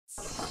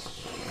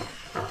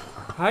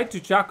Hi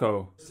to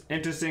Chaco.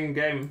 Interesting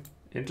game.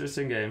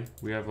 Interesting game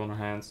we have on our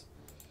hands.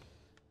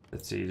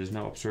 Let's see, there's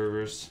no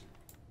observers.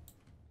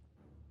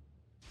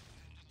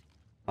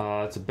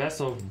 It's a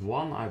best of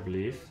 1, I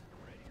believe.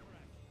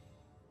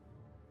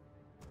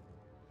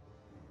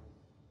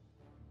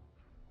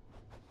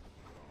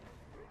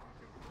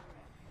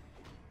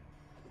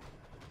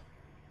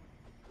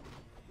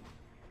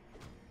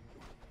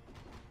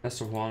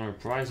 Best of 1,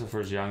 reprisal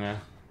versus Younge.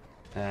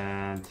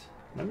 And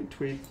let me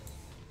tweet.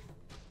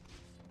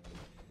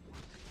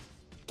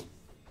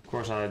 Of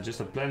course, I just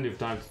had plenty of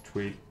time to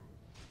tweet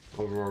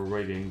while we were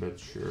waiting, but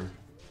sure.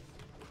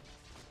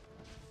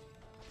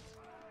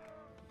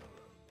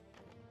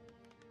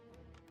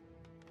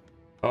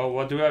 Oh,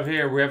 what do we have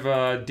here? We have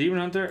a Demon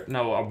Hunter?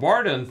 No, a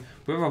Warden.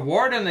 We have a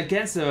Warden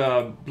against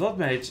a Blood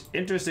Mage.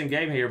 Interesting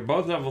game here.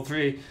 Both level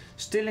 3.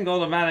 Stealing all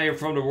the mana here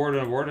from the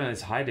Warden. Warden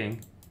is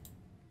hiding.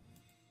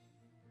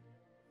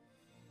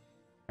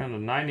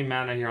 And 90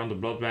 mana here on the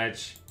Blood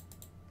Mage.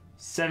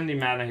 70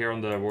 mana here on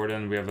the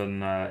Warden. We have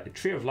a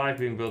Tree of Life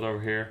being built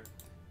over here.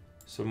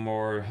 Some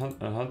more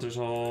Hunter's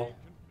Hall.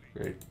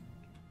 Great.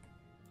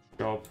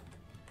 Shop.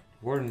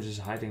 Warden just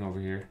hiding over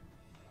here.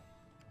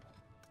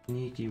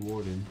 Sneaky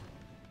Warden.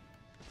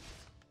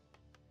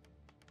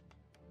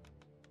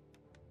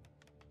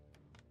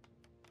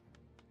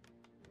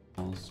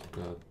 Smells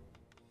good.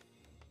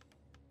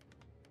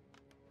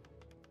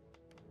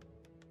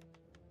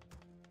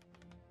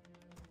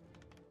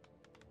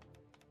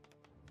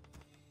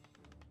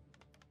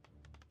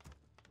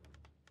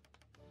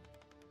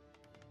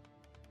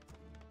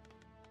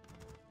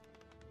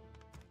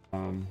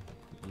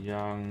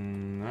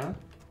 Younge.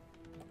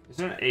 Is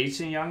there an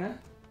H in Younge?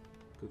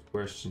 Good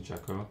question,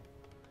 Chaco.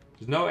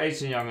 There's no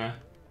H in Younge.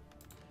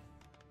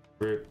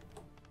 Rip.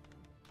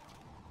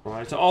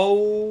 Right. Oh,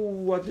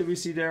 what did we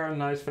see there? A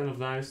nice fan of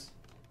nice.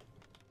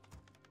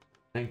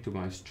 Link to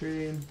my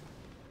stream.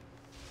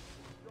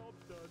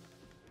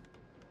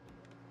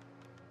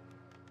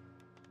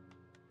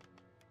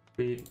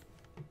 Tweet.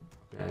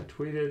 Okay, I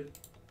tweeted.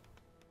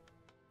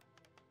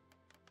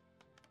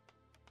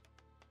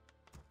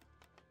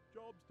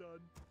 Done.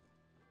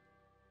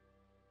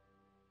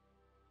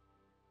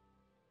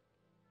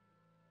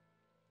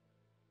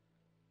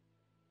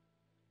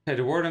 Okay,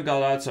 the Warden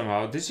got out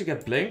somehow. Did she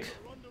get Blink?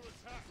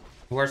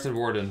 Where's the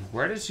Warden?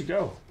 Where did she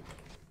go?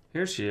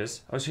 Here she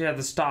is. Oh, she had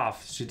the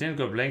staff. She didn't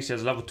go Blink. She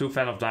has level 2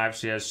 Fan of Knives.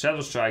 She has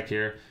Shadow Strike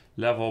here,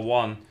 level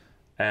 1.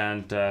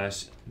 And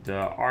the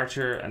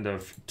Archer and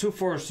the 2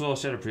 Forest Soul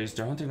Shadow Priest.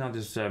 They're hunting down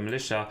this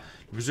Militia.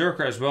 The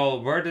Berserker as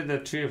well. Where did the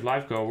Tree of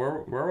Life go?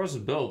 Where was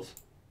it built?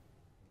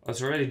 Oh,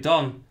 it's already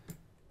done.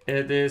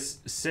 It is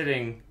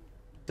sitting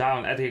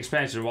down at the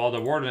expansion while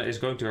the Warden is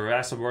going to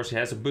harass the board. He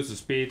has a boost of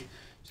speed.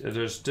 So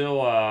there's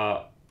still,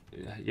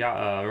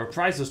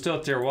 Reprisal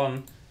still tier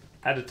 1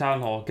 at the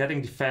Town Hall,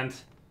 getting defend.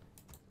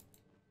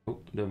 Oh,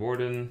 the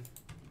Warden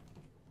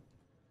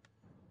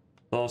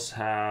does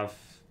have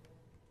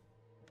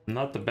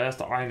not the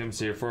best items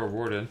here for a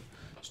Warden.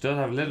 Still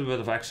have a little bit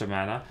of extra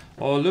mana.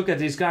 Oh, look at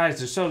these guys,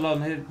 they're so low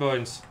on hit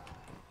points.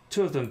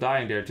 2 of them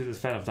dying there to the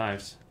Fan of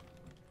Knives.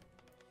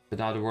 But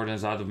now the Warden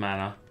is out of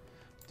mana.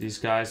 These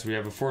guys, we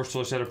have a 4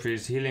 Soul Shadow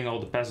Priest healing all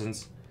the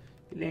peasants.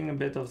 Healing a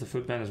bit of the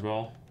footman as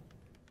well.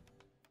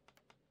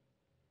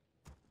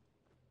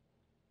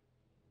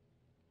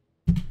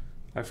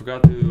 I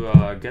forgot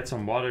to get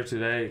some water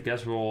today.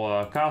 Guess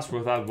we'll cast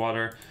without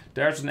water.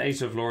 There's an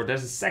Ancient of Lore.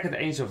 There's a second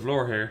Ancient of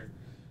Lore here.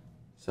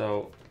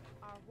 So,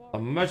 a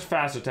much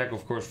faster attack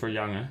of course for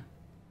Younge.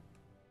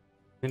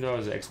 Even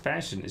though the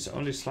expansion is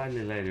only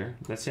slightly later.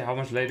 Let's see how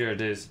much later it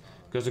is.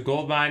 Because the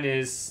gold mine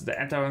is the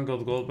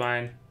anti-gold gold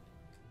mine.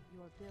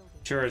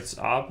 Sure, it's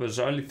up. There's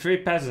only 3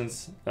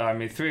 peasants.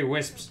 3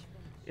 wisps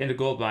in the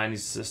gold mine.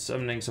 He's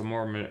summoning some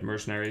more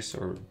mercenaries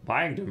or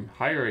buying them,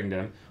 hiring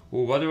them.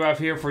 Ooh, what do we have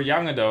here for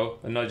Younge though?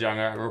 Not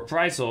Younge.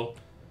 Reprisal.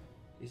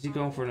 Is he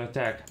going for an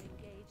attack?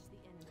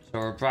 So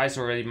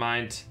Reprisal already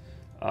mined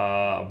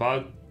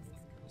about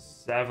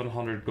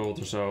 700 gold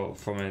or so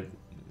from it.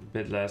 A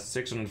bit less,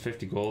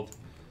 650 gold.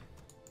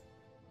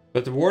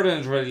 But the Warden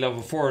is already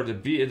level 4.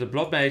 The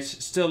Blood Mage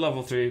still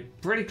level 3.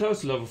 Pretty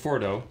close to level 4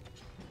 though.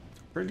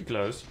 Pretty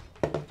close.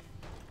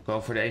 Go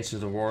for the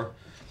Ancient of War.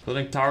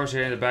 Building towers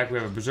here in the back. We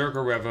have a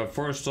Berserker. We have a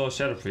Forest Soul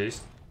Shadow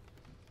Priest.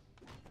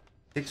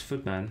 6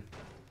 footmen.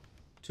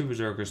 2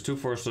 Berserkers. 2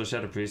 Forest Soul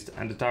Shadow Priest.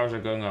 And the towers are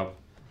going up.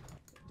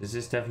 This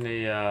is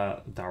definitely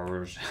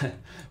towers.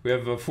 We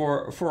have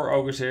 4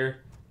 ogres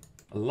here.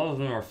 A lot of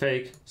them are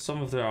fake.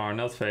 Some of them are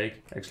not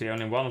fake. Actually,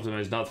 only one of them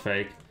is not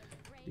fake.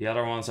 The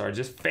other ones are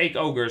just fake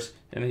ogres.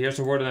 And here's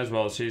the Warden as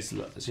well. She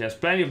has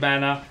plenty of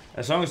mana.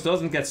 As long as it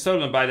doesn't get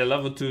stolen by the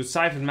level 2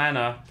 siphon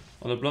mana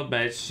on the Blood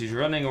Mage. She's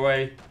running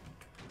away.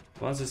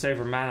 Wants to save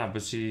her mana,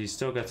 but she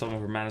still gets some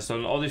of her mana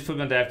stolen. All these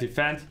footmen, they have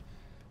defend.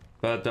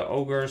 But the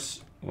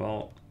ogres,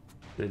 well,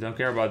 they don't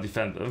care about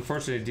defend.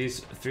 Unfortunately, these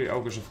 3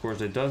 ogres, of course,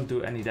 they don't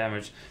do any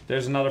damage.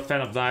 There's another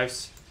Fan of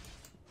Knives.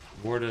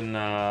 Warden,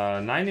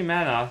 90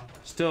 mana.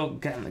 Still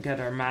get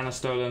her mana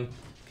stolen.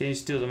 Can you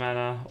steal the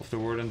mana of the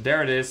Warden?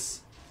 There it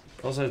is.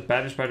 Also has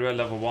banish, by the way,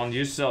 level 1.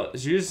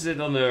 Uses it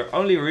on the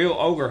only real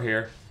ogre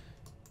here.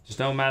 There's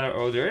no mana.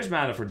 Oh, there is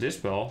mana for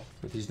Dispel,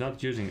 but he's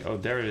not using. Oh,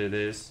 there it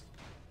is.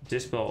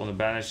 Dispel on the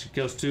banish. He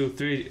kills 2,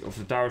 3 of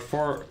the towers.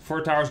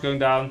 4 towers going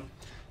down.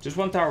 Just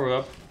 1 tower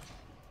up.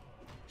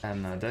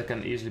 And that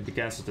can easily be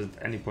cancelled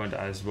at any point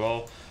as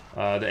well.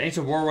 The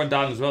Ancient War went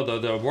down as well, though.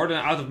 The Warden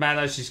out of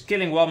mana. She's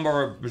killing 1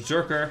 more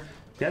Berserker.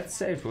 Gets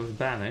saved with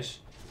banish.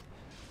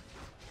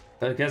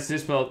 Gets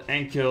dispelled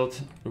and killed.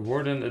 The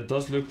Warden, it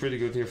does look pretty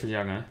good here for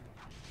Young.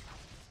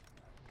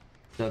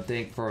 Don't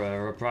think for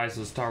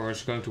Reprisals tower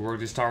is going to work.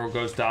 This tower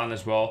goes down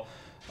as well.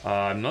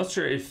 I'm not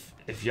sure if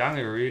Young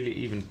really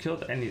even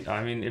killed any.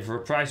 I mean, if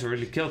Reprisal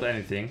really killed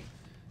anything.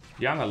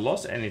 Young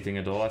lost anything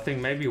at all. I think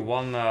maybe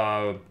 1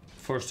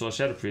 4-star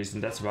Shadow Priest,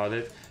 and that's about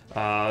it.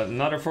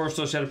 Another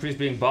 4-star Shadow Priest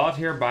being bought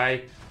here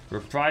by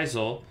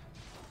Reprisal.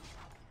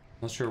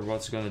 Not sure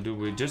what's gonna do.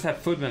 We just have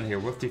Footman here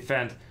with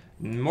Defend.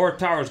 More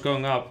towers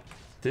going up.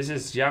 This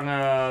is Young,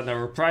 the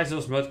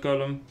Reprisals, Mud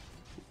Golem.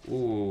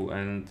 Ooh,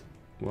 and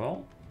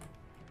well,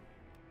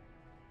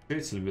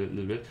 it's a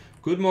little bit.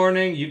 Good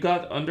morning. You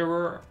got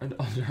underwear and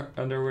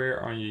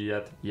underwear on you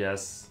yet?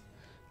 Yes,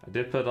 I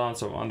did put on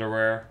some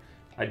underwear.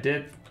 I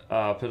did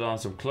put on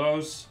some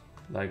clothes,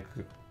 like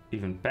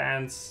even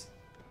pants,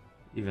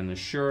 even a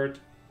shirt.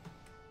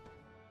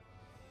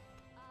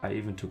 I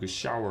even took a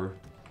shower.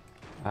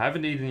 I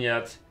haven't eaten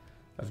yet.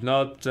 I've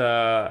not.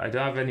 I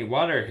don't have any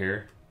water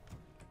here.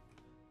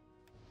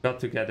 Got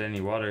to get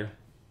any water.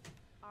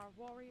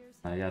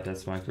 Yeah,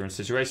 that's my current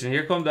situation.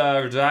 Here come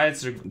the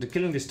Dryads. They're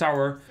killing this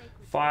tower.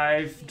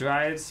 5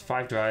 Dryads.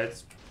 5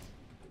 Dryads.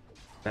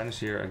 Vanish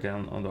here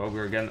again on the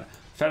Ogre again.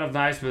 Fan of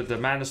Knives, but the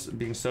mana is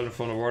being stolen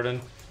from the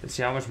Warden. Let's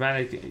see how much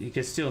mana he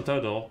can steal in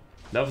total.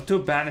 Level 2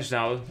 Banish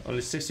now.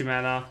 Only 60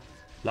 mana.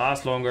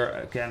 Lasts longer.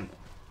 Again,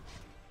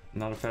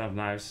 not a Fan of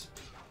Knives.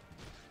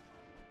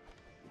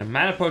 A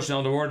mana potion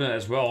on the Warden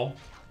as well.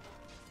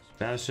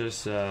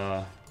 Banishes.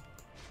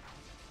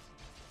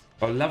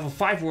 Oh, level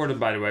 5 Warden,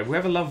 by the way. We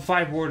have a level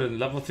 5 Warden,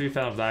 level 3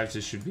 Fan of Knives.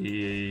 This should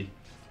be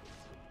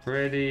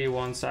pretty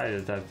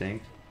one-sided, I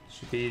think.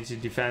 Should be easy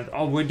to defend.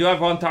 Oh, we do have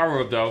 1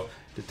 tower up, though.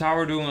 The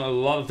tower doing a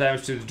lot of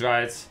damage to the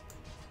Dryads.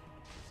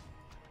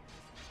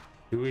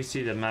 Do we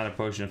see the Mana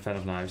Potion and Fan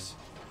of Knives?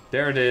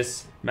 There it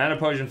is. Mana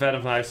Potion, Fan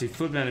of Knives. The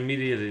Footman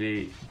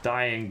immediately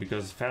dying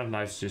because Fan of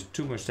Knives is just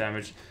too much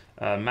damage.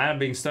 Mana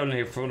being stolen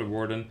here from the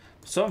Warden.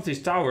 Some of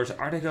these towers,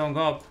 are they going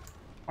up?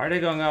 Are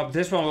they going up?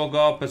 This one will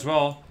go up as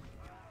well.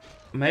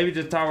 Maybe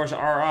the towers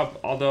are up,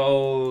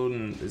 although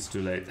it's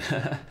too late.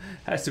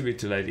 Has to be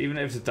too late, even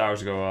if the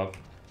towers go up.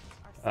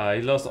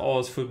 He lost all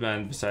his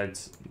Footmen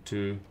besides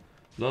 2.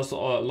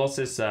 Lost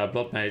his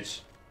Blood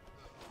Mage.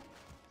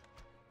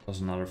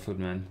 Lost another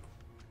Footman.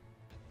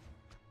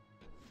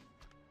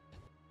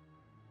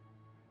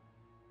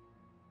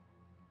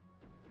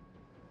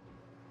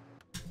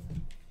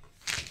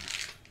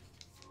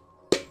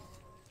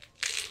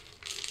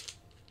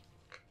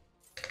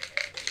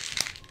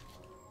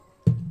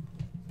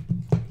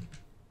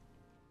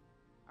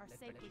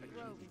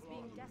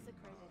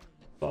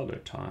 Other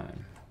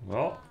time.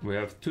 Well, we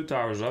have 2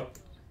 towers up.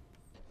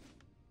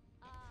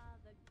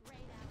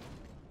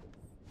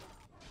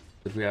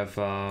 But we have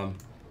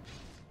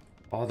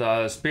all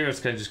the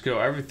spirits can just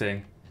kill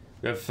everything.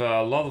 We have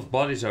a lot of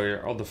bodies over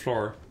here on the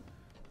floor.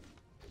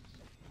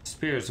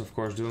 Spirits, of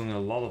course, doing a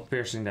lot of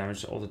piercing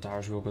damage. All the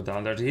towers will go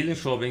down. There's a healing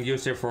scroll being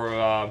used here for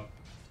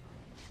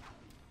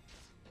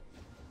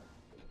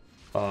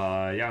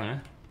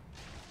Young.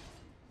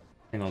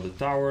 And all the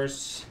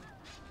towers.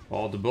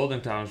 Well, the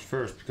building towers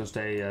first, because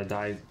they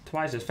die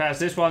twice as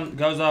fast. This one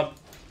goes up.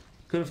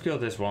 Could have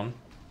killed this one.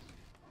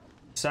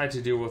 Decided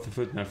to deal with the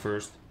Footmen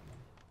first.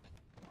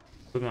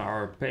 Footmen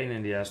are a pain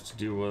in the ass to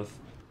deal with.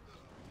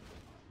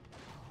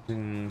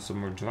 Some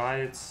more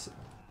Dryads.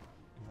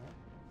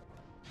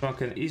 One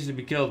can easily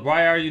be killed.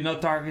 Why are you not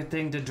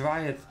targeting the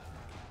Dryad?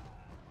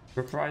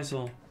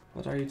 Reprisal.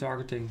 What are you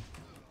targeting?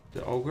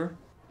 The Ogre?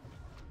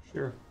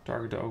 Sure,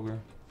 target the Ogre.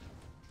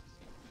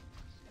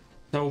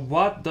 So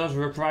what does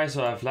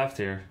Reprisal have left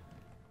here?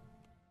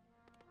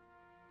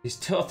 He's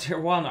still tier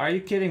 1. Are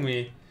you kidding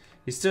me?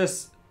 He's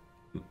just...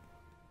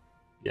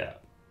 Yeah.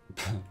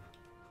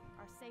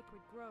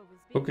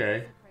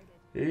 Okay.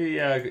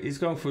 He's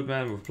going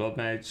Footman with Blood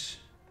Mage.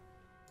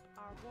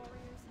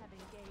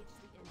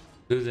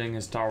 Losing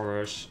his tower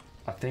rush.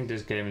 I think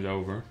this game is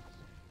over.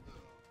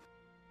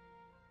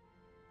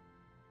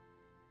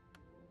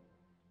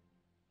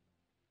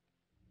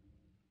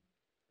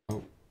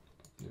 Oh,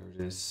 there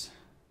it is.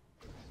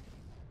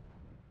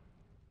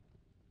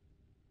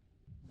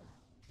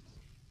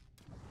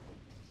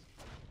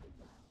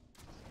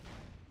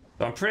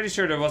 So I'm pretty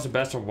sure there was a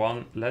best of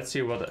 1. Let's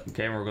see what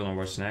game we're gonna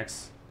watch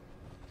next.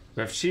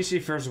 We have CC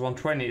versus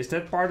 120. Is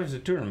that part of the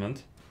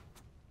tournament?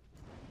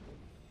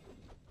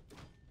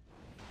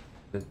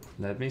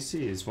 Let me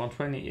see. Is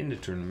 120 in the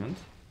tournament?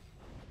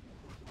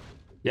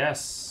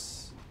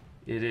 Yes,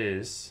 it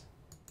is.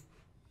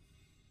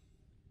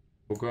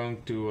 We're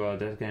going to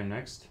that game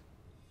next.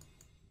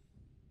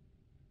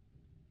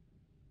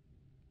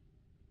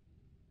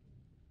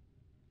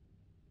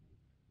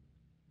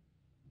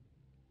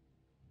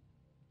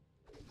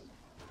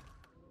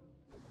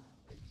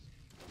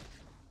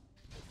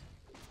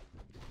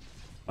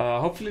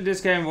 Hopefully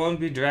this game won't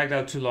be dragged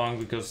out too long,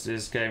 because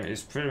this game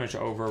is pretty much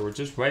over. We're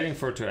just waiting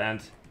for it to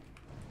end.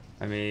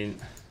 I mean,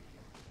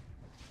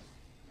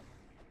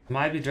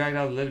 might be dragged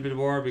out a little bit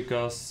more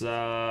because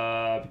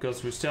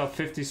we still have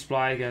 50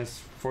 supply against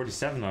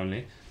 47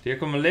 only. Here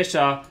come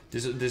militia.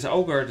 This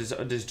ogre,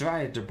 this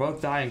dryad, they're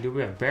both dying. Do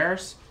we have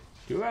bears?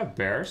 Do we have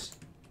bears?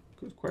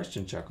 Good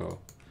question, Chaco.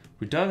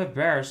 We don't have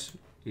bears.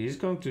 He's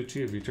going to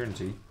Tree of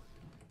Eternity.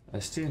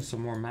 Stealing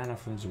some more mana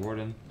from his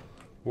warden.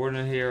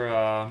 Warden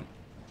here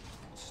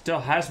still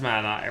has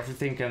mana.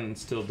 Everything can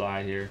still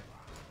die here.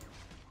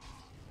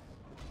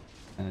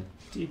 And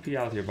a TP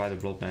out here by the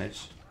Blood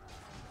Mage.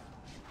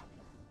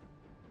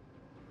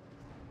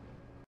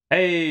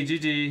 Hey,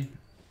 GG.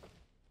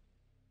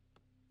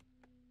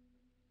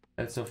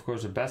 That's of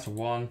course the best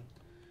one.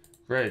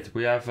 Great.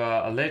 We have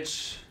a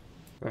Lich.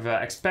 We have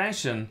an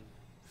expansion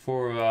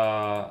for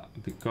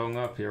going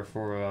up here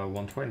for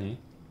 120.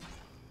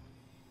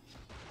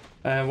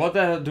 And what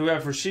do we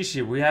have for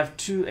Shishi? We have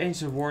 2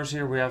 Ancient Wars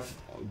here. We have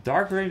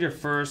Dark Ranger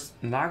first,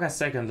 Naga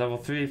second, level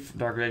 3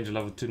 Dark Ranger,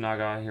 level 2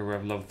 Naga. Here we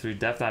have level 3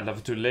 Death Knight,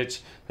 level 2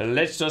 Lich. The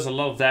Lich does a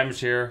lot of damage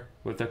here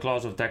with the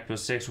Claws of Deck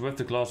 +6, with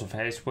the Claws of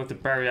Haste, with the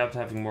Parry up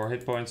having more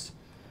hit points.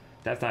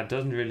 Death Knight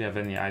doesn't really have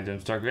any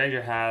items. Dark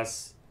Ranger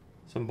has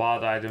some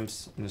bad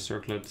items in the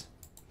circlet.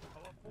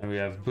 And we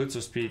have Boots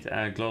of Speed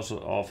and Claws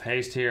of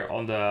Haste here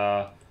on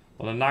the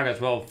Naga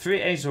as well. 3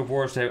 Ancient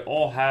Wars, they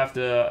all have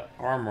the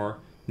armor.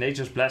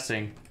 Nature's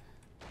Blessing.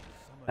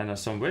 And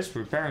some Wisp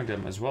repairing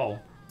them as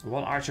well.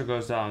 One archer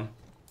goes down.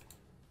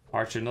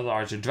 Archer, another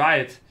archer.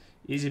 Dryad.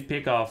 Easy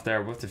pick off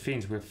there with the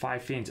fiends. We have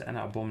 5 fiends and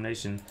an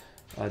abomination.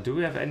 Do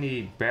we have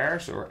any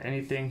bears or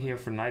anything here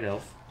for Night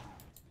Elf?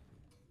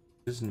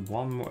 This is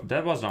one more.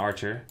 That was an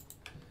archer.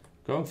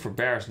 Going for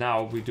bears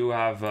now. We do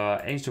have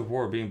Ancient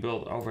War being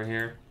built over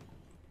here.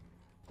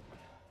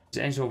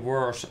 These Ancient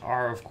Wars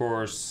are of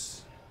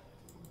course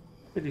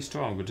pretty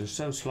strong, but they're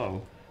so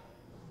slow.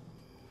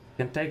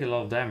 Can take a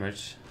lot of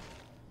damage.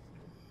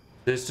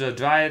 This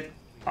Dryad.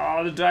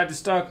 Oh, the Dryad is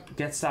stuck.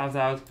 Gets staffed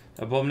out.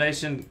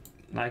 Abomination.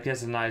 I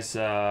guess a nice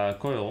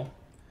coil.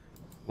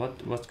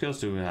 What skills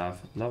do we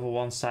have? Level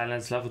 1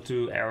 silence, level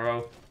 2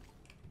 arrow.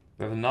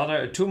 We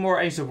have 2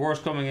 more Ancient Wars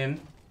coming in.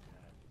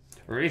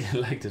 I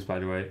really like this, by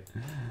the way.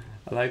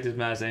 I like this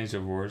mass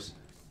Ancient Wars.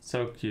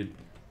 So cute.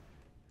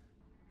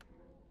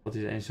 All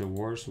these Ancient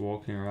Wars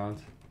walking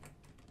around.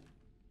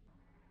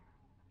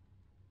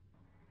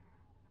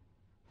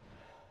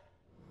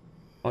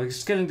 Oh,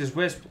 he's killing this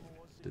Wisp.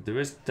 The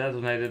Wisp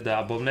detonated. The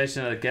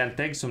Abomination again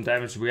takes some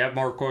damage. We have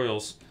more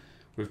coils.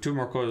 We have 2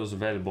 more coils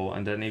available,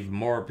 and then even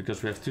more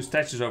because we have 2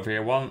 statues over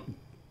here. One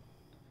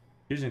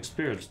using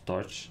Spirit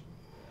Touch.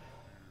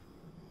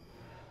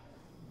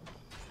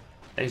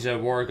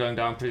 Ancient War going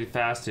down pretty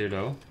fast here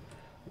though.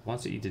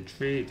 Wants to eat a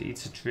tree. It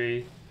eats a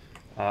tree.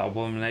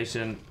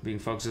 Abomination being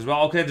focused as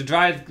well. Okay, the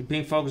Dryad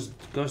being focused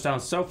goes down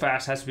so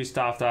fast. Has to be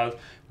staffed out.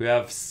 We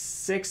have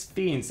 6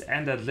 fiends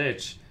and that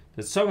Lich.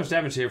 That's so much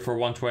damage here for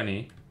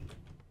 120.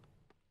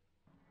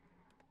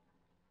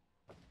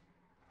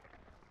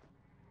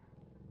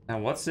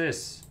 And what's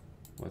this?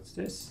 What's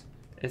this?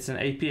 It's an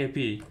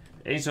AP.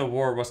 Ancient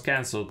War was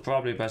cancelled,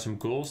 probably by some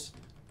ghouls.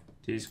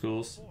 These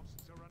ghouls.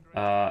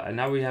 And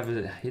now we have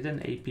a hidden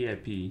AP.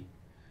 We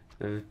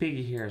have a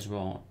piggy here as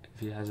well.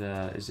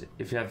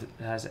 If he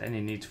has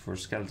any need for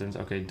skeletons.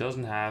 Okay,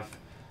 doesn't have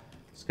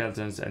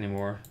skeletons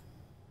anymore.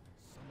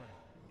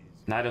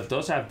 Night Elf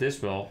does have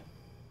this well,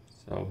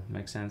 so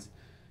makes sense.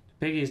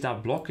 The piggy is now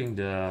blocking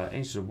the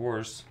Ancient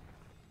Wars.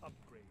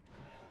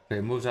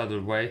 Okay, moves out of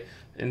the way.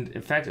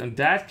 In fact, and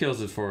that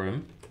kills it for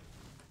him.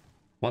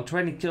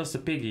 120 kills the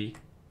piggy.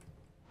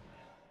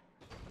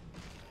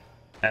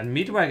 And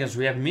meat wagons,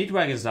 we have meat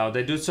wagons now.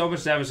 They do so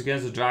much damage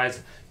against the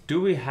Dryads. Do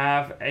we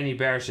have any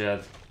bears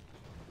yet?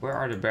 Where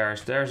are the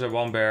bears? There's a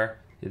 1 bear.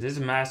 It is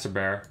a master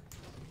bear.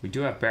 We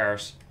do have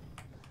bears.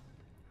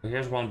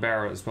 Here's 1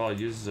 bear as well. It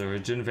uses a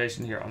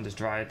regeneration here on this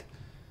Dryad.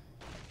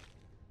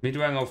 Meat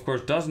wagon of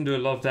course doesn't do a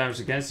lot of damage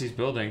against these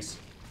buildings.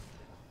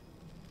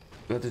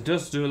 But it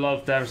does do a lot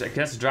of damage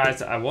against the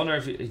Dryads. I wonder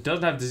if he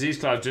doesn't have Disease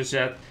Cloud just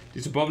yet.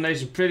 This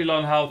Abomination pretty low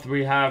in health.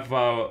 We have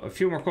a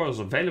few more coils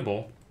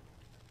available.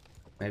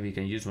 Maybe you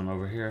can use one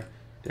over here.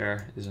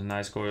 There is a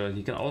nice coil.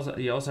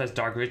 He also has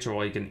Dark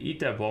Ritual. He can eat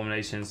the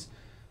Abominations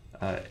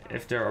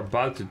if they're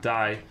about to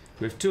die.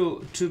 We have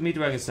two meat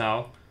wagons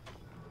now.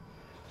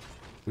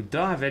 We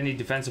don't have any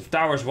defensive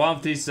towers. One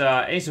of these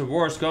Ancient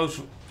Wars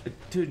goes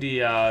to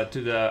the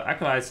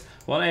Acolytes.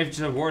 One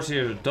Ancient Wars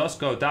here does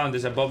go down.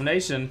 This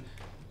Abomination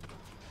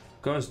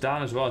goes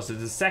down as well. So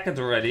the second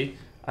already.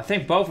 I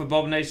think both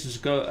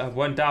Abominations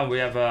went down. We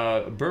have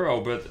a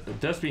burrow, but it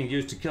does being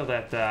used to kill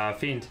that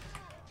fiend.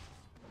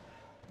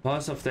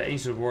 Most of the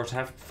Ancient Wars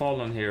have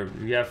fallen here.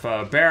 We have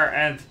a bear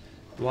and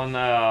one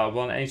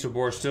Ancient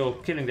War still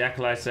killing the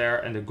Acolytes there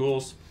and the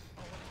ghouls.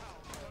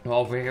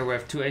 Over here we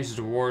have 2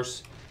 Ancient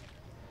Wars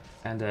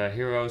and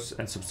heroes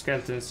and some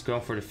skeletons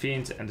going for the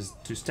fiends and the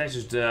 2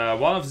 statues.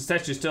 One of the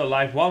statues is still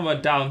alive. One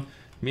went down.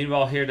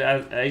 Meanwhile, here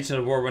the Agent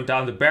of War went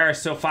down. The bear is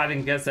still fighting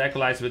against the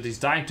Acolytes, but he's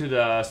dying to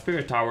the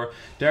Spirit Tower.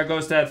 There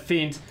goes that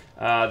Fiend.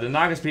 The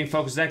Naga is being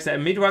focused next.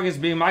 And Meatwag is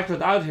being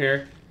microed out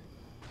here.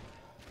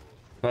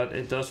 But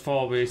it does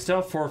fall. We still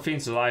have 4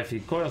 Fiends alive. He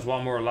coils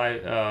one more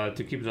alive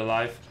to keep it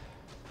alive.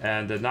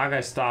 And the Naga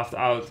is staffed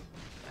out.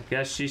 I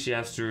guess Shishi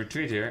has to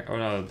retreat here. Oh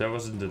no, that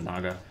wasn't the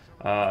Naga.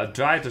 A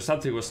Dryad or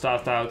something was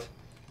staffed out.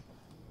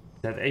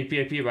 That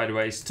APAP, by the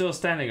way, is still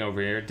standing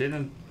over here.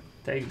 Didn't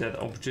take that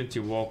opportunity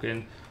to walk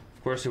in.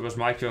 Of course, he was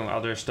microing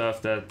other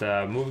stuff.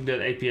 That moving that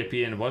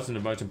APAP in wasn't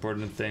the most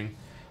important thing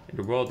in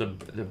the world.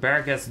 The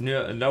bear gets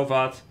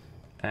Novat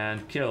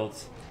and killed.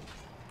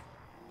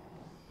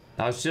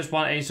 Now it's just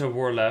one Ace of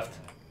War left.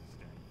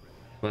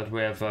 But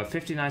we have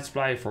 59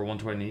 supply for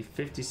 120,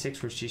 56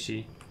 for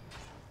Shishi.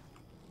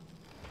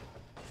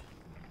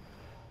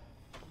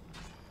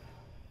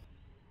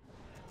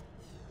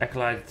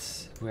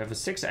 Acolyte, we have a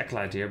 6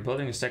 Acolyte here,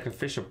 building a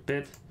sacrificial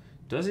pit.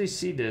 Does he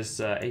see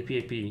this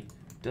APAP?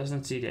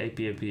 Doesn't see the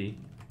APAP.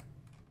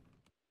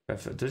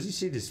 Does he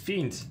see this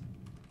Fiend?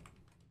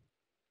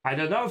 I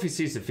don't know if he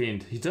sees the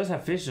Fiend. He does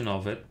have vision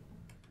of it.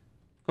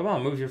 Come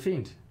on, move your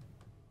Fiend.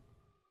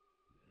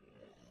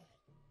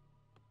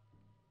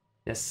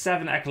 He has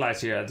 7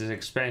 Acolytes here at this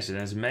expansion.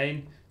 And his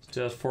main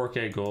still has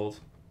 4k gold.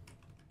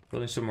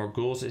 Building some more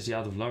ghouls. Is he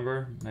out of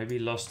lumber? Maybe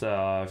he lost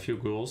a few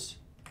ghouls.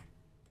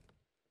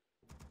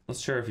 Not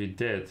sure if he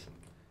did.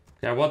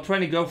 Yeah,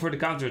 120 go for the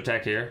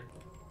counterattack here.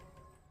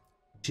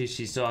 She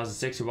still has a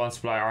 61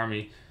 supply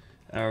army.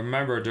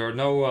 Remember, there are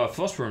no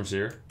phosphorums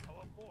here.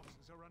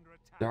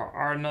 There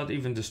are not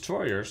even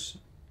destroyers.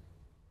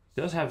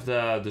 He does have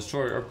the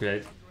destroyer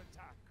upgrade.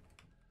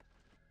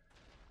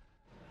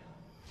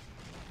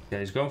 Okay,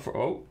 he's going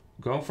for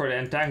the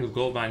entangled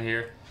gold mine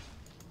here.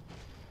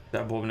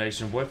 The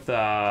abomination with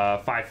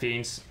 5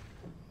 fiends.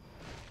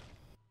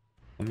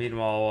 And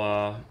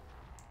meanwhile,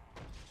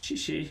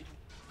 Shishi.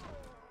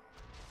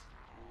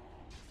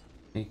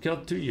 He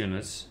killed 2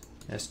 units.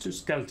 He has 2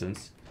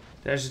 skeletons.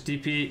 There's a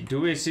TP.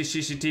 Do we see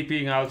Shishi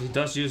TPing out? He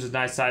does use a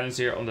nice silence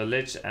here on the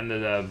Lich and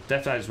the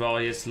Death Knight as well.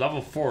 He is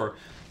level 4.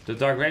 The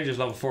Dark Ranger is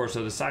level 4,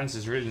 so the silence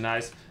is really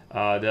nice.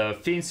 The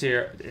Fiends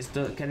here.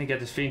 Can he get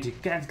his Fiend? He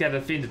can't get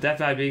a Fiend. The Death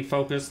Knight being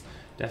focused.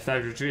 Death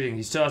Knight retreating.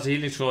 He still has a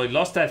healing scroll. He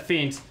lost that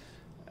Fiend.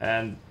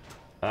 And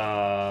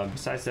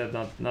besides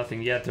that,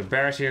 nothing yet. The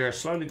bears here are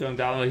slowly going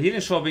down. The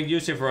healing scroll being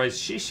used here for his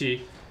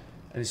Shishi.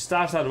 And he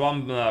stabs out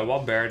one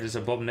bear. This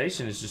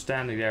abomination is just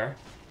standing there.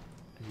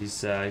 He's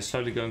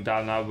slowly going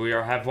down now. We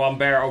have one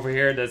bear over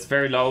here that's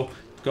very low.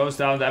 Goes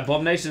down. The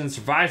abomination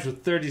survives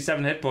with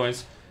 37 hit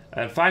points.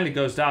 And finally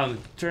goes down.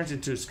 Turns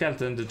into a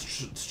skeleton. The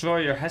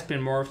destroyer has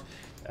been morphed.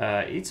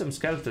 Eats some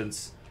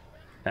skeletons.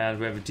 And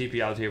we have a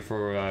TP out here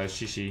for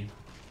Shishi.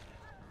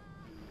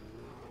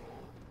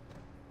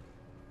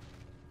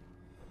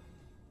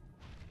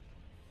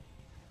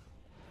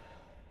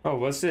 Oh,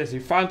 what's this? He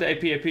found the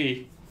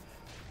APAP.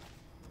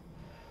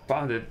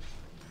 Found it.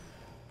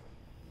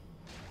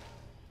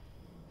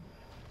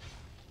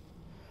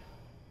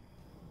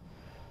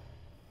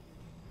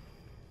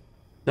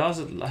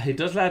 He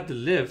does let it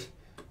live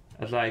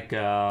at like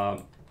 28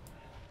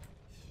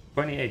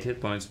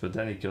 hit points, but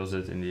then he kills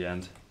it in the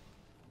end.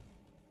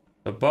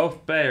 But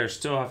both players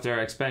still have their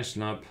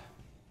expansion up.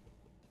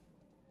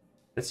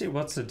 Let's see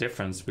what's the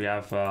difference. We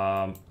have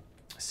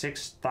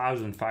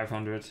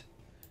 6,500,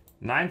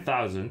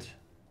 9,000.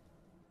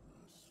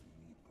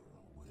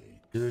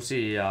 Do you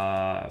see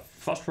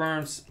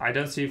phosphorums? I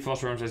don't see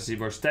phosphorums. I see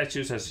more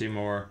statues. I see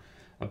more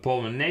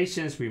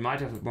abominations. We might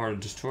have more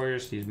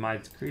destroyers. He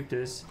might creep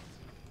this.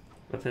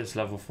 But it's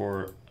level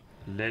 4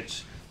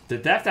 Lich. The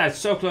Death Knight is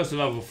so close to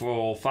level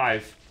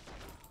 5.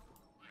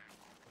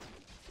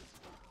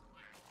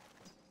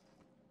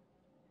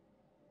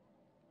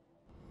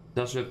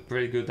 Does look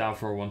pretty good down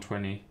for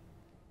 120.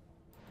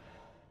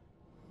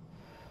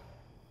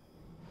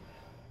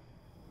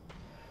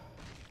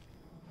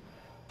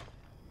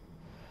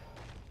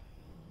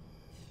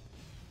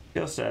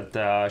 Kills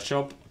that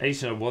shop.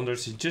 Ancient of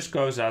Wonders. He just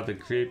goes out the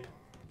creep.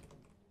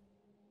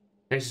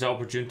 Takes the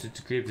opportunity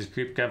to creep this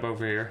creep camp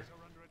over here.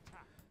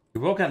 He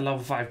will get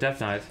level 5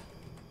 Death Knight.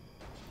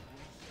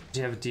 Does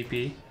he have a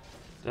TP?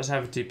 Does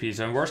have a TP.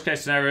 So in worst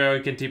case scenario,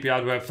 he can TP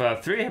out. We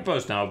have 3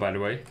 hippos now, by the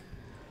way.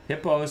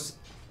 Hippos,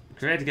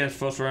 great against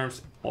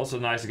phosphorums. Also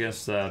nice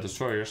against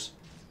destroyers.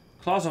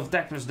 Claws of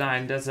Attack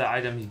 +9. That's the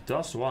item he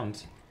does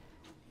want.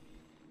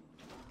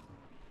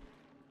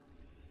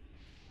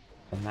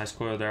 A nice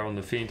coil there on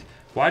the Fiend.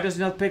 Why does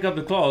he not pick up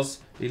the claws?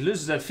 He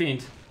loses that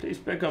Fiend. Please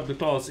pick up the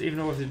claws.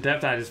 Even with the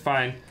Death Knight is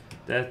fine.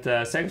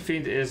 That second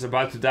Fiend is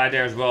about to die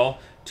there as well.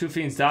 2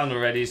 Fiends down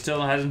already.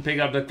 Still hasn't picked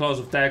up the claws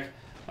of attack.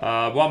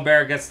 One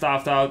bear gets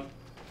staffed out.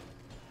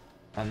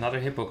 Another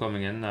hippo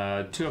coming in.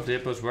 2 of the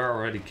hippos were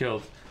already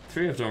killed.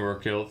 3 of them were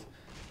killed.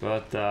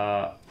 But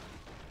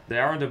they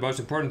aren't the most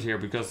important here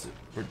because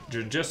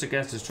we're just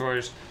against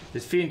destroyers.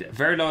 This Fiend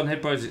very low on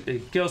hit points. He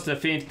kills the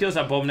Fiend, kills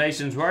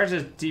abominations. Where's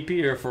his TP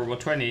here for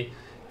 120?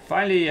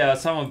 Finally,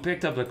 someone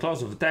picked up the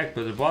claws of attack,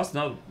 but it was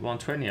not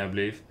 120, I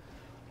believe.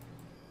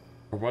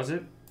 Or was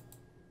it?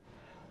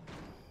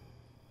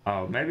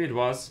 Oh, maybe it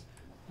was.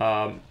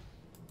 But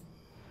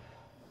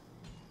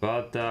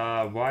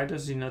why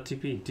does he not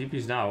TP?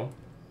 TP's now.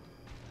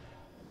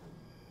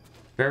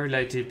 Very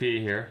late TP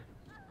here.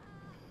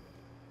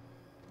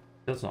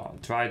 That's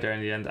not try there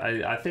in the end.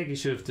 I think he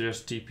should have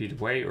just TP'd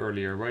way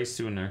earlier, way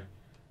sooner.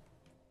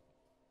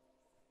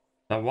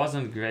 That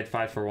wasn't a great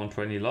fight for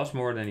 120. He lost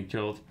more than he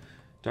killed.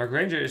 Dark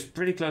Ranger is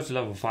pretty close to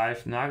level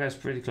 5. Naga is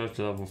pretty close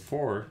to level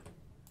 4.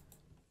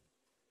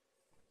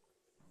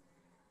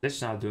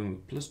 This now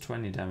doing plus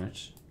 20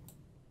 damage.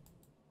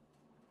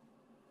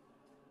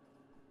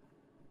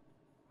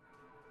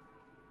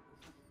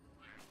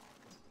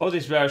 All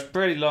these bears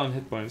pretty low on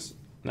hit points.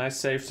 Nice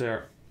saves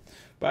there.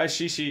 Bye,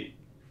 Shishi.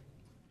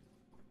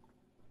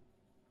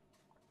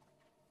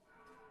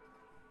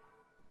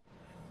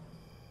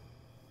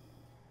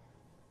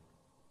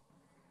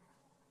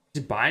 Is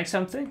he buying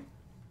something?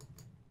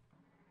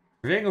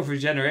 Ring of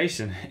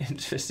Regeneration.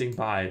 Interesting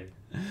buy.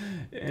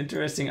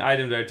 Interesting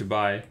item there to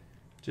buy.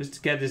 Just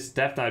to get this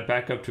Death Knight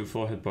back up to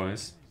full hit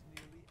points.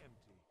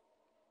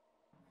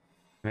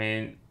 I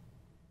mean,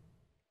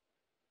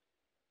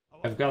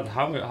 I've got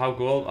how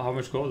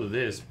much gold it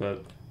is,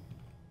 but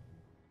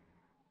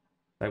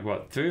like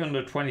what,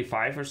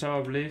 325 or so,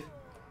 I believe.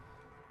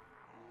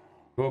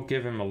 Will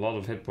give him a lot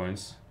of hit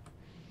points.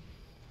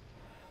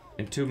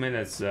 In 2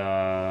 minutes,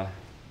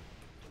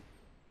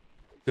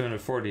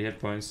 240 hit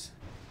points.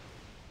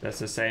 That's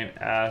the same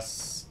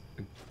as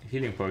a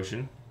healing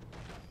potion.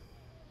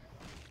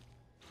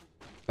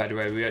 By the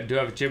way, we do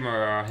have a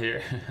Chimera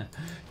here.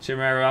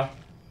 Chimera.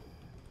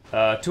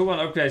 2-1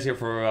 upgrades here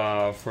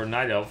for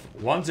Night Elf.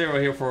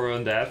 1-0 here for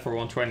Undead for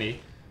 120.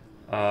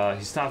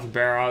 He staffed the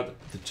bear out.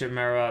 The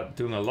Chimera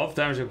doing a lot of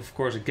damage, of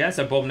course, against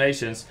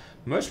abominations.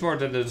 Much more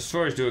than the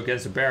destroyers do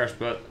against the bears,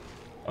 but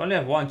only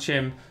have one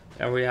Chim.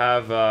 And we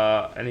have,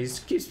 and he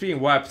keeps being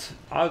wiped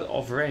out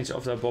of range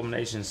of the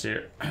abominations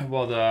here.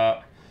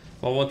 While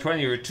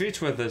 120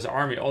 retreats with his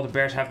army. All the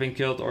bears have been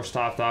killed or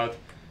staffed out.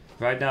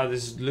 Right now,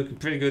 this is looking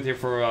pretty good here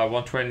for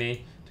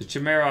 120. The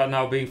Chimera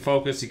now being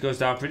focused. He goes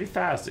down pretty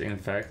fast, in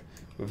fact.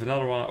 With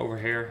another one over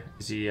here.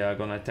 Is he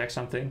gonna attack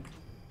something?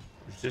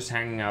 He's just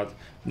hanging out.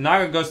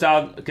 Naga goes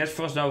down, gets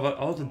Frost Nova.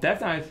 Oh, the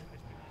Death Knight.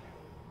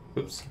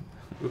 Oops.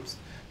 Oops.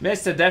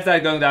 Missed the Death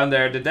Knight going down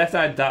there. The Death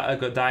Knight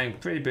dying.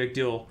 Pretty big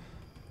deal.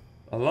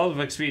 A lot of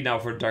XP now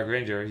for Dark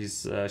Ranger.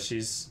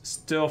 She's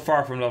still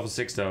far from level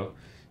 6 though.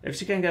 If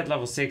she can get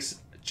level 6,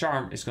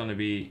 Charm is gonna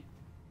be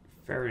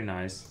very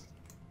nice.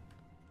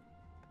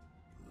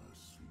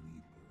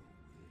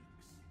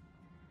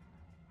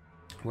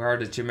 Where are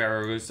the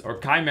Chimera Roosts? Or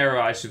Chimera,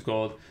 I should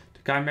call it. The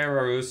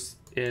Chimera Roost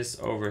is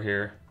over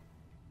here.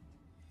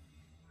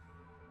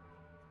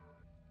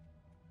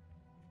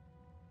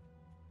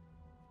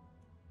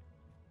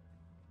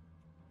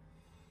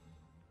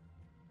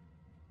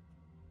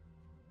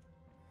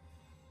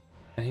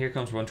 And here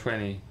comes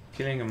 120.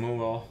 Killing a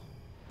Moonwall.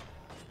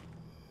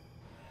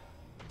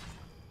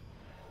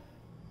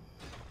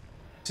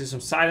 See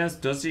some silence.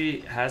 Does he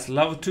has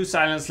level 2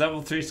 silence,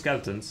 level 3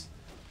 skeletons.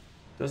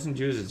 Doesn't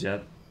use it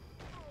yet.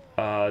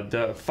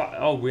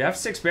 Oh, we have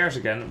 6 bears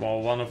again.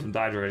 Well, one of them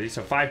died already,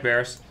 so 5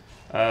 bears.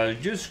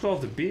 Use Scroll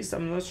of the Beast.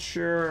 I'm not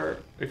sure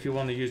if you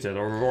want to use that,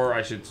 or Roar,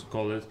 I should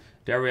call it.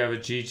 There we have a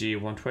GG.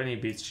 120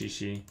 beats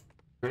Shishi.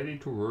 Ready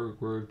to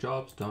work,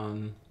 job's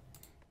done.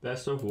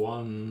 Best of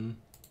 1.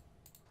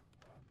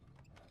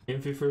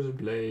 Infi versus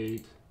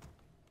Blade.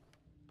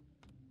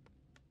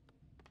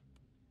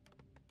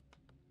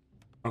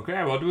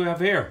 Okay, what do we have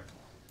here?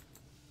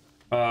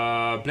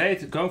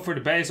 Blade going for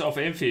the base of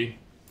Infi.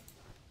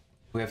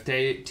 We have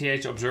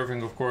TH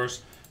observing, of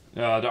course.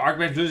 The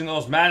Archmage losing all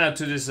his mana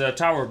to this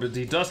tower, but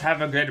he does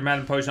have a greater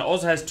mana potion.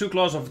 Also has 2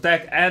 claws of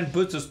attack and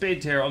boots of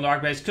speed here on the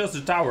Archmage. Kills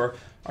the tower.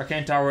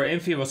 Arcane Tower.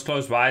 Infi was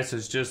close by, so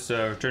it's just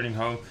returning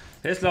home.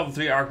 His level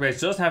 3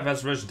 Archmage doesn't have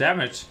as much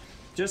damage.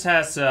 Just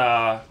has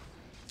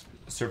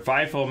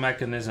survival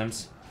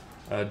mechanisms.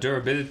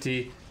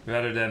 Durability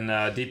rather than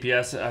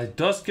DPS.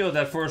 Does kill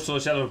that Forest Soul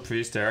Shadow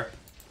Priest there.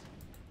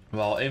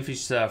 Well,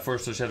 Infi's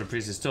Forest Soul Shadow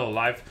Priest is still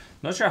alive.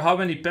 Not sure how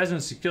many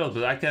peasants he killed,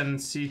 but I can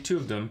see 2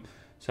 of them.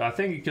 So I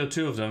think he killed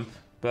 2 of them.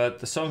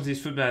 But some of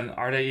these footmen,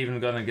 are they even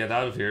gonna get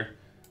out of here?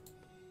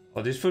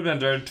 Well, these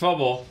footmen are in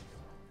trouble.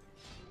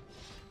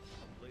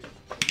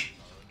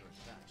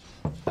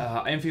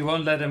 Infi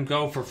won't let them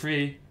go for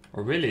free.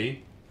 Or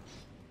really?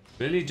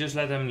 Really just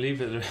let them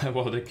leave it.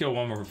 Well, they kill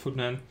one more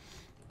footman.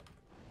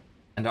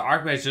 And the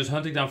Archmage is just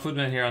hunting down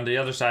footmen here on the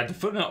other side. The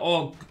footmen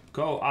all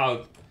go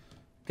out.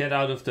 Get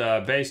out of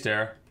the base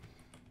there.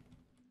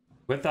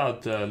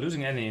 Without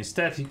losing any.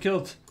 Instead, he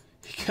killed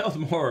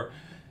more.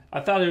 I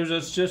thought he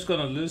was just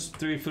gonna lose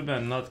 3 footmen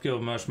and not kill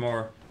much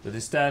more. But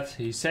instead,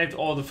 he saved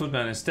all the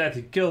footmen. Instead,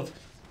 he killed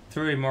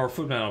 3 more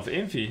footmen of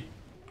Infi.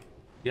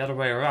 The other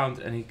way around.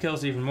 And he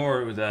kills even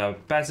more with the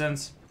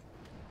peasants.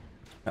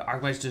 The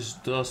Archmage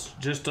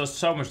just does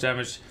so much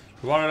damage.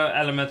 The Water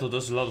Elemental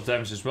does a lot of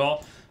damage as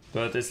well.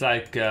 But it's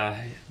like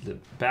the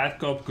bad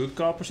cop, good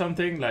cop or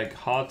something. Like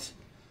hot,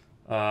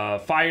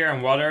 fire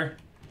and water.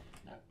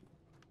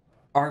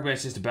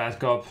 Archmage is the bad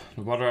cop.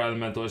 The Water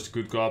Elemental is the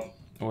good cop.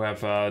 We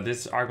have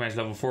this Archmage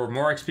level 4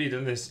 more XP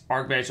than this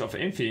Archmage of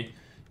Infi.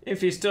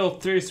 Infi is still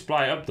 3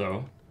 supply up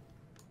though.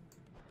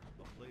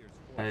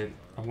 I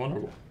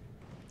wonder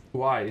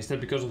why. Is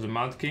that because of the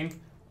Mount King?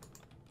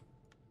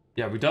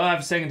 Yeah, we don't have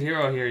a second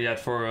hero here yet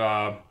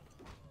for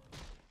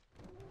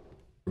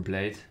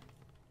Blade.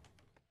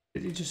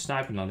 Did he just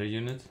snipe another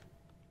unit?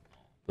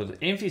 But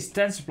Infi is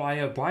 10 supply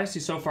up. Why is he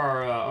so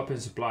far up in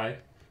supply?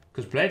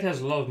 Because Blade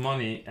has a lot of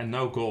money and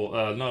no gold,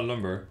 no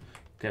lumber.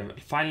 Okay,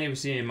 finally we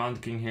see a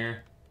Mount King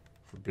here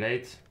for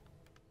Blade.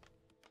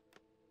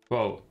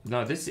 Whoa,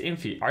 no, this is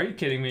Infi. Are you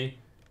kidding me?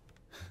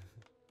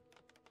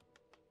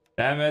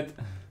 Damn it.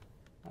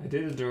 I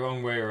did it the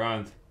wrong way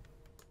around.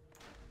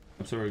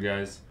 I'm sorry,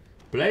 guys.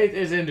 Blade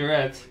is in the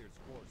red.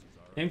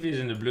 Infi is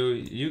in the blue.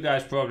 You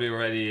guys probably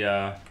already,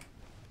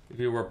 if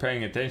you were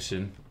paying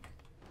attention,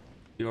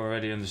 you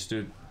already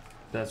understood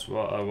that's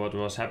what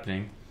was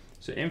happening.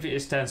 So Infi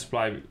is 10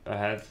 supply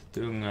ahead,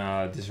 doing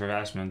this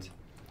harassment.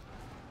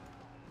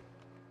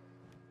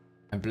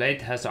 And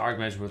Blade has the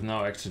Archmage with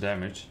no extra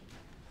damage.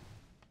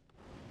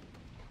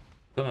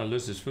 Gonna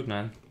lose this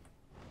footman.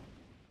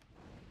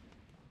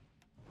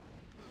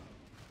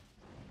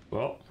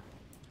 Well,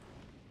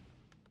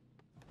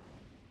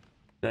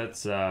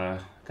 that's kind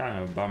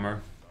of a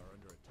bummer.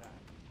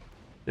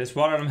 This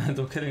Water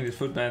Elemental killing this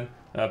footman,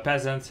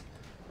 peasant.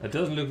 It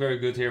doesn't look very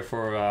good here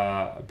for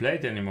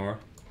Blade anymore.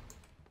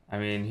 I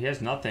mean, he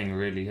has nothing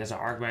really. He has an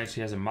Archmage,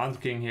 he has a Mount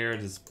King here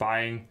that's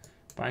buying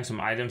some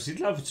items. He's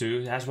level 2,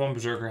 he has one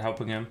Berserker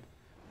helping him.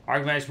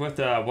 Archmage with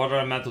the Water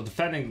Elemental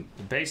defending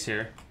the base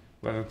here.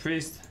 We have a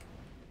Priest.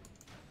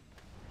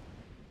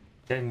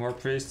 Getting more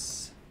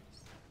Priests.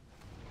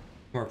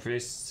 More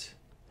Priests.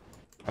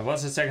 And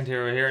what's the second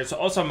hero here? It's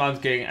also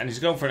Mount King and he's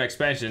going for an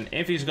expansion.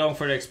 If he's going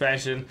for the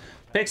expansion,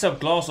 picks up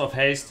Gloss of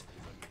Haste.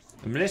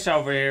 The militia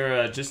over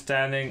here just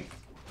standing.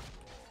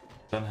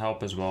 Doesn't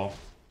help as well.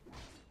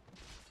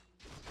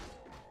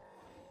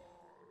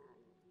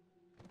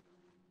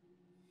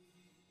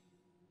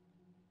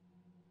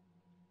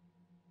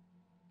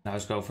 Now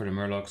let's go for the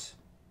Murlocs.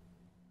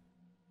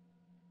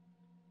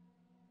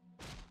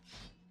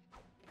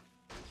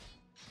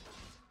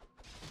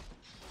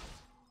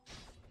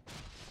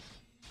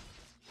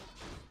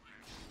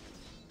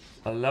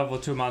 A level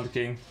 2 Mount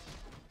King.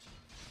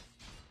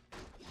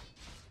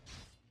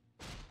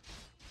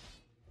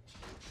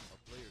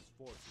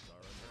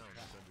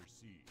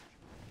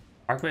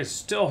 Archmage is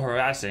still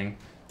harassing.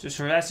 Just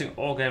harassing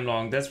all game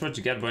long. That's what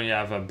you get when you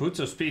have Boots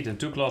of Speed and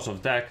 2 Claws of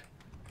Attack.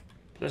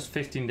 Plus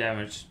 15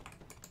 damage.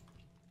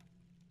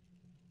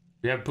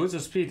 We have Boots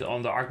of Speed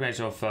on the Archmage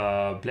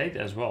of Blade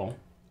as well.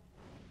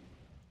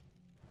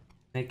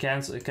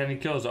 Can he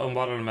kill his own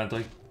Water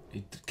Elemental?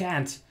 He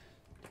can't.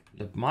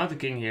 The Mountain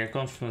King here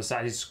comes from the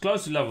side. He's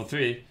close to level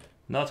 3.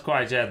 Not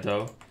quite yet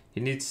though. He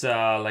needs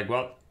like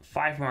what?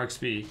 5 more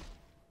XP.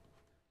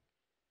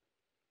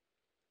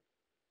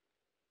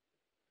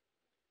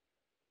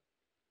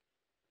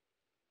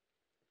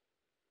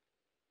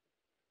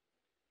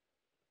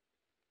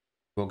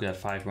 We'll get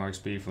 5 more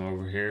XP from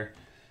over here.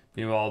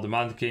 Meanwhile, the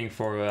Mountain King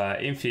for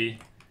Infi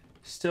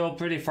still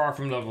pretty far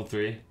from level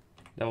 3.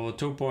 Level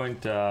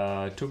 2.2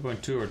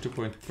 or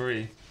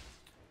 2.3.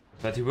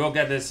 But he will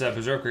get this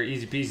Berserker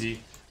easy peasy.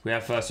 We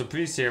have some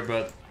priests here,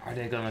 but are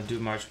they gonna do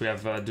much? We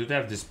have do they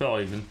have Dispel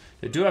even?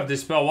 They do have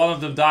Dispel. One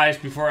of them dies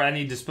before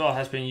any Dispel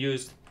has been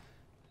used.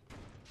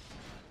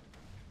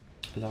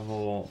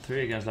 Level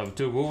 3 against level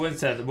 2. Who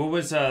wins that? Who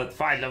wins a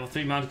fight? Level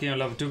 3 Mountain King or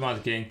level 2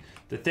 Mountain King?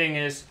 The thing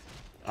is,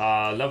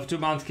 level 2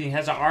 Mountain King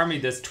has an army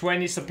that's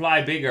 20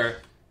 supply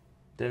bigger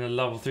than a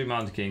level 3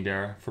 Mountain King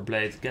there for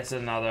Blade. Gets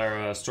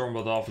another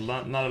Stormbolt off,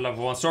 another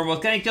level 1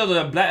 Stormbolt. Can he kill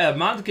the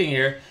Mountain King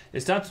here?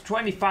 It's down to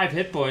 25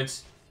 hit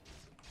points.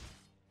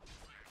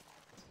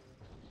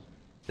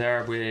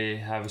 There we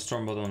have a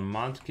Stormbolt on the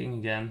Mountain King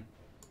again.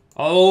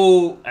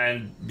 Oh,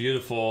 and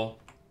beautiful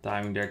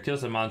timing there.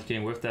 Kills the Mountain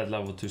King with that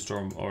level 2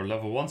 Storm, or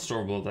level 1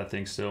 Stormbolt I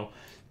think still.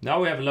 Now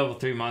we have a level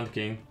 3 Mountain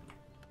King.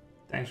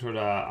 Thanks for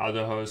the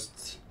auto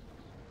hosts.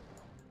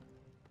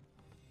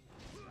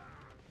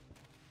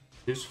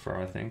 Lucifer,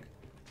 I think.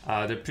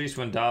 The priest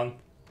went down.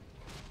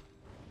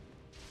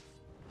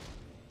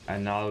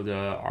 And now the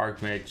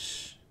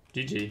Archmage.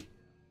 GG.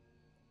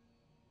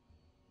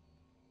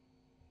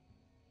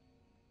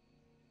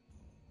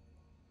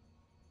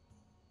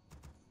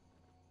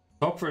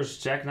 Sock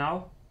versus Jack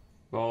now?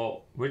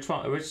 Well, which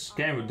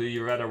game do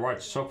you rather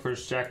watch? Sock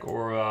versus Jack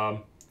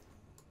or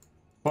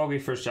Foggy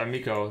versus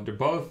Jamiko? They're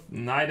both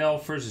Night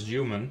Elf versus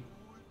Human.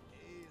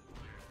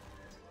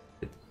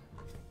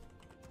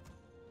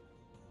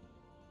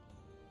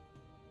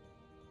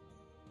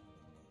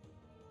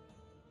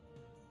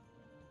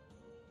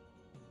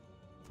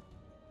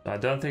 I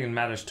don't think it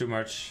matters too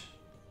much,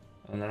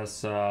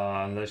 unless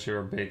you're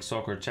a big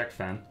soccer Czech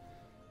fan.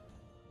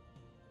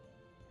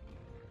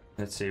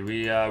 Let's see.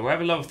 We have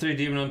a level 3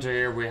 Demon Hunter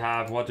here. We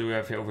have, what do we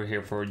have over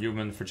here for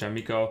Human for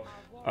Jamiko?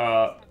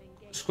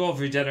 Scroll of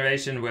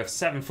Regeneration. We have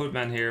 7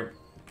 Footmen here.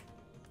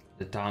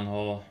 The Town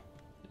Hall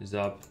is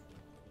up.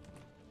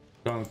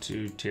 Going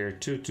to tier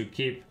 2 to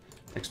keep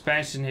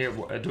expansion here.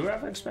 Do I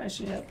have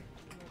expansion yet?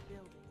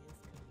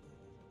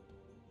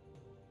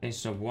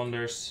 Ancient of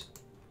Wonders.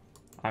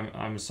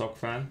 I'm a soccer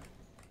fan.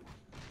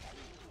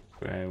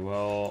 Okay,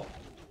 well,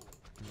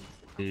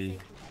 the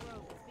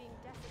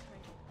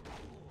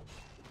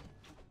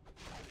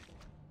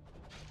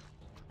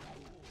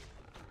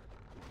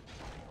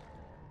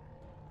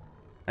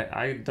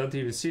I don't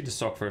even see the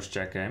stock first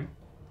check game.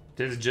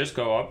 Did it just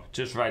go up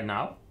just right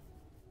now?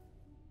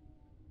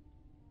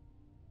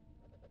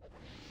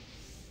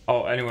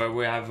 Oh, anyway,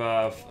 we have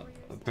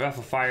Breath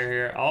of Fire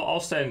here. I'll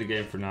stay in the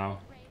game for now.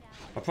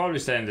 I'll probably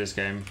stay in this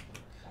game.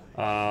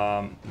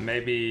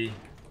 Maybe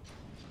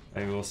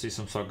we'll see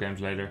some stock games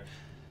later.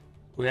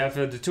 We have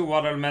the 2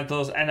 water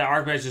elementals and the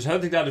Archmage is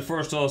hunting down the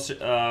Forestall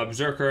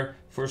Berserker.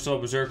 Forestall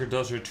Berserker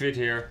does retreat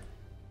here.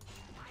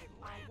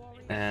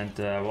 And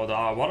well, the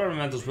water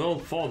elementals will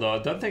fall though. I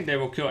don't think they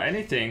will kill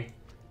anything.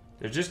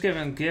 They're just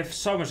give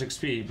so much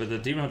XP, but the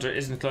Demon Hunter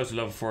isn't close to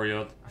level 4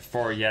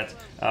 yet.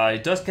 He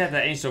does get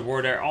the Ancient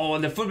War there. Oh,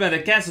 and the Footman,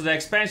 they cancelled the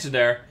expansion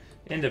there.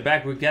 In the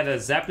back, we get a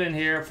Zeppelin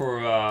here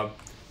for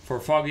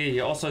Foggy. He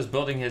also is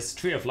building his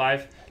Tree of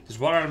Life. This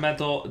Water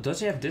Elemental,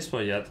 does he have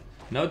Dispel yet?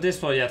 No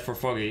Dispel yet for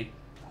Foggy.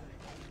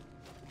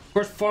 Of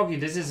course, Foggy,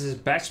 this is his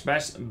best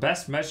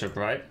matchup,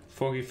 right?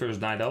 Foggy versus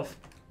Night Elf.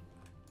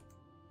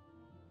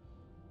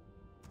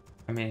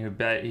 I mean,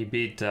 he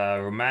beat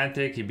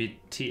Romantic, he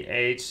beat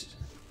TH.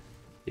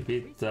 He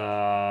beat,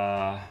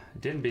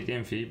 didn't beat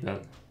Infi,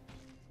 but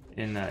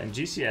in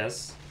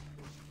GCS,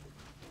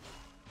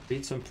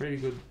 beat some pretty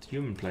good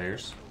human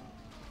players.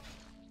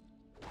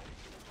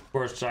 Of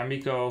course,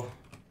 Jamiko,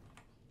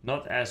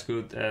 not as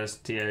good as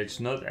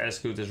TH, not as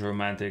good as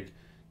Romantic,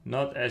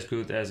 not as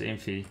good as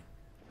Infi,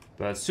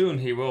 but soon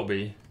he will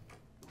be.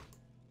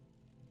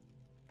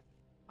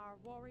 Our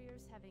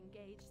warriors have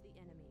engaged the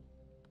enemy.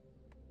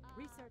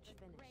 Research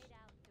finished.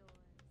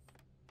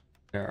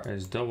 There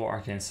is double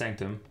Arcane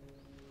Sanctum.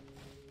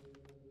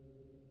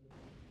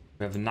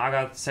 We have a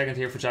Naga second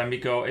here for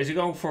Jamiko. Is he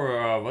going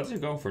for, what is he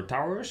going for?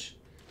 Tower Rush?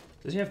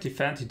 Does he have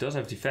Defend? He does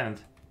have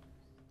Defend.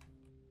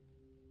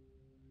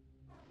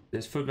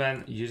 This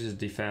Footman uses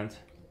Defend.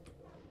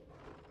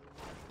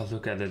 Oh,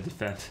 look at the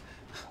Defend.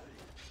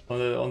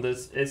 on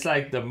this, it's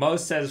like the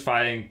most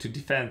satisfying to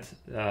defend,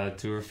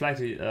 to reflect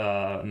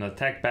an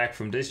attack back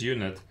from this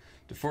unit,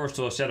 the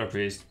Forestall Shadow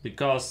Priest,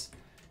 because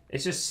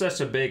it's just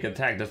such a big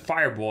attack. The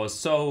fireball is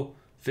so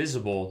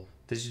visible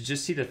that you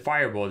just see the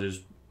fireball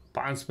just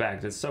bounce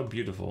back. That's so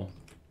beautiful.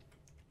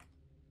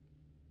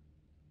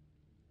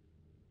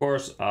 Of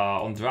course,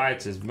 on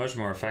Dryades it's much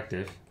more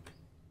effective,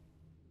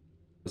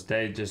 because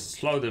they just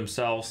slow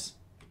themselves.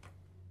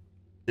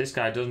 This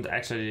guy doesn't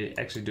actually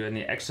do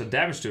any extra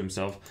damage to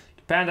himself.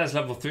 The Panda is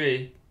level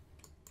 3.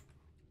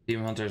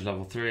 Demon Hunter is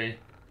level 3.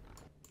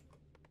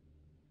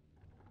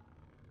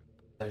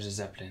 There's a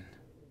Zeppelin.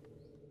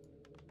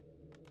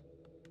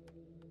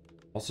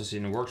 Also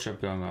seen a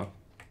workshop going up.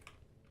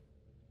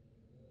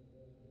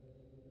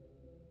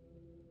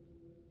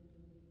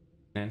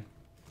 In.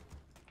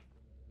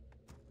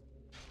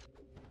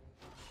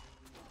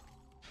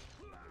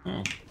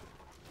 Oh.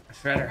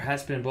 Shredder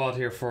has been bought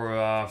here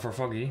for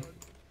Foggy.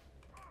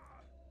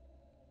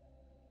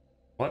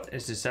 What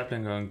is the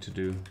Zeppelin going to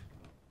do?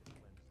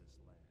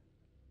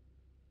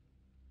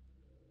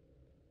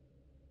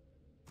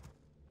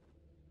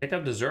 Pick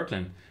up the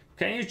Zerglin.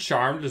 Can you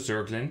charm the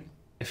Zerglin?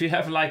 If you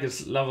have like a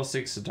level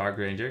 6 Dark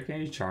Ranger,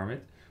 can you charm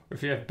it? Or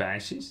if you have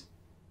Banshees?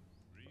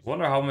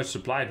 Wonder how much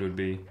supply it would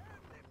be.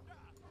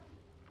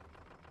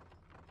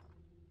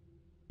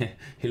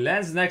 He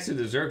lands next to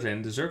the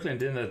Zerglin. The Zerglin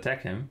didn't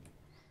attack him.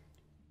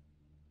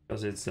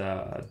 Because it's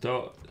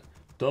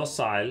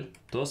docile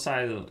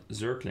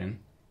Zerglin.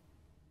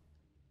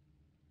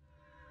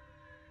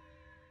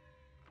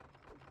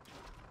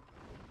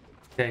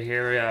 Okay,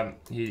 here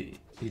he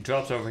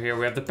drops over here.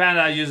 We have the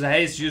Panda, use the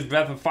haste, use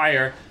Breath of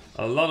Fire.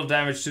 A lot of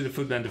damage to the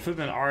Footmen. The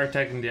Footmen are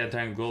attacking the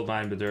Entangled Gold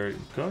Mine, but they're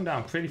going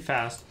down pretty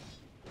fast.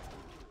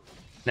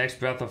 Next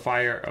Breath of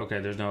Fire. Okay,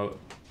 there's no...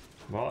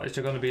 Well, is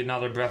there going to be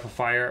another Breath of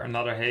Fire,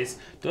 another haste?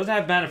 Doesn't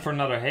have mana for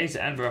another haste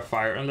and Breath of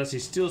Fire, unless he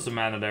steals the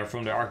mana there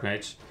from the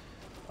Archmage.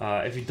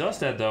 If he does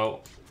that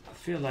though, I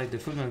feel like the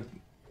Footmen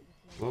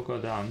will go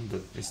down,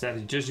 but instead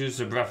he just uses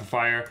the Breath of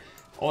Fire.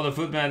 All the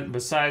Footmen,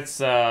 besides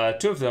 2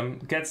 of them,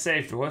 get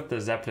saved with the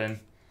Zeppelin.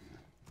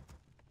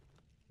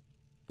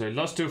 So he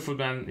lost 2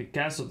 Footmen, he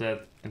cancelled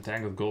that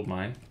Entangled Gold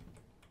Mine.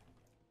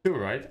 2,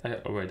 right?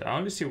 Oh wait, I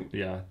only see,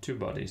 yeah, 2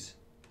 bodies.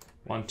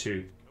 1,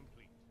 2.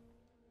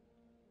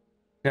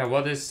 Yeah,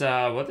 what is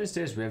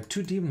this? We have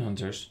 2 Demon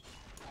Hunters.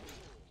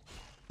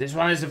 This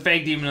one is a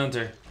fake Demon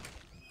Hunter.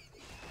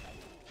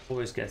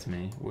 Always gets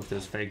me with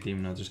those fake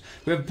Demon Hunters.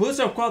 We have Boots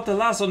of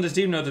Quatalas on this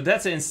Demon Hunter.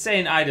 That's an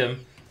insane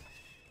item.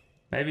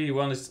 Maybe he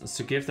wants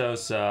to give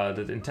those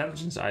that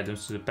intelligence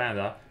items to the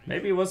Panda.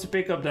 Maybe he wants to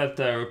pick up that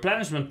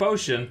replenishment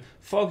potion.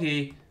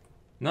 Foggy,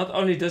 not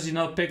only does he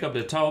not pick up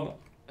the tome,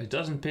 he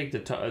doesn't pick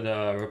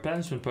the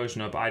replenishment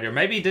potion up either.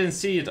 Maybe he didn't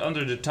see it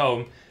under the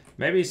tome.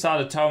 Maybe he saw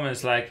the tome and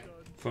it's like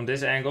from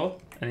this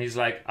angle, and he's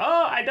like,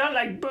 oh, I don't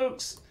like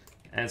books.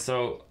 And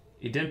so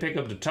he didn't pick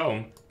up the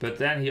tome, but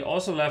then he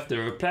also left the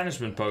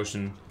replenishment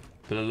potion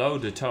below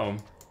the tome.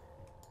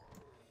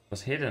 It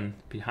was hidden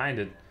behind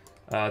it.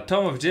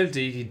 Tome of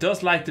Agility, he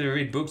does like to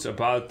read books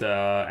about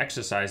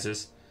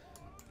exercises.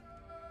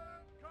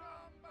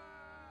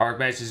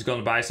 Archmage is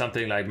gonna buy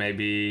something like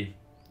maybe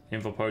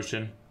Info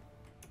Potion.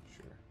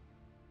 Sure.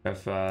 We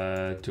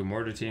have 2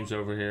 mortar teams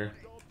over here.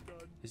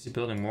 Is he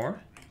building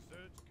more?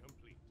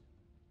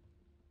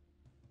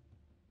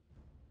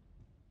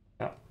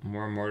 Yeah,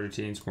 more mortar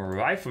teams, more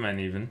riflemen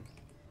even.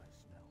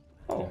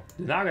 Oh,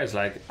 the Naga is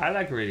like, I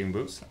like reading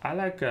books. I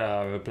like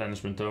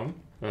replenishment tome,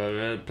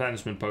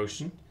 replenishment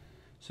potion.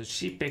 So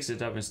she picks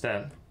it up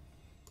instead.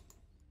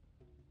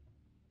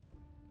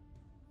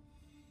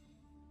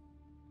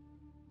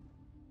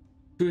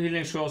 Two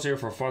healing scrolls here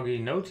for Foggy,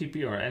 no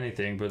TP or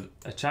anything, but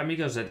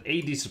Chamiko's at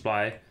 80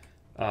 supply.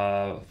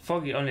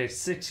 Foggy only has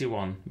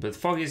 61, but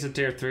Foggy is a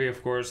tier 3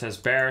 of course, has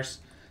bears.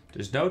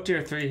 There's no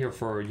tier 3 here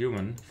for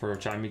human, for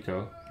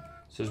Chamiko.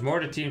 So there's more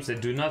the teams that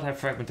do not have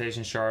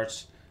fragmentation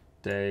shards.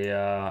 They,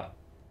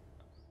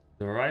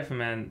 the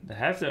riflemen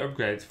have the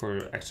upgrade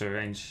for extra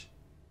range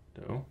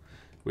though.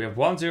 We have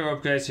 1-0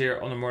 upgrades here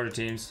on the mortar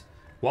teams,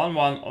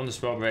 1-1 on the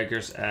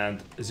spellbreakers,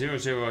 and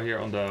 0-0 here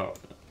on the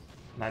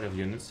Knight of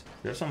units.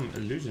 We have some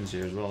illusions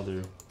here as well,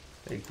 the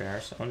big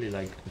bears. Only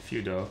like a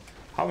few though.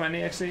 How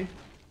many actually?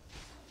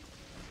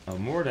 Oh,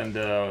 more than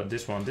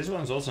this one. This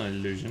one's also an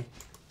illusion.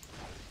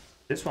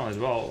 This one as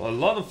well. A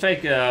lot of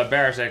fake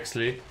bears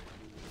actually.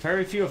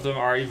 Very few of them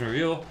are even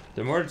real.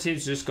 The mortar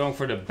team's just going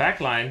for the back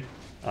line.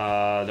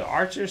 The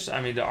archers,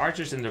 the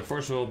archers in the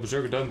first roll,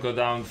 Berserker don't go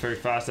down very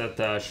fast. That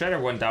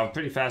Shredder went down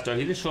pretty fast though.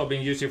 Healing scroll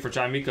being used here for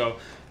Chamiko.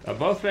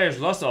 Both players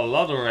lost a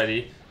lot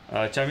already.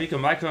 Chamiko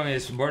microing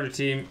his mortar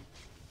team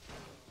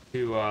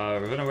to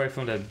run away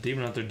from that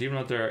Demon Hunter. Demon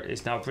Hunter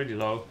is now pretty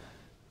low.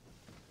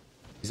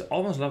 He's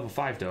almost level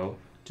 5 though.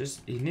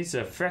 Just he needs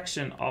a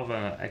fraction of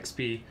an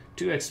XP,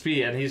 2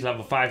 XP, and he's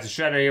level 5. The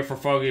Shredder here for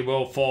Foggy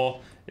will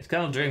fall. It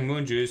cannot drink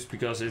moon juice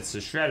because it's a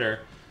Shredder.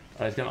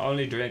 It can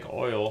only drink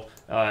oil.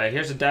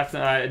 Here's a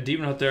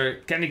Demon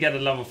Hunter. Can he get a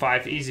level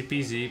 5? Easy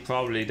peasy.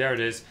 Probably. There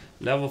it is.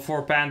 Level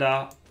 4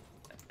 Panda.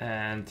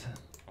 And,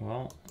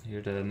 well,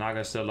 here the Naga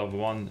is still level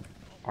 1.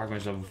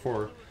 Archmage level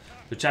 4.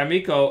 The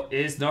Chamiko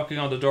is knocking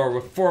on the door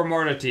with 4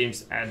 mortar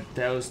teams. And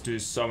those do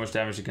so much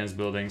damage against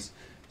buildings.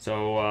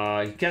 So,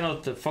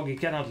 Foggy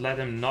cannot let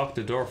him knock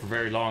the door for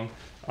very long.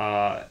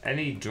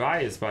 Any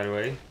Dryads, by the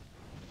way?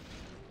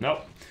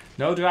 Nope.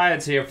 No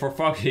Dryads here for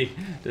Foggy.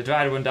 The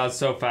Dryad went down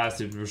so fast.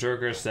 The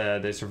Berserkers,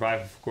 they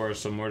survive, of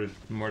course, some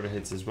mortar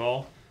hits as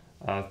well.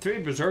 3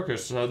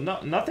 Berserkers, so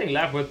nothing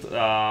left with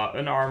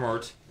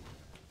unarmored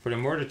for the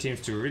mortar teams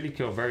to really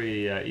kill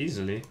very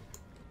easily.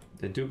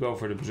 They do go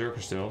for the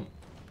Berserker still.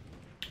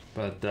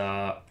 But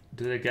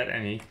do they get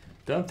any?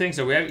 Don't think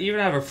so. We even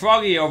have a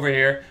Froggy over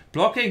here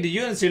blocking the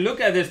units. You look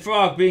at this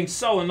frog being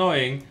so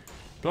annoying.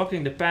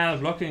 Blocking the panel,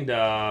 blocking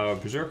the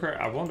Berserker.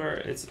 I wonder,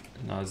 it's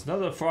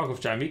not a frog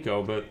of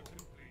Chamiko, but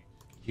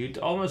you'd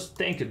almost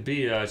think it'd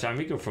be a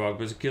Chamiko frog,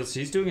 but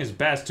he's doing his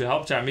best to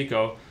help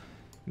Chamiko.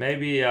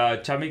 Maybe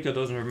Chamiko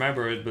doesn't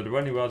remember it, but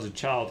when he was a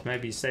child,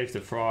 maybe he saved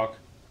the frog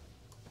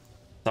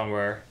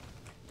somewhere.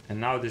 And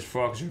now this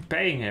frog is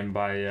repaying him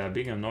by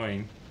being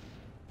annoying.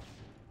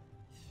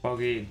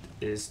 Foggy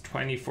is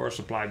 24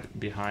 supply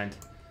behind.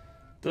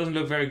 Doesn't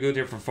look very good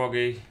here for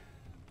Foggy.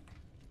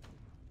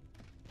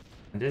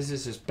 And this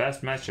is his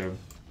best matchup.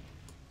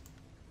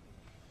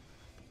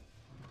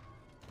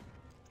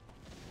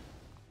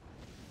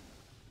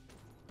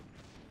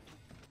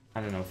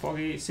 I don't know,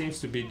 Foggy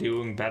seems to be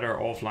doing better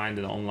offline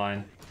than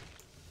online.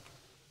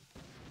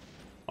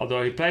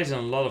 Although he plays in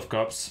a lot of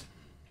cups.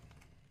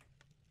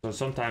 So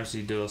sometimes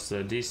he does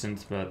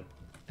decent, but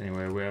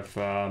anyway, we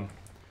have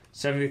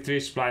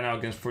 73 supply now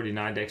against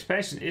 49. The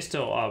expansion is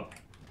still up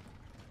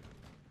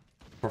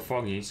for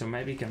Foggy, so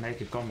maybe he can make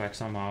a comeback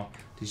somehow.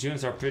 These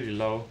units are pretty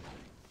low.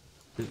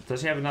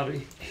 Does he have another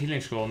healing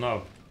scroll?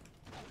 No.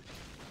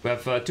 We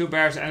have 2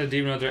 bears and a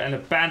Demon Hunter and a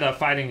Panda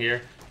fighting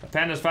here. A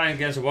Panda is fighting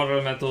against a water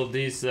elemental.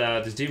 This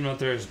Demon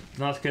Hunter is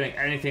not killing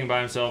anything by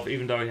himself,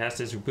 even though he has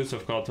this Boots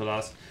of Call to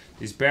last.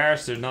 These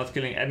bears are not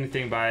killing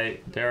anything by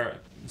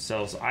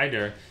themselves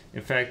either.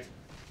 In fact,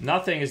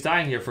 nothing is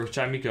dying here for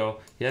Chamiko.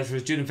 He has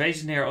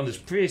rejuvenation here on this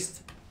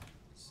priest.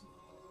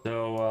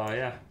 So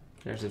yeah,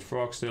 there's that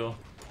frog still.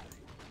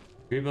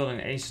 Rebuilding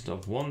Ancient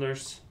of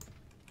Wonders.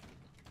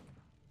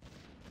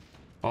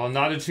 Oh,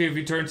 now the Tree of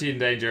Eternity in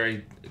danger.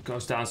 He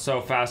goes down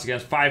so fast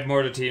against 5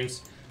 mortar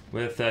teams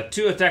with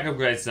 2 attack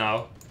upgrades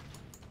now.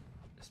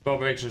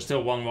 Spellbreakers are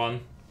still 1-1.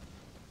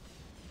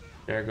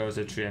 There goes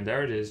the tree, and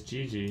there it is.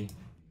 GG.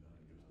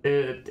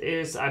 It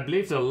is, I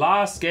believe, the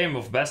last game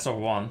of best of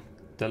 1.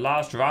 The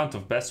last round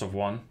of best of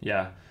 1.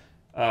 Yeah.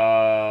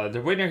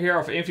 The winner here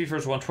of Infi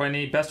vs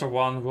 120, best of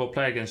 1, will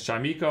play against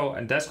Chamiko,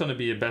 and that's going to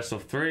be a best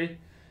of 3.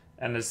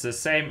 And it's the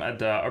same at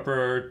the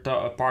upper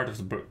part of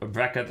the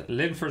bracket.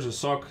 Lin versus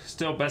Sok,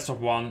 still best of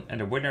 1.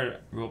 And the winner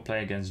will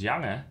play against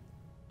Yange.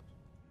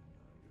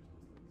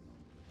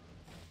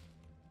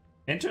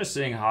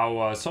 Interesting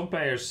how some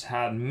players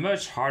had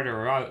much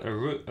harder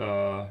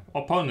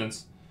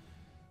opponents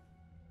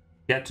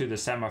get to the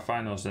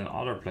semifinals than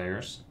other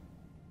players.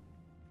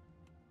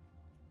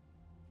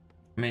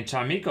 I mean,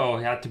 Chamiko,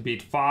 he had to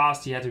beat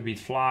Fast, he had to beat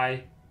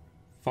Fly,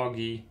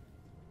 Foggy.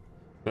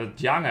 But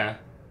Jange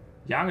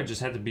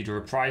just had to beat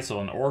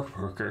Reprisal and Orc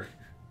Worker.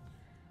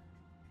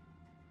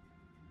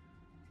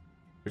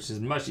 Which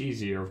is much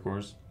easier, of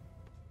course.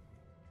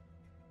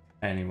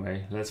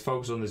 Anyway, let's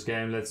focus on this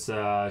game. Let's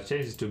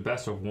change it to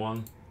best of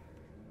 1.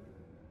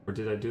 Or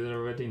did I do that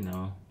already?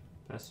 No.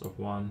 Best of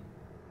 1.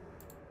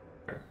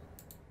 There.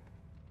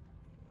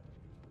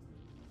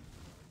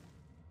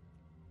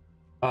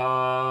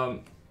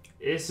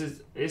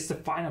 Is the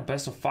final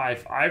best of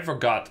 5? I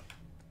forgot.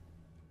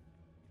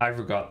 I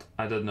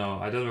don't know.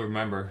 I don't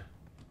remember.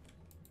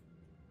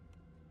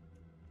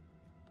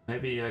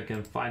 Maybe I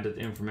can find that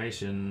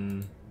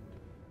information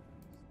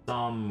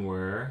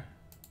somewhere.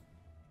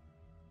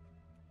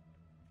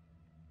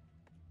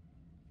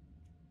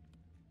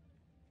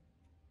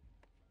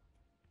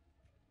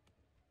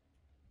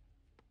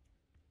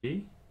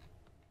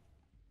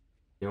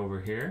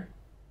 Over here.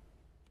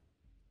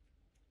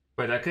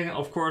 But I can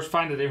of course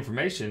find that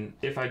information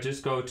if I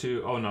just go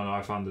to, oh no,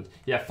 I found it.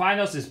 Yeah,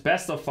 finals is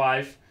best of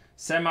 5,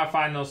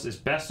 semifinals is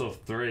best of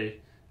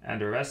 3, and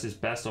the rest is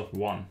best of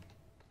 1.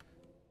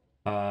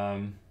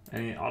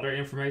 Any other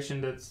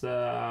information that's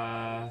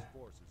over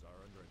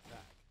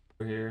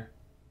here?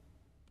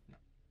 No.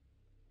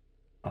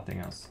 Nothing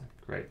else.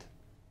 Great.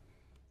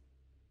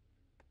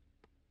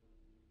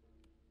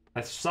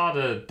 I saw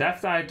the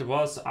Death Knight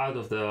was out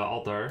of the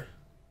altar,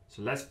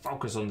 so let's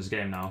focus on this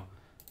game now.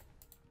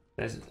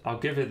 I'll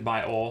give it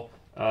my all.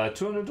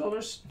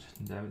 $200?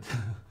 Damn it.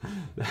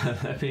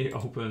 Let me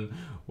open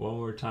one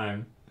more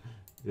time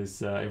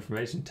this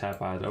information tab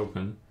I had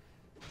open.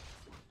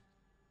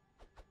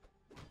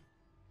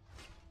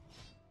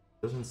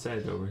 Doesn't say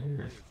it over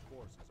here.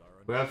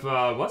 We have,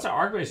 what's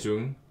our Archmage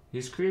doing?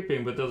 He's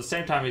creeping, but at the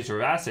same time he's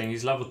harassing.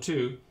 He's level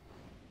 2.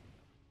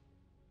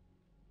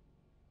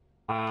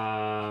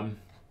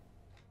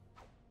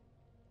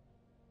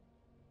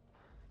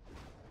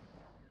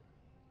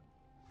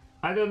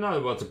 I don't know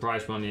what the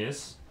prize money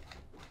is.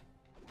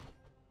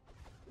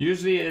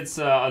 Usually it's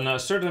on a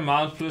certain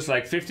amount plus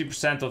like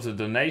 50% of the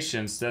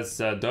donations that's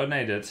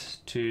donated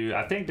to,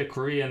 I think, the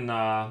Korean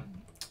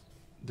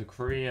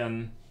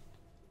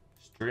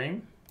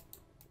stream.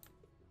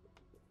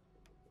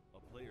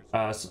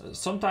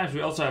 Sometimes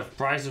we also have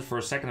prizes for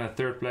 2nd and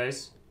 3rd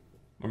place,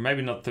 or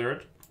maybe not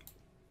 3rd.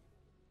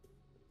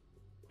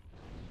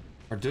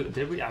 Or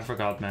did we? I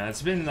forgot, man.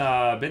 It's been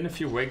a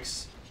few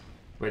weeks.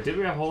 Wait, did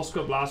we have Whole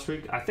Scope last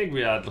week? I think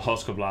we had Whole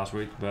Scope last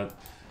week, but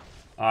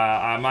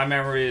my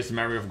memory is the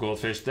memory of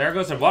Goldfish. There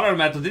goes the Water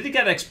Elemental. Did he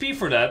get XP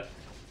for that?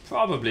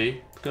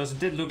 Probably, because it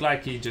did look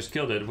like he just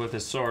killed it with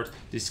his sword.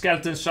 The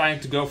skeleton's trying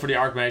to go for the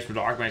Archmage, but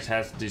the Archmage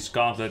has this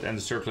gauntlet and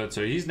the circlet,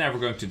 so he's never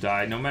going to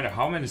die, no matter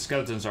how many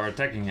skeletons are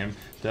attacking him.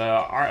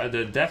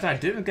 The Death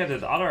Knight didn't get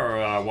that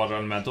other Water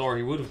Elemental, or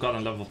he would have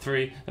gotten level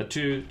 3.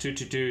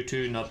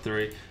 2, not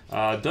 3.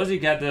 Does he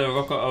get the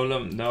Rocco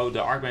Olem? No,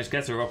 the Archmage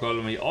gets the Rocco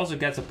Olem. He also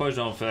gets a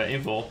potion of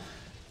Invul,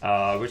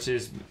 which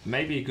is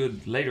maybe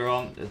good later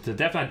on. The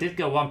Death Knight did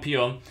get 1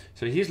 peon,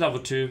 so he's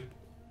level 2.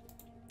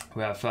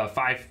 We have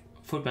 5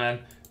 footmen.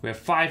 We have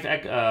 5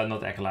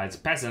 not acolytes,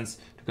 peasants.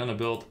 They're gonna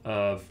build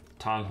a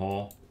town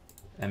hall,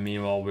 and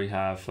meanwhile we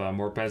have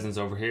more peasants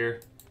over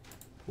here.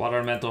 Water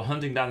elemental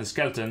hunting down the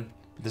skeleton.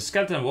 The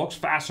skeleton walks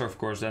faster, of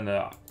course, than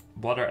the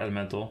water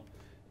elemental.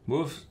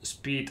 Move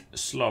speed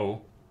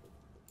slow.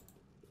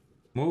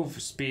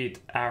 Move speed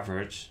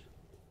average.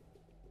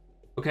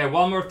 Okay,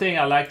 one more thing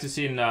I like to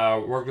see in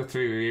Warcraft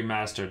 3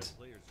 Remastered.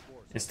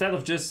 Instead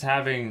of just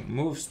having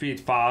move speed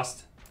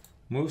fast,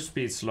 move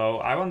speed slow,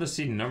 I want to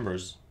see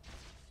numbers.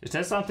 Is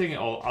that something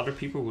all other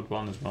people would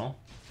want as well?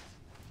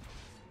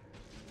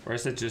 Or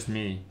is it just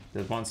me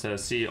that wants to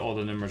see all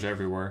the numbers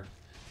everywhere?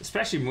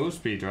 Especially move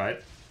speed,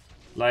 right?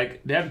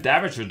 Like, they have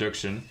damage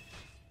reduction.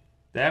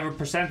 They have a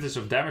percentage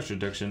of damage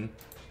reduction.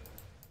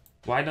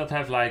 Why not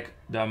have, like,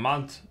 the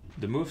amount,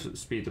 the move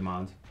speed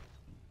amount?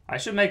 I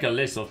should make a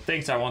list of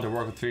things I want to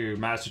work with 3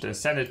 Remastered and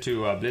send it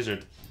to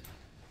Blizzard.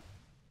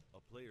 A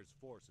player's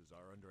forces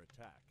are under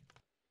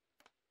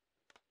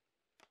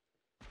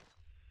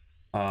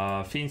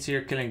attack. Fiends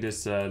here killing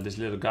this this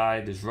little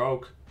guy, this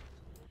rogue.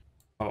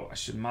 Oh, I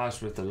should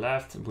mouse with the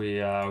left. We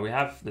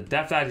have the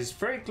Death Knight. He's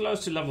very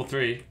close to level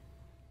 3.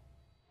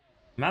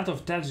 Amount of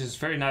intelligence is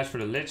very nice for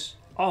the Lich.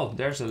 Oh,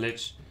 there's a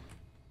Lich.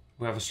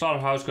 We have a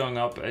slaughterhouse going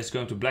up. It's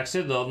going to Black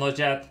Citadel. Not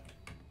yet.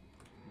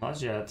 Not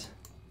yet.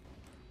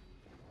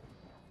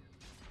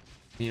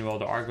 Meanwhile,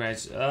 the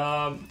Archmage.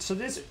 So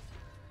this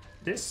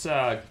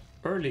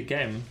early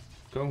game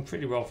going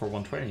pretty well for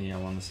 120, I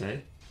want to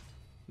say.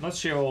 Not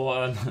sure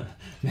I'll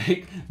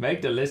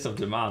make the list of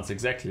demands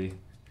exactly.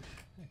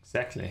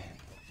 Exactly.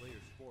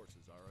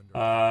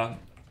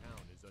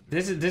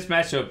 This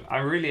matchup.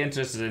 I'm really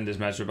interested in this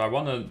matchup. I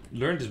want to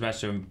learn this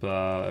matchup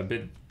a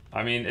bit.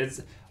 I mean,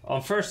 it's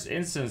on first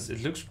instance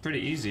it looks pretty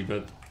easy,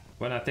 but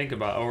when I think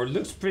about, or it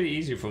looks pretty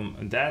easy from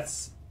that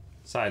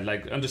side,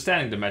 like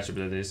understanding the matchup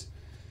that is.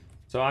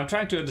 So I'm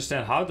trying to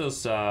understand how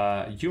does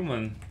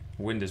human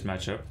win this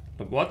matchup.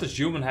 What does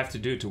human have to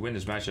do to win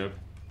this matchup?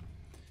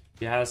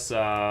 He has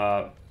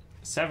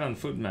 7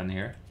 footmen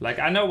here. Like,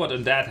 I know what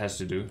undead has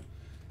to do.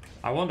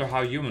 I wonder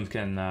how human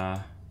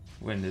can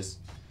win this.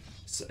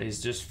 He's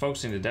just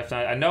focusing the Death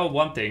Knight. I know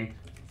one thing.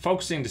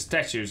 Focusing the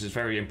statues is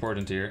very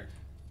important here.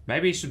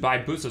 Maybe he should buy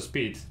boots of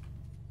speed.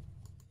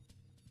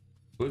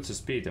 Boots of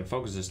speed and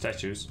focus the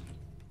statues.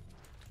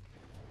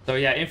 So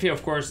yeah, Infi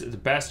of course the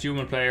best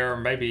human player.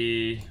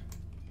 Maybe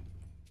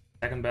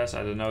second best,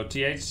 I don't know.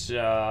 TH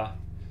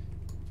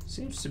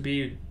seems to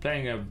be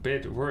playing a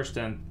bit worse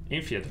than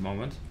Infi at the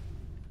moment.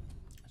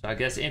 So I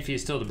guess Infi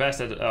is still the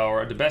best at,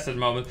 or the best at the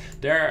moment.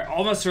 They're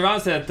almost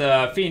surrounded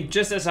at Fiend.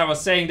 Just as I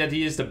was saying that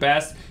he is the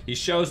best, he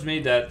shows me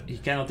that he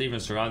cannot even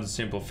surround a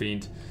simple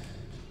Fiend.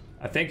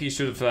 I think he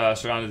should have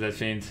surrounded that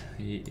Fiend.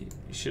 He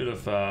should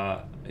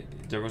have.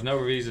 There was no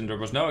reason, there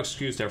was no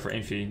excuse there for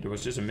Infi. There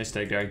was just a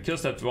mistake there. He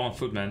kills that one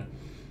footman.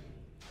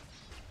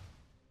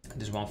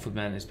 This one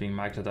footman is being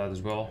mic'd out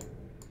as well.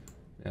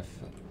 We have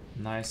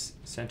a nice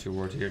sentry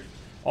ward here.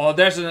 Oh,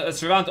 there's a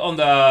surround on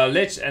the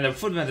Lich, and the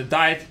footman that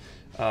died.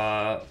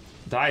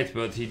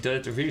 But he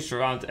did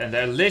re-surround, and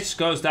the Lich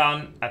goes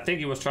down. I think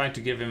he was trying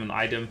to give him an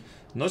item.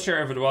 I'm not sure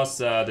if it was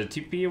the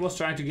TP he was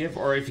trying to give,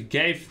 or if he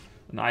gave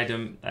an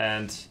item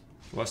and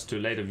was too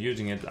late of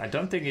using it. I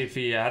don't think if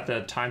he had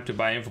the time to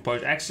buy info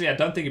potion. Actually, I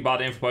don't think he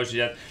bought info potion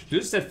yet.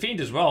 Loses that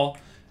Fiend as well.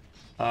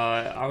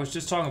 I was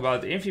just talking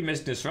about Infi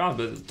missing this round,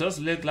 but it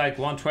does look like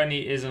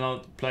 120 is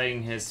not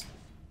playing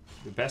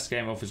the best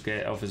game of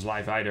his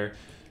life either.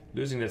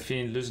 Losing that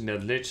Fiend, losing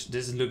that Lich.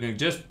 This is looking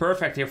just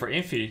perfect here for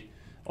Infi.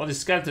 All these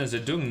skeletons are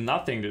doing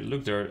nothing.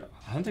 Look, they're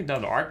hunting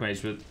down the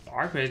Archmage, but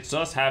Archmage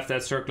does have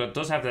that circlet,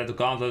 does have that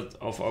gauntlet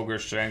of Ogre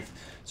Strength.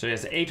 So he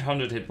has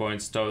 800 hit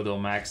points total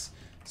max.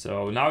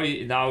 So now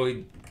he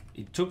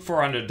took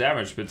 400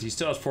 damage, but he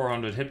still has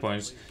 400 hit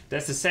points.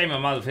 That's the same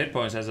amount of hit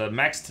points as a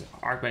maxed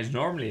Archmage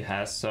normally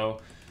has,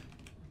 so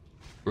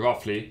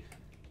roughly.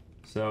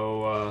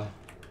 So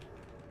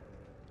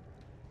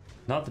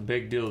not a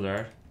big deal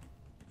there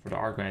for the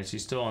Archmage.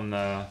 He's still in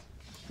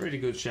pretty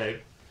good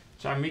shape.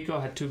 So Miko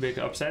had 2 big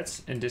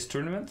upsets in this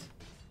tournament.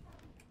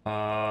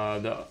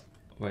 The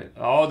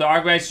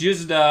Archmage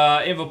uses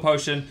the info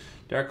potion.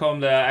 There come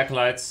the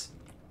acolytes.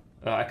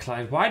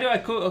 Why do I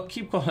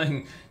keep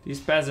calling these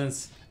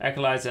peasants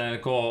acolytes, and I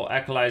call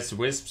acolytes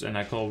wisps, and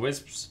I call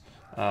wisps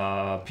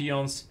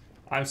peons?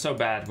 I'm so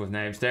bad with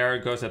names. There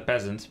goes that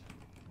peasant.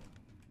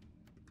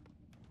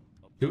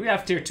 Do we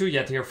have tier 2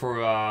 yet here for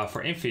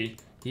Infi?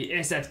 He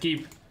is at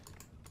keep.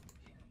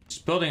 He's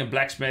building a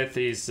blacksmith.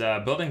 He's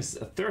building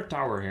a 3rd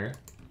tower here.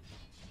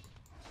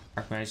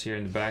 Archmage here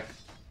in the back.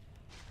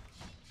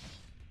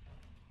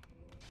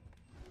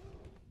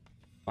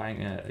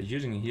 Buying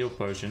using a heal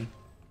potion.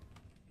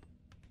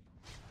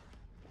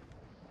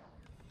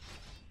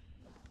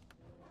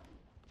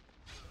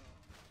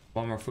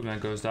 One more footman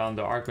goes down.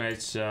 The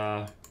Archmage,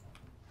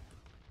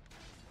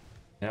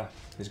 yeah,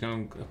 he's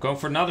going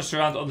for another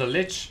surround on the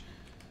Lich.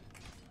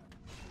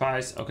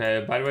 Guys,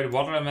 okay, by the way, the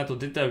water elemental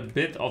did a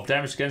bit of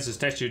damage against the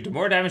statue. The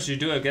more damage you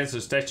do against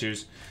the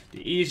statues, the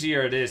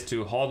easier it is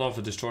to hold off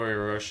a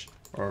destroyer rush.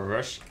 Or a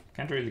rush.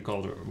 Can't really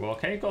call it, well,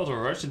 can you call it a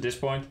rush at this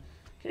point?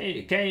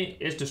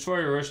 Is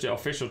destroyer rush the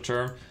official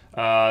term?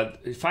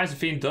 He finds the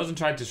Fiend, doesn't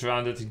try to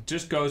surround it, he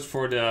just goes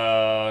for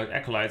the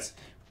acolytes.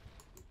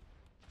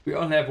 We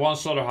only have 1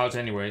 slaughterhouse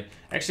anyway.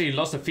 Actually, he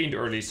lost the Fiend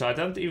early, so I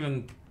don't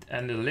even...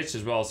 And the Lich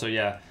as well, so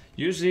yeah.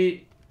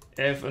 Usually,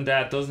 if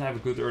Undead doesn't have a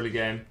good early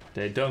game,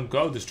 they don't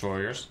go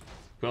Destroyers.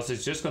 Because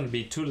it's just going to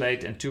be too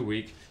late and too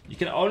weak. You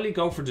can only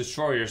go for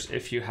Destroyers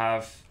if you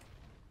have...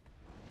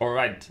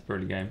 Alright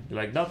early game.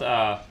 Like,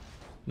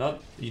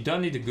 you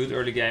don't need a good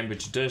early game,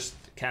 but you just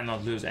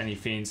cannot lose any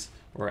Fiends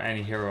or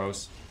any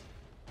heroes.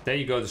 Then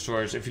you go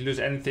Destroyers. If you lose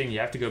anything, you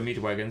have to go Meat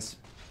Wagons.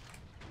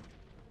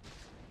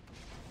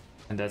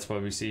 And that's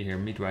what we see here,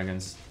 Meat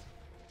Wagons.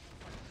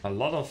 A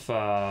lot of...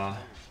 well,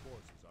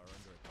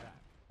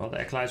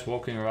 the acolytes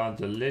walking around,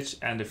 the Lich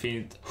and the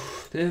Fiend.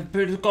 They're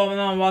coming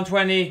on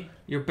 120.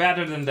 You're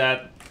better than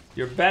that.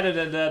 You're better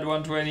than that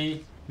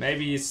 120.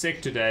 Maybe he's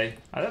sick today.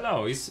 I don't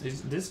know.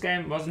 This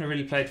game wasn't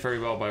really played very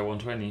well by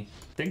 120. I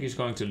think he's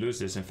going to lose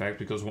this, in fact,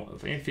 because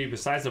Infi,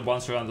 besides the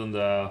 1 surround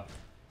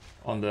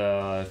on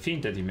the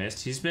Fiend that he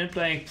missed, he's been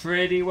playing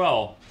pretty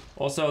well.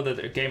 Also,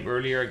 the game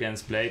earlier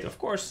against Blade, of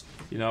course,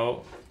 you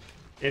know,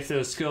 if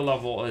the skill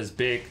level is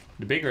big,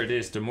 the bigger it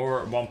is, the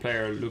more one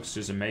player looks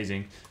just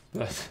amazing.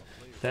 But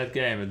that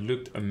game, it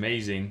looked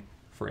amazing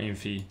for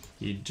Infi.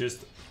 He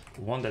just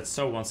won that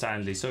so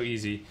one-sidedly, so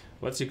easy.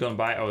 What's he gonna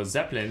buy? Oh, a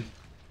Zeppelin.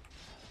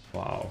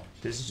 Wow,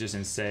 this is just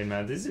insane,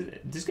 man.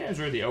 This game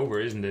is really over,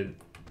 isn't it?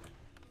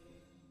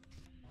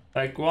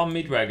 Like, 1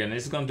 Meat Wagon.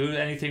 Is it gonna do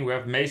anything? We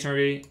have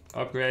Masonry,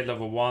 upgrade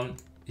level 1.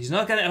 He's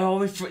not gonna...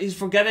 Oh, he's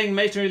forgetting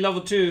Masonry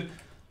level 2.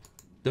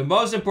 The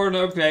most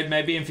important upgrade,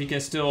 maybe if he can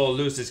still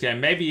lose this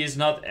game. Maybe he's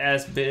not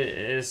as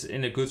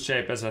in a good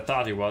shape as I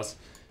thought he was.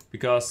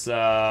 Because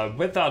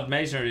without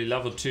masonry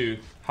level 2,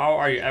 how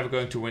are you ever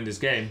going to win this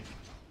game?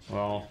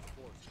 Well,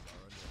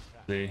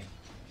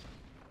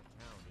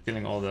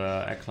 killing all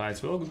the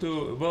acolytes will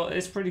do. Well,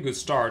 it's a pretty good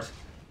start,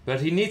 but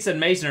he needs that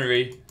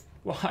masonry.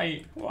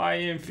 Why,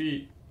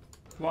 Infi?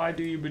 Why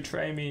do you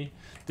betray me?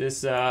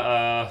 This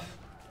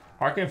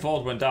Arcane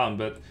Vault went down,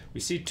 but we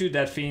see 2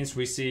 dead fiends.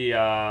 We see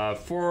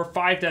 5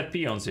 dead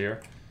peons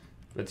here,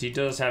 but he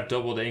does have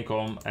double the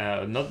income.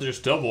 Not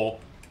just double,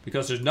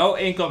 because there's no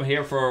income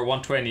here for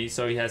 120,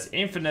 so he has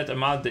infinite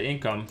amount of the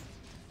income,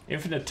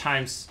 infinite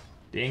times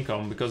the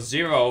income, because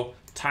 0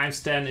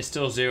 times 10 is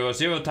still 0,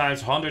 0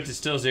 times 100 is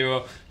still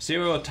 0,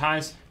 0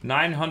 times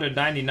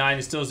 999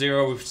 is still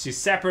 0. We see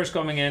sappers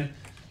coming in.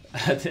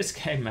 This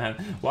game, man,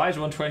 why is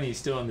 120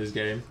 still in this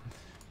game?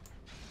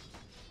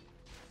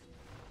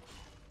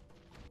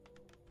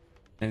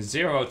 And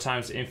 0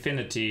 times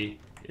infinity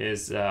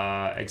is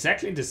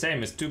exactly the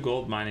same as 2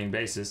 gold mining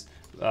bases,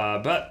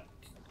 but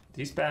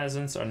these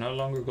peasants are no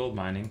longer gold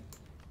mining,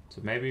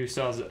 so maybe we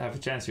still have a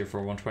chance here for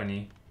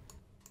 120.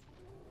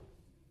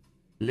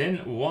 Lin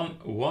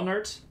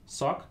Wonert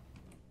sock.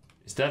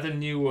 Is that a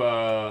new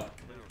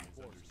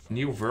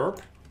verb?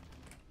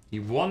 The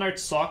Wonert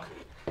sock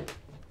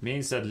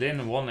means that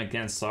Lin won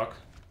against sock.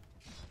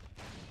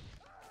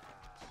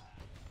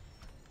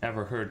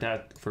 Never heard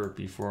that verb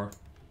before.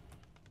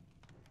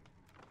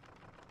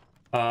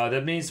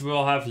 That means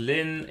we'll have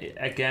Lin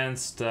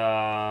against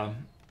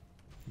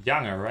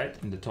Younger, right?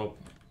 In the top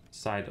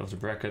side of the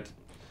bracket.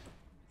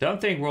 Don't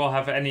think we'll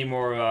have any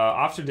more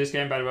after this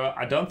game, by the way.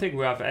 I don't think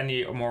we'll have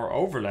any more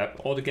overlap.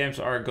 All the games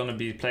are gonna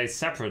be played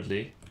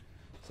separately.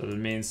 So that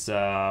means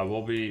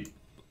we'll be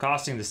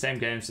casting the same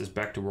games as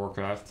back to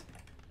Warcraft.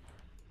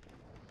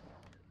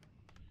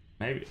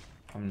 Maybe.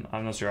 I'm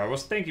not sure. I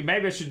was thinking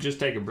maybe I should just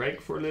take a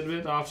break for a little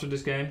bit after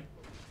this game.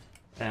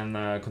 And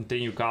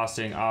continue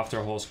casting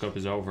after whole scope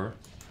is over.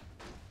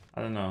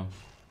 I don't know.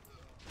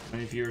 How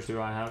many viewers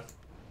do I have?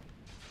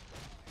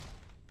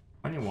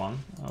 21.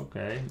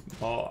 Okay.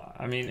 Well,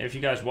 I mean, if you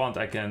guys want,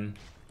 I can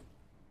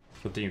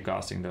continue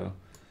casting though.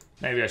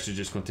 Maybe I should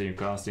just continue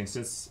casting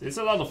since it's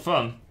a lot of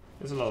fun.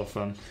 It's a lot of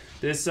fun.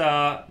 This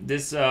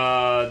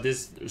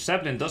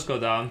Zeppelin does go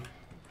down.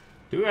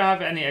 Do we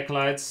have any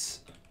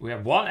acolytes? We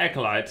have 1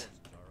 acolyte.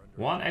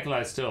 1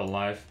 acolyte still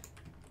alive.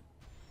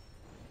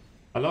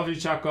 I love you,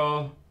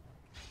 Chaco.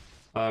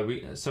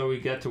 So we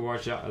get to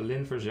watch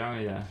Lin vs.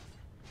 Younger, yeah.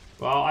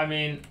 Well, I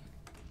mean,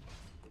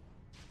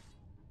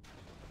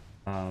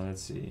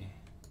 let's see.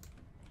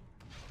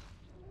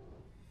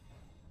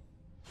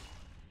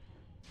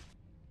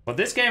 But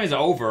this game is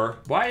over.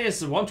 Why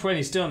is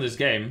 120 still in this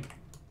game?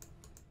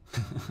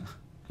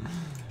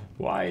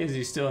 Why is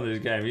he still in this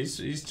game?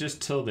 He's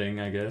just tilting,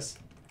 I guess.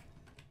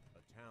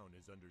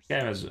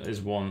 Game has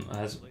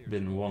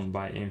been won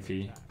by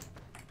Infi.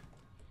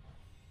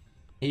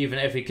 Even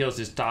if he kills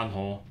this town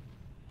hall.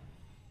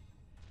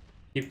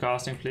 Keep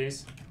casting,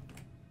 please.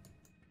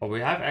 Oh, we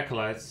have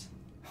acolytes.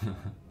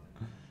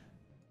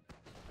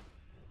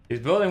 He's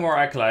building more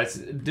acolytes.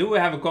 Do we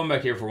have a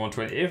comeback here for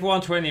 120? If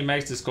 120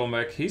 makes this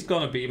comeback, he's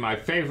gonna be my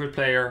favorite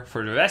player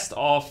for the rest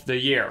of the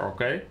year,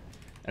 okay?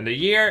 And the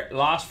year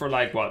lasts for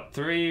like, what,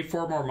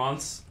 3-4 more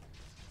months?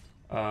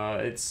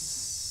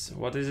 It's,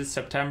 what is it,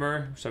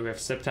 September? So we have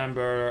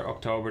September,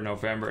 October,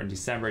 November, and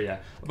December, yeah.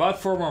 About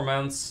 4 more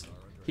months.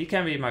 He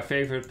can be my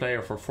favorite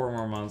player for 4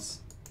 more months.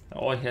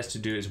 All he has to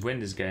do is win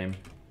this game.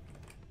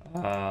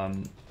 Yeah.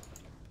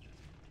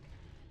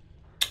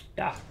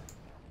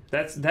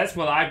 That's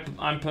what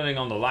I'm putting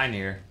on the line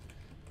here.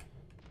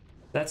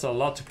 That's a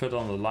lot to put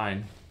on the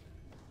line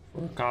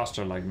for a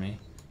caster like me.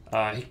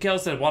 He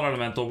kills that water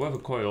elemental with a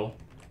coil.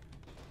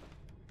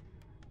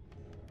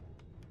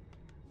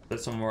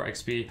 That's some more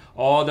XP.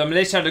 Oh, the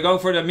militia, they're going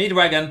for the meat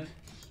wagon.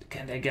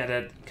 Can they get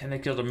it? Can they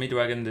kill the meat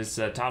wagon? This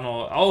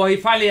tunnel. Oh, he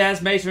finally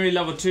has masonry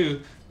level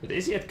 2. But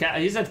is he at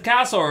he's at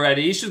castle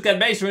already. He should get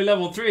masonry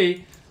level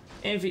 3.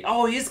 Infi.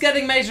 Oh, he's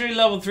getting masonry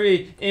level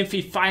 3.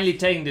 Infi finally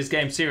taking this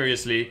game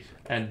seriously.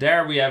 And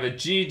there we have a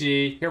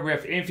GG. Here we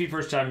have Infi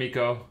versus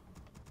Chamiko.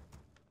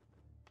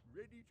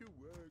 Ready to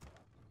work.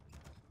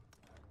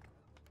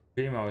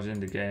 Primo is in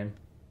the game.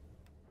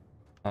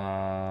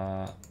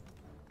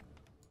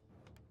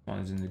 One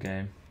is in the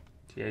game.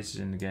 TH is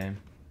in the game.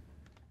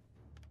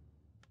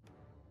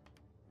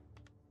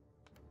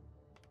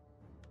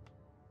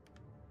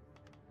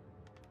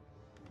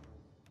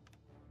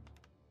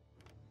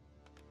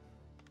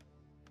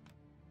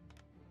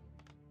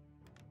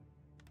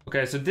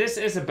 Okay, so this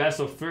is a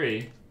best of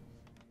 3.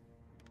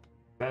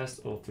 Best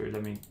of 3.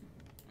 Let me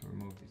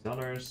remove these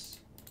others.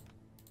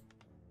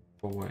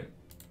 Oh wait.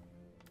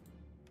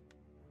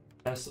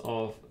 Best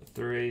of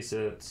 3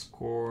 set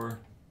score.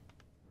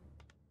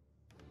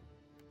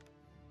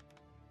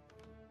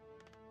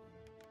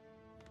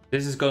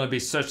 This is gonna be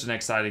such an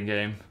exciting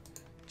game.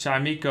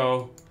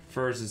 Chamiko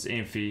versus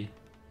Infi.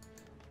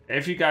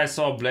 If you guys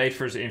saw Blade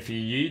versus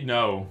Infi, you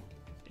know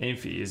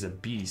Infi is a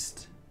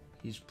beast.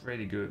 He's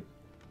pretty good.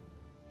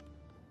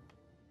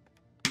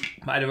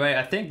 By the way,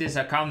 I think this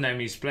account name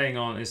he's playing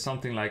on is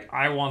something like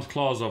I want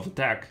claws of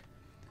attack.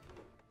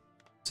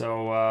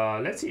 So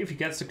let's see if he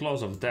gets the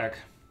claws of attack.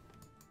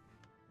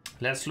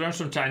 Let's learn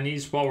some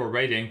Chinese while we're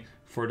waiting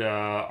for the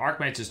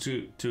archmages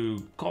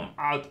to come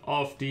out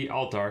of the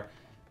altar.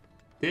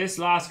 This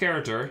last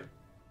character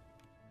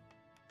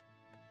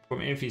from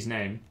Infi's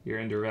name here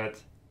in the red,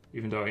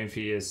 even though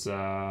Infi is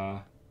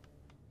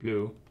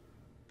blue,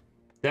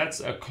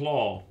 that's a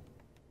claw,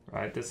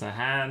 right? That's a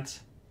hand.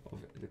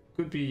 It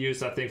could be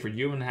used, I think, for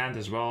human hand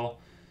as well.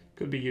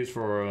 Could be used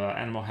for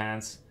animal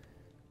hands.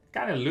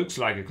 Kind of looks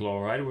like a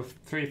claw, right? With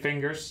 3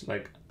 fingers,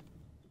 like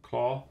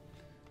claw.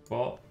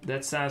 Well,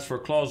 that stands for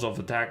claws of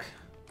attack.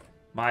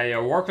 My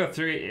Warcraft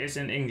 3 is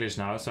in English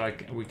now, so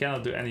we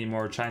cannot do any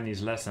more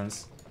Chinese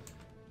lessons.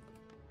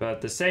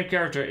 But the same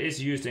character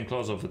is used in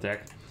claws of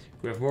attack.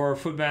 We have more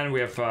footmen, we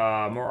have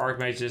more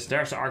archmages.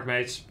 There's an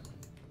archmage.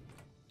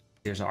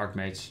 Here's an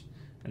archmage.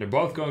 And they're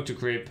both going to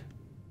creep.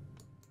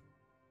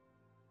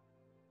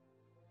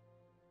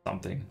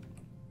 Something.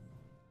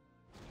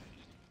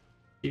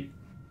 Keep.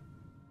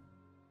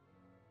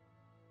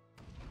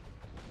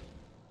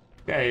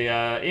 Okay,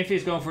 Infi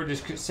is going for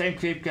this same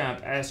creep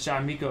camp as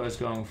Chamiko is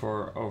going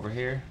for over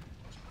here.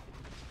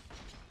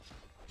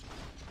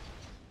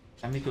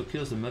 Chamiko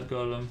kills the mud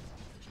golem.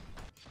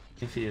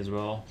 Infi as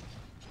well.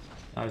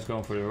 Now he's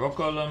going for the rock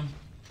golem.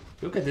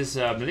 Look at this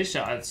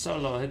militia, it's so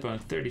low hit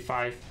point,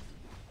 35.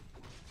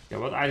 Yeah,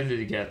 what item did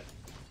he get?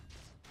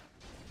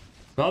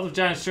 Belt of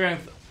Giant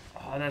Strength.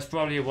 Oh, that's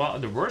probably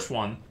the worst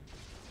one.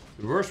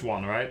 The worst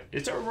one, right?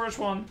 Is there a worse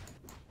one?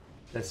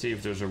 Let's see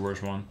if there's a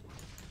worse one.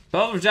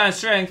 Belt of Giant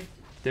Strength.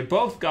 They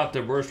both got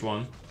the worst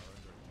one.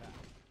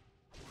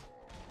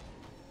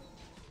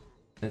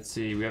 Let's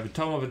see. We have a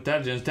Tome of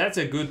Intelligence. That's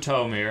a good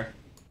tome here.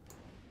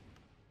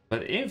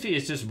 But Infi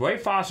is just way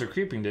faster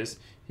creeping this.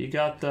 He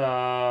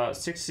got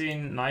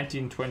 16,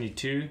 19,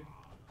 22.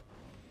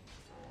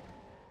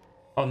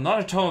 Oh,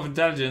 another Tome of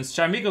Intelligence.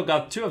 Chamiko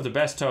got 2 of the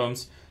best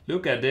tomes.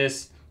 Look at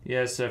this. He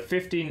has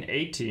 15,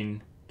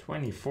 18,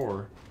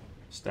 24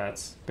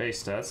 stats,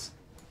 base stats.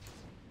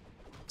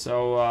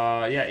 So,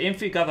 yeah,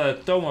 Infi got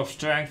a Tome of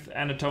Strength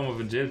and a Tome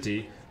of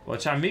Agility. While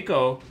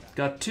Chamiko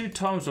got 2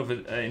 tomes of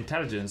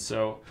Intelligence.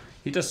 So,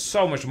 he does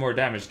so much more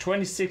damage.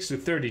 26 to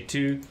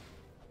 32.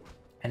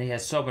 And he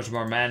has so much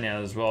more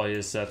mana as well. He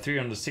has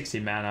 360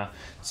 mana.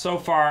 So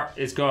far,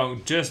 it's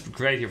going just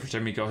great here for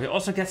Chamiko. He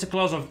also gets a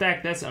Claws of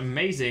Attack. That's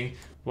amazing.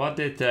 What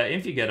did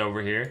Infi get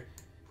over here?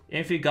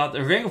 Infi got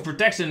a Ring of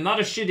Protection,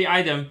 another shitty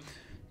item.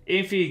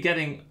 Infi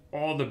getting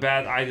all the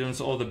bad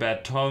items, all the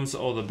bad tomes,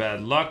 all the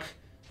bad luck.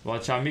 While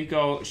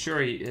Chamiko,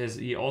 sure,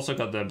 he also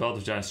got the Belt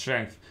of Giant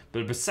Strength.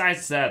 But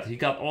besides that, he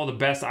got all the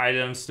best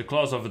items, the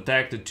Claws of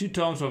Attack, the 2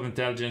 tomes of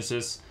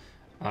Intelligences.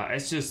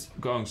 It's just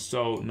going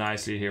so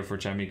nicely here for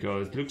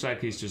Chamiko. It looks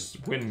like he's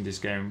just winning this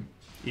game.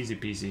 Easy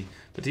peasy.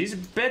 But he's a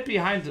bit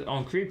behind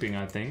on creeping,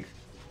 I think.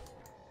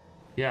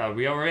 Yeah,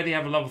 we already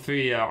have a level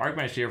 3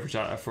 Archmage here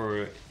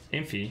for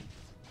Infi.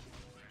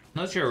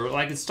 Not sure,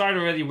 like it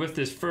started already with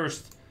this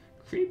first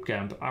creep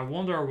camp. I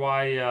wonder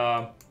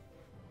why,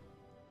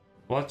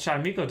 what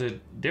Chamiko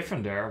did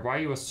different there, why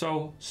he was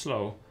so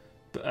slow.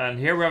 And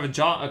here we have a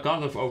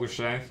Gauntlet of Ogre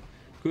Strength.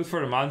 Good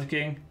for the Mountain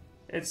King.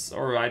 It's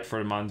alright for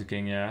the Mountain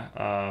King,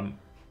 yeah.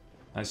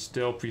 I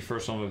still prefer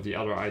some of the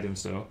other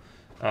items though.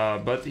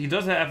 But he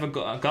does have a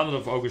Gauntlet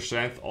of Ogre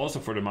Strength also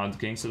for the Mountain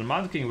King. So the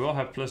Mountain King will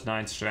have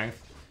 +9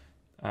 strength.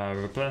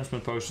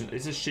 Replenishment Potion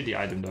is a shitty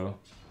item though.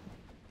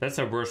 That's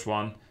our worst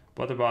one.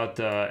 What about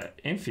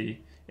Infi?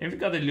 Infi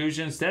got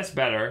Illusions, that's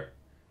better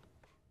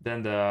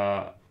than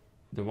the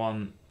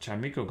one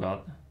Chamiko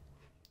got.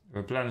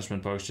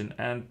 Replenishment Potion.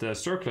 And the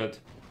Circlet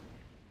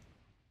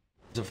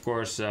is of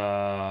course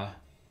better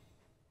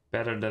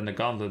than the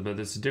Gauntlet, but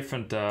it's a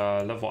different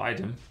level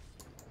item.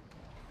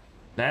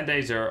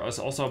 Landazer is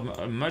also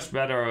a much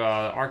better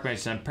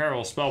Archmage than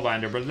Peril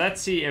Spellbinder, but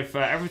let's see if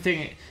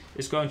everything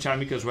is going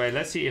Chamiko's way.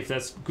 Let's see if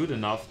that's good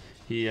enough.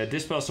 He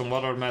dispels some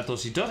water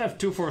elementals. He does have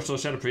 2 Forestall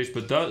Shadow Priests,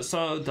 but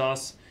so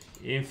does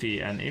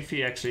Infi. And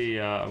Infi actually,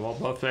 well,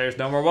 both players,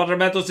 no more water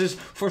elementals. This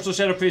Forestall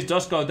Shadow Priest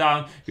does go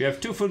down. You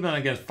have 2 footmen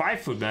against 5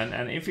 footmen,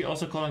 and Infi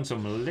also calling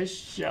some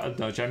militia.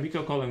 No,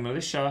 Chamiko calling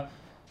militia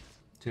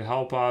to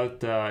help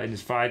out in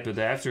this fight, but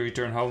they have to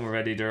return home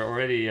already. They're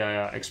already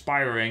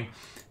expiring.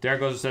 There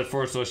goes that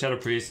Forestall Shadow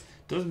Priest.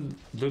 Doesn't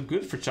look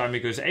good for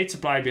Chamiko. He's 8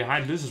 supply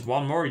behind, loses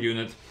 1 more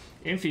unit.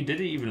 Infi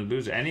didn't even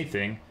lose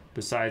anything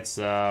besides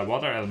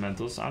water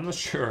elementals. I'm not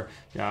sure.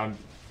 Yeah, I'm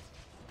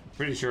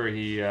pretty sure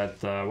he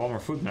had 1 more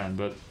footman,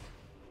 but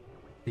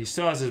he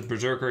still has his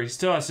Berserker. He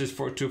still has his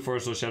 2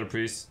 Forestall Shadow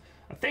Priests.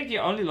 I think he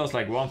only lost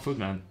like 1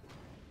 footman.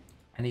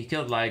 And he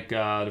killed like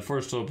the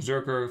Forestall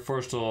Berserker,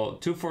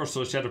 2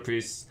 Forestall Shadow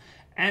Priests,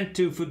 and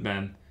 2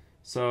 footmen.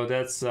 So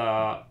that's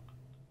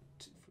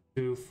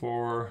 2,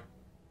 4,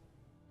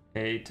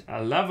 8,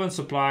 11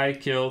 supply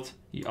killed.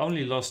 He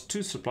only lost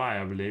 2 supply,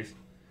 I believe.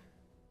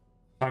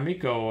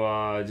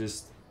 Chamiko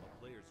just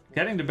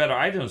getting the better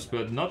items,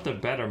 but not the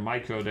better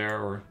micro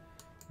there, or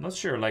not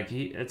sure. Like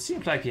it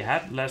seems like he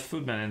had less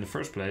footmen in the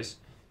first place.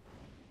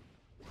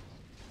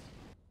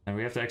 And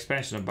we have the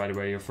expansion up, by the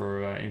way, here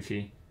for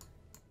Infi.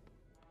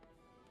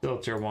 Still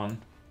tier 1.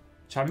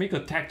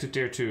 Chamiko tech to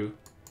tier 2.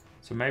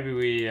 So maybe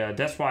we...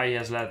 that's why he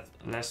has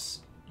less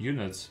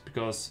units.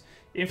 Because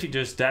Infi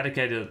just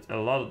dedicated a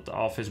lot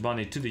of his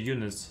money to the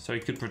units. So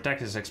he could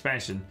protect his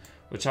expansion.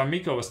 But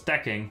Chamiko was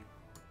teching.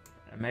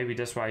 And maybe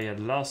that's why he had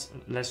less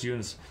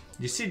units.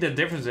 You see the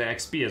difference in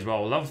XP as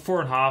well. Level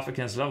 4.5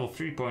 against level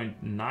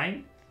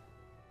 3.9.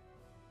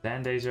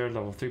 Landazer,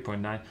 level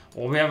 3.9.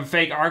 Oh, we have a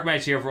fake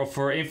Archmage here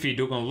for Infi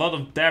doing a lot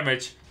of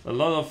damage. A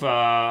lot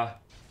of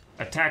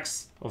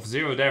attacks of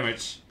 0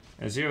 damage.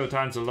 And 0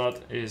 times a lot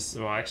is,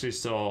 well, actually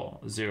still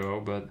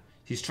 0, but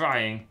he's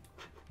trying.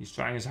 He's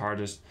trying his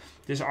hardest.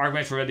 This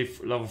Archmage already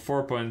level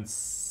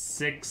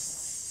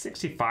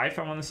 4.65,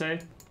 I want to say.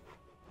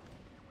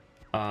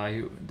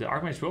 The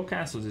Archmage will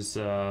cancel this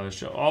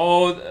show.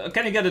 Oh,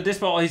 can he get a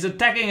dispel? He's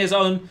attacking his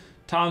own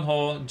town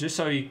hall just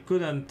so he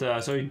couldn't,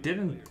 so he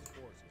didn't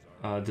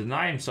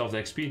deny himself the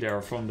XP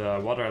there from the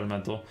water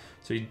elemental.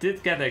 So he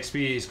did get the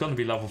XP. He's gonna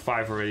be level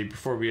 5 already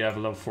before we have a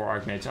level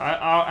 4 Archmage.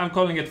 I'm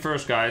calling it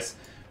first, guys.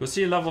 We'll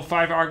see a level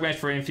 5 Archmage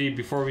for Infi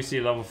before we see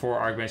a level 4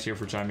 Archmage here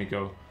for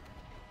Chamiko.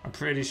 I'm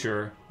pretty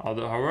sure.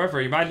 Although, however,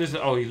 he might lose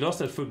it. Oh, he lost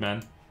that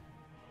footman.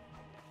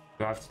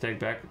 Do I have to take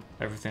back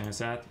everything I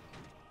said?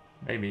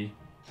 Maybe.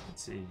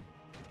 Let's see.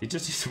 He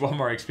just needs 1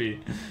 more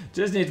XP.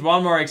 Just needs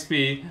 1 more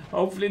XP.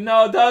 Hopefully,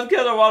 no, don't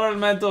kill the water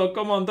elemental.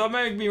 Come on, don't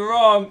make me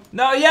wrong.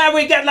 No, yeah,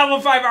 we get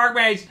level 5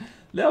 Archmage.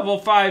 Level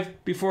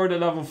 5 before the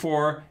level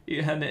 4.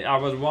 And I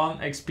was 1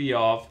 XP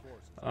off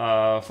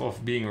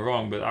of being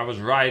wrong, but I was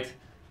right.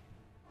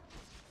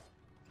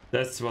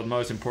 That's what's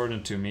most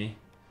important to me.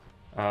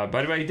 By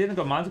the way, he didn't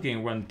go Mountain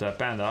King, went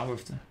Panda.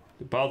 With the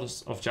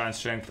battles of giant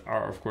strength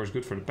are, of course,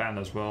 good for the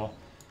Panda as well.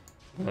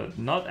 But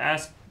not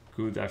as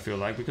good, I feel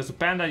like, because the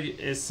Panda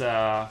is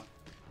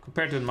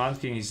compared to the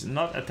Mountain King, he's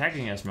not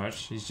attacking as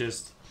much. He's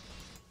just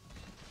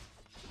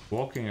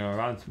walking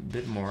around a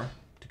bit more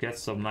to get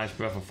some nice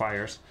breath of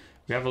fires.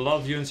 We have a lot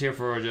of units here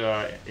for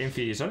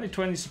Infi. He's only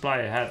 20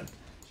 supply ahead,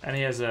 and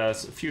he has a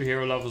few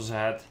hero levels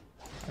ahead.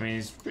 I mean,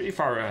 he's pretty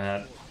far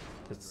ahead.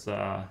 That's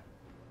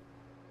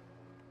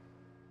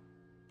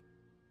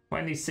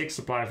 26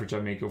 supply for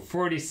Chamiko,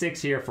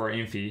 46 here for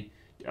Infi.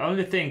 The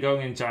only thing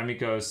going in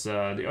Chamiko's,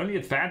 the only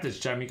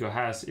advantage Chamiko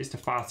has is the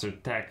faster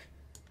attack.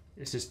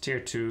 This is tier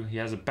 2. He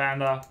has a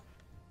Panda.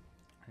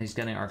 And he's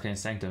getting Arcane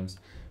Sanctums.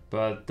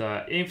 But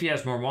Infi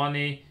has more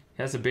money.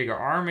 He has a bigger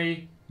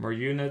army. More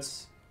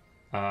units.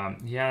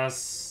 He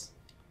has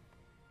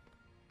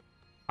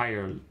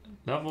higher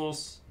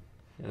levels.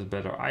 He has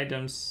better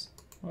items.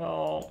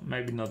 Well,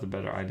 maybe not the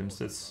better items.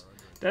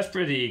 That's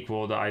pretty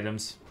equal, the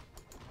items.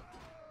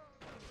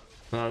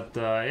 But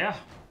yeah.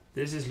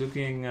 This is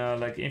looking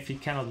like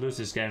Infi cannot lose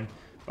this game.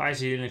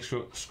 Buys a Unix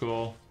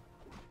scroll.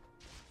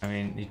 I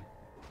mean, he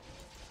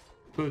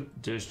could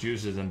just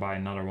use it and buy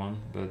another one,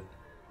 but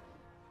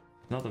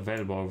it's not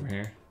available over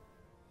here.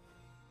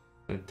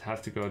 But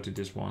have to go to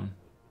this one.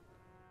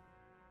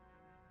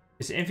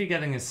 Is Infi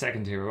getting a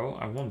second hero?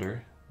 I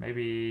wonder.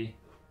 Maybe.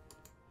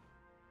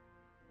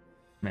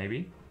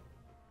 Maybe.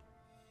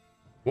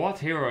 What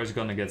hero is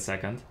gonna get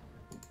second?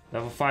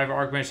 Level 5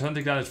 Archmage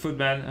hunting down his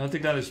footman,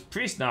 hunting down his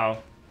priest now.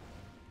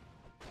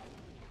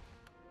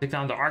 Take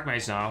down the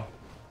Archmage now.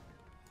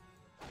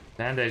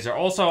 Landazer.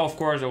 Also, of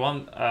course, the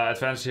one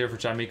advantage here for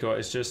Chamiko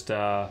is just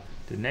the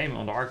name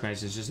on the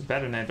Archmage is just a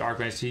better named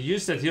Archmage. He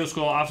used that heal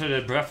scroll after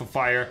the Breath of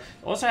Fire.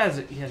 Also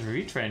he has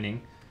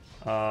retraining.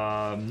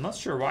 Not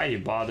sure why he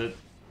bought it,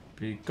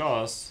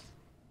 because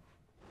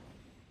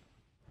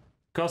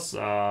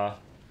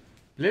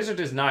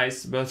Blizzard is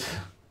nice, but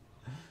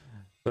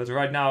but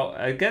right now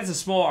against a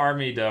small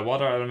army, the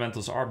water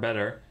elementals are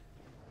better.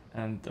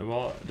 And,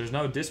 well, there's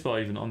no dispel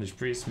even on this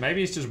priest.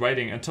 Maybe he's just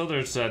waiting until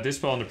there's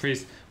dispel on the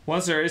priest.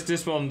 Once there is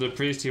dispel on the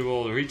priest, he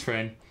will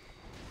retrain.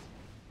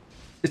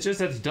 It's just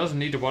that he doesn't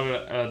need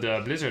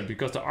the blizzard,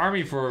 because the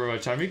army for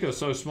Chamiko is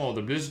so small.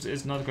 The blizzard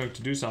is not going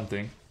to do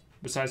something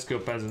besides kill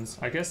peasants.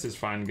 I guess it's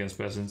fine against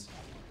peasants.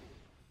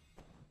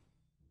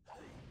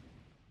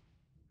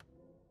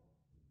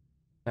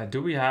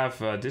 Do we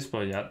have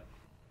dispel yet?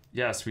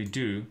 Yes, we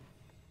do.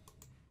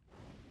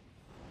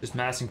 Just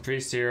massing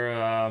priest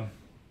here.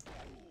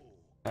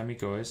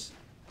 Chamiko is. Is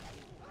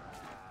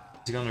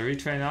he gonna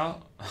retrain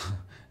now?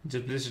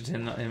 Just blizzard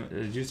him,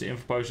 use the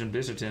info potion,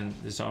 blizzard him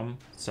his own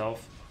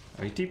self.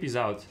 Oh, he TP's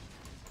out.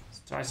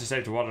 Tries to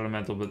save the water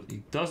elemental, but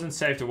he doesn't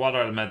save the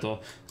water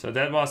elemental. So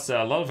that was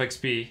a lot of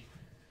XP.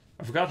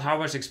 I forgot how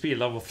much XP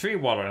level 3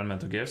 water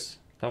elemental gives.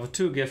 Level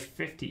 2 gives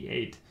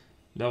 58.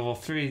 Level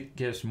 3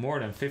 gives more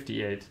than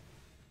 58.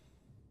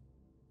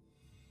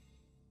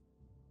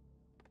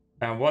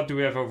 And what do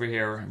we have over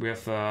here? We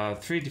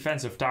have 3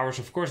 defensive towers.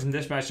 Of course, in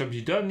this matchup,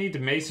 you don't need the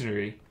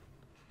masonry.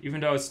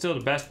 Even though it's still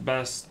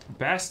the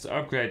best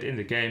upgrade in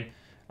the game.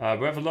 We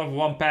have a level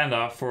 1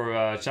 panda for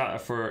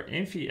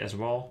Infi as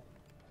well.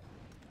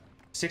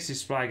 60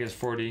 supply against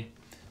 40.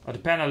 Oh, the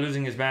panda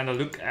losing his mana.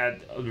 Look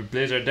at the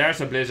blizzard. There's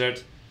a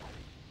blizzard.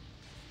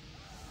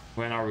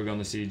 When are we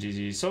gonna see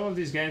GG? Some of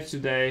these games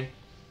today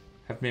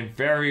have been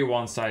very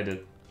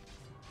one-sided.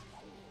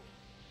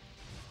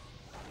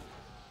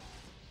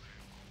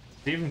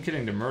 Even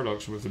killing the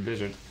Murlocs with the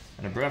Blizzard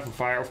and a Breath of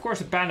Fire. Of course,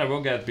 the Panda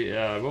will get the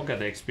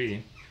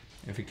XP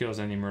if he kills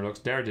any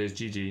Murlocs. There it is,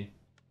 GG.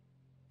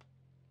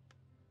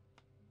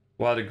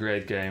 What a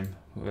great game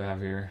we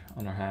have here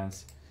on our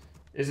hands.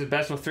 Is it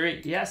best of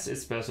 3? Yes,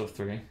 it's best of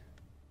 3.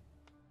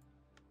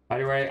 By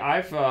the way,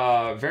 I've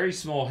a very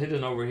small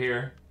hidden over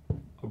here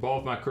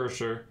above my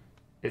cursor.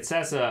 It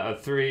says a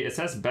 3. It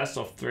says best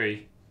of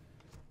 3.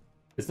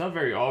 It's not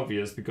very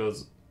obvious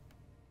because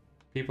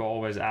people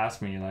always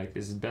ask me, like,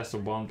 is it best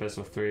of 1, best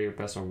of 3, or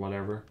best of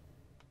whatever?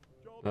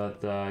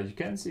 But you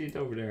can see it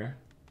over there.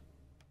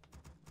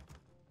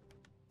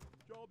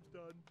 Job's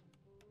done.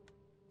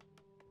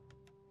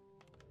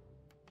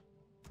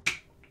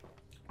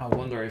 I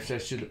wonder if I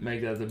should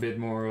make that a bit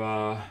more.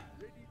 Ready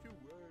to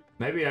work.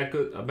 Maybe I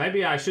could.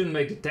 Maybe I shouldn't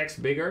make the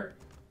text bigger,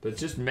 but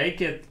just make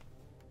it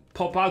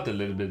pop out a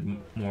little bit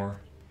more.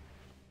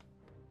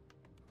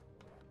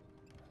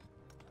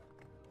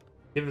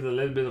 Give it a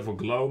little bit of a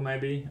glow,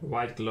 maybe a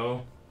white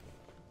glow.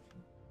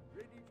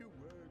 Ready to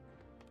work.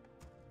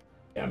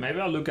 Yeah, maybe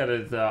I'll look at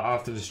it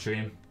after the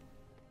stream.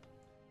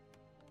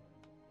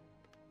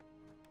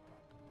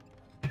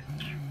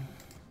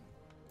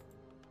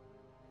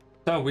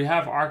 So we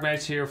have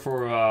Archmage here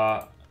for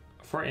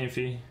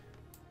Infi.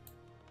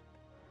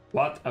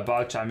 What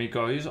about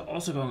Chamiko? He's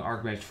also going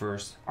Archmage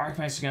first.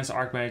 Archmage against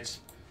Archmage.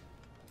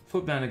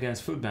 Footman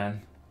against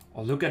Footman.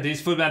 Oh, look at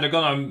these Footmen. They're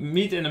gonna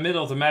meet in the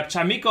middle of the map.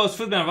 Chamiko's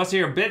Footman was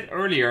here a bit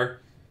earlier.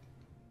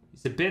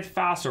 He's a bit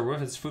faster with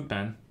his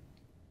Footman.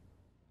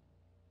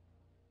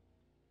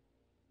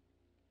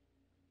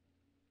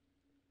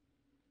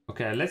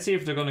 Okay, let's see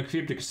if they're gonna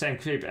creep the same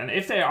creep. And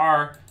if they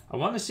are, I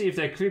want to see if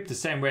they creep the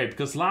same way.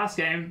 Because last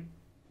game,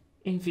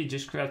 Infi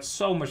just crept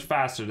so much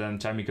faster than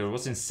Chamiko. It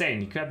was insane.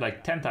 He crept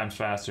like 10 times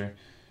faster.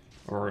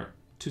 Or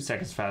 2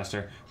 seconds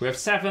faster. We have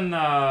 7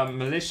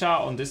 militia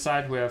on this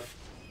side. We have...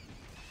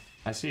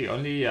 I see,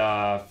 only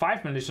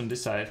 5 militia on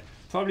this side.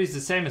 Probably it's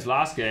the same as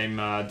last game.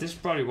 This is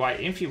probably why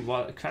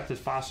Infi crept it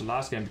faster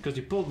last game. Because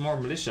he pulled more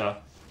militia.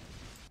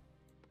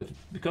 But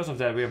because of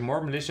that, we have more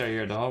militia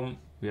here at the home.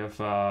 We have...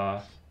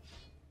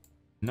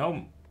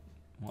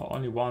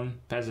 only 1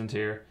 peasant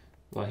here.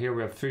 Well, here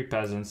we have 3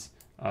 peasants.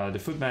 The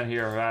footman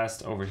here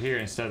harassed over here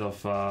instead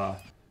of the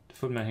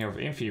footman here of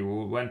Infi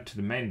who went to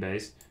the main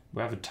base.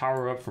 We have a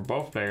tower up for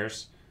both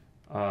players.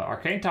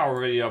 Arcane tower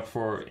already up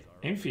for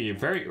Infi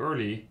very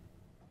early.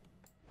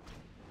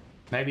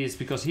 Maybe it's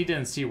because he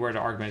didn't see where the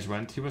Archmage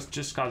went. He was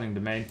just scouting the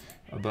main.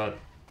 But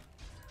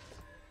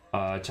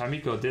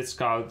Chamiko did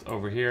scout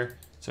over here.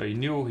 So he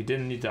knew he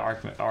didn't need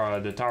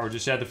the tower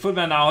just yet. The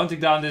footman now hunting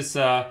down this...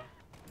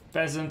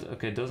 peasant,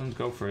 okay, doesn't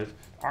go for it.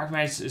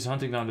 Archmage is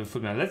hunting down the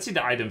footman. Let's see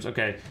the items.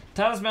 Okay,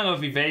 Talisman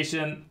of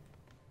Evasion.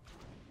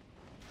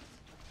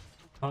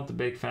 Not a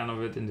big fan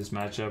of it in this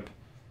matchup.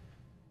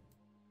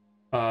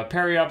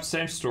 Parry up,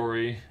 same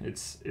story.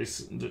 It's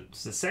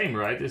the same,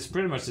 right? It's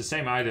pretty much the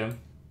same item.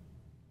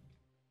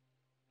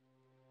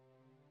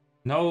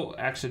 No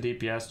extra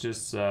DPS,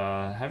 just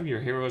having your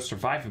heroes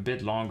survive a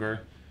bit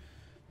longer.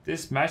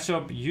 This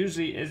matchup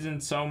usually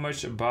isn't so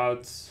much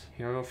about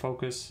hero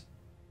focus.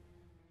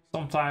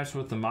 Sometimes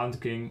with the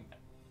Mountain King.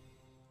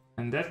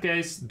 In that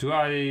case, do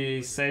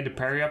I say the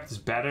parry up is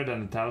better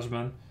than the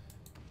Talisman?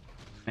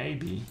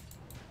 Maybe.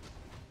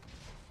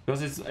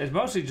 Because it's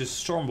mostly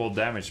just Stormbolt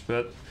damage.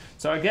 But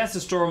so against the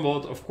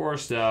Stormbolt, of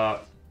course, the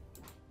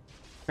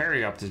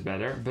parry up is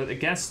better. But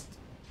against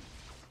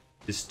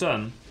the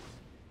stun,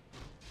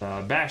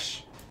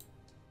 bash,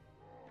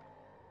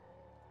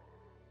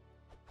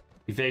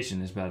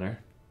 evasion is better.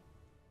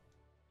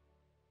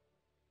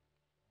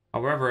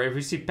 However, if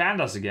we see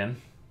pandas again.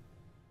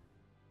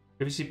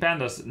 If you see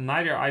pandas,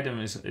 neither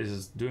item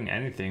is doing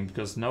anything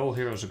because no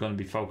heroes are going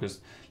to be focused.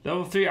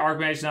 Level 3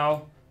 Archmage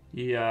now.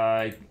 He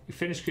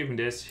finished creeping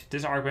this.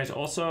 This Archmage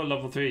also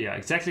level 3. Yeah,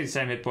 exactly the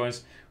same hit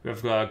points. We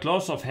have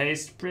Claws of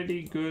Haste,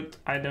 pretty good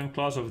item.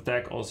 Claws of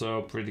Attack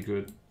also pretty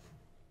good.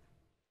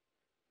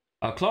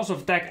 Claws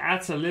of Attack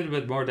adds a little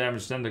bit more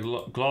damage than the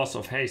Claws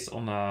of Haste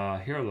on a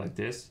hero like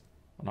this.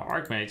 On an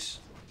Archmage,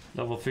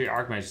 level 3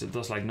 Archmage, that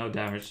does like no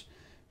damage.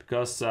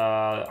 Because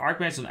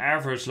Archmage on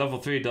average level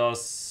 3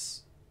 does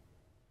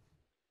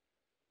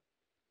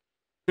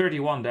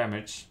 31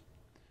 damage.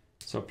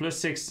 So plus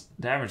 6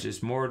 damage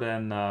is more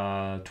than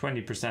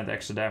 20%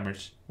 extra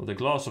damage. Well, the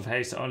Gloss of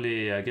Haste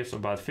only gives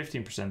about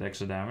 15%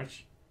 extra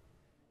damage.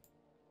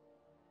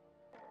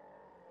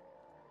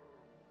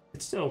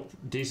 It's still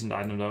a decent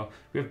item though.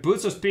 We have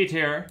Boots of Speed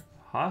here.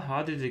 Huh?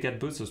 How did he get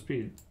Boots of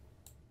Speed?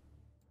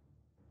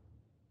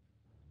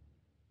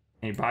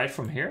 Can you buy it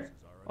from here?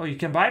 Oh, you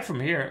can buy it from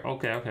here.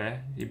 Okay, okay.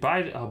 He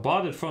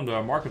bought it from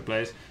the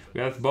marketplace.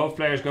 We have both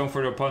players going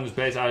for the opponent's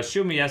base. I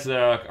assume he has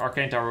the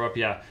Arcane Tower up.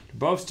 Yeah,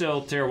 both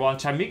still tier 1.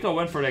 Chamiko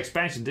went for the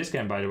expansion this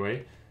game, by the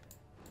way.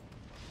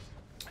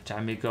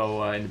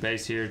 Chamiko in the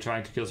base here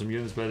trying to kill some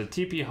units, but a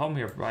TP home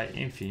here by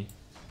Infi.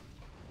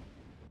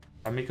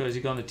 Chamiko, is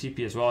he going to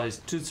TP as well? His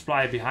 2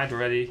 supply behind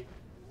already.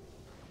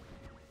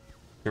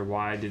 Sure,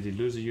 why did he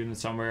lose a unit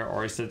somewhere,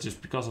 or is that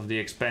just because of the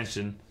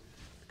expansion?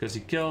 Because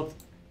he killed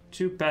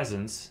 2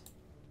 peasants.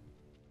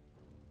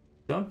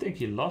 Don't think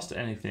he lost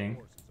anything.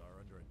 Forces are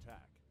under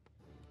attack.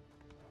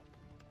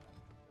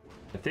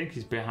 I think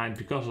he's behind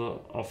because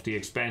of the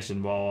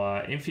expansion,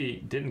 while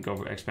Infi didn't go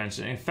for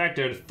expansion. In fact,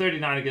 they're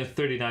 39 against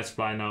 39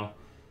 supply now.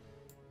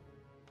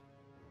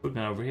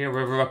 Footman over here. We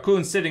have a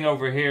raccoon sitting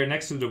over here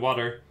next to the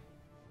water.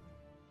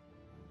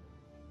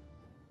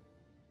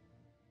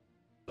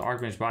 The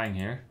Archmage's buying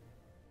here.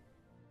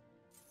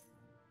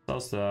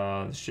 Sells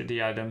the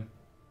shitty item.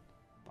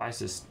 Buys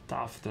the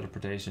staff of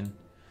teleportation.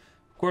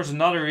 Of course,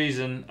 another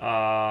reason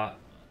the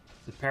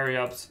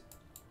parry-ups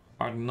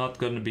are not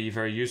going to be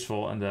very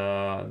useful, and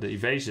the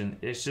evasion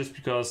is just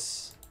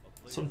because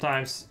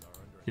sometimes,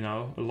 you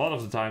know, a lot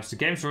of the times the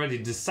game's already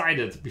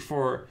decided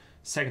before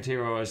second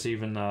hero is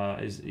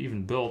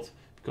even built,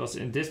 because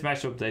in this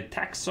matchup they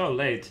attack so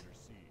late.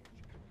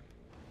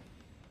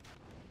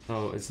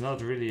 So it's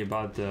not really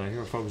about the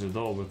hero focus at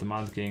all with the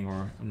Mount King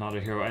or another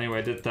hero.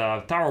 Anyway,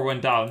 that tower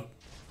went down.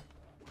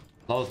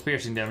 A lot of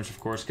piercing damage, of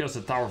course. Kills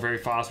the tower very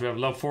fast. We have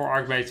level 4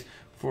 Archmage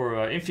for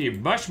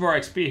Infi. Much more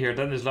XP here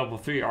than this level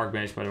 3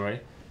 Archmage, by the way.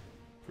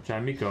 For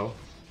Chaimiko.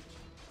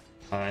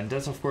 And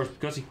that's, of course,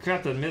 because he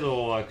crapped that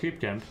middle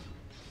creep camp.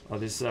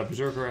 This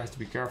Berserker has to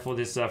be careful.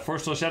 This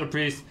Forestall Shadow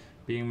Priest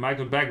being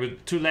michaeled back,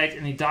 but too late.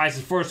 And he dies.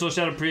 His Forestall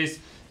Shadow Priest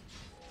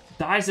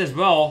dies as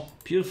well.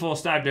 Beautiful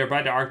stab there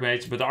by the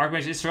Archmage. But the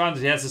Archmage is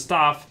surrounded. He has a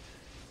staff.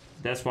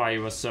 That's why he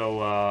was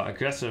so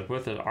aggressive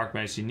with the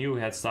Archmage. He knew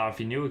he had staff.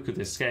 He knew he could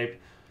escape.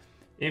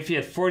 Infi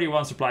had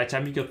 41 supply,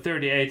 Chaimiko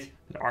 38.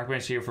 The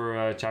Archmage here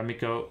for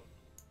Chaimiko.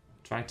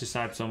 Trying to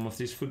snipe some of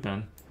these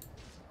footmen.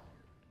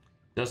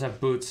 He does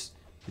have boots.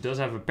 He does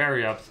have a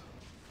parry up.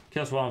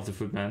 Kills one of the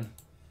footmen.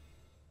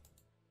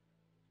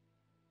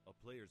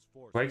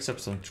 Wakes up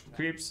some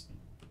creeps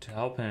to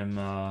help him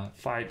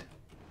fight.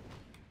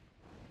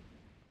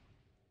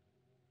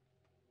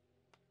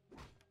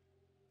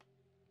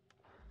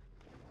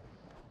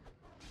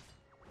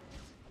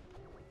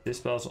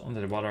 Dispels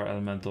onto the water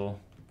elemental.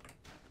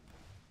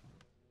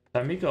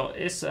 Chaimiko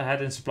is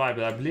ahead in supply,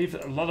 but I believe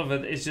a lot of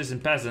it is just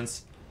in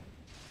peasants.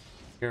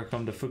 Here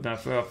come the footmen.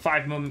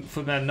 5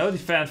 footmen, no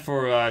defense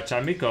for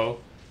Chaimiko.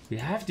 We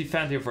have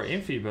defense here for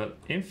Infi, but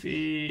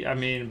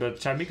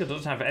Chaimiko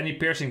doesn't have any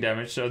piercing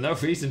damage, so no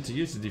reason to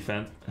use the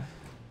defense.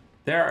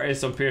 There is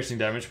some piercing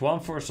damage. 1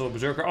 Forestall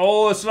Berserker.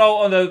 Oh, slow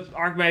on the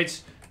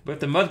Archmage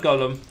with the Mud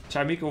Golem.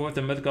 Chaimiko with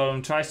the Mud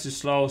Golem tries to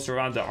slow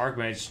surround the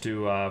Archmage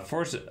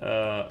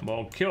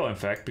to kill, in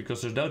fact,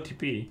 because there's no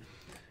TP.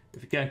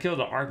 If you can kill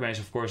the Archmage,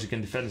 of course, you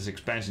can defend his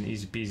expansion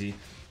easy peasy.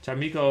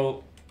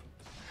 Chaimiko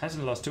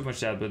hasn't lost too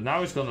much yet, but now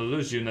he's gonna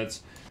lose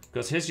units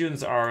because his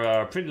units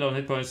are pretty low on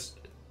hit points.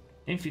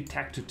 Infi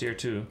tech to tier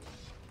 2.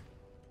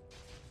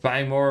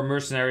 Buying more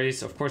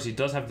mercenaries. Of course, he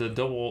does have the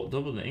double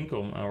the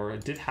income, or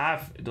did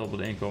have double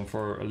the income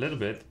for a little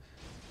bit.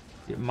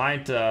 He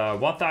mined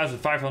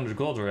 1,500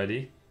 gold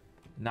already.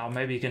 Now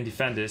maybe he can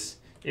defend this.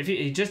 If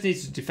he just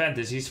needs to defend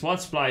this, he's 1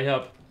 supply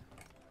up.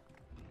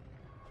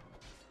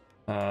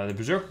 The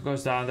Berserker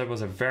goes down. That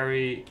was a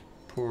very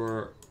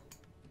poor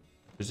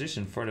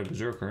position for the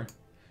Berserker.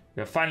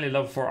 We have finally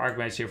level 4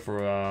 Archmage here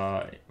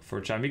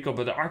for Chaimiko,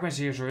 but the Archmage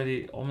here is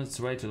already on its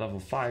way to level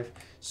 5.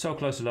 So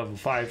close to level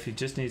 5. He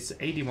just needs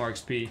 80 more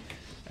XP.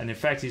 And in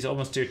fact, he's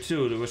almost tier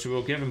 2, which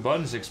will give him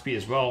bonus XP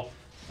as well.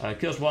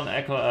 Kills one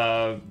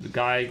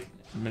guy,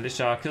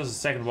 militia, kills the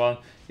second one.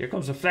 Here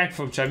comes a flank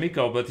from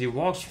Chaimiko, but he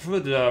walks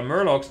through the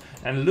Murlocs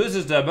and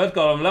loses the Mud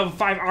Golem. Level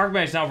 5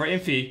 Archmage now for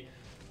Infi.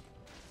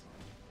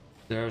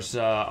 There's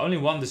only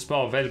 1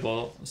 dispel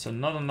available, so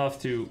not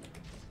enough to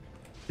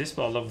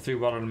dispel level 3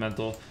 water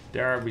elemental.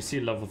 There we see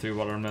level 3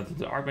 water elemental.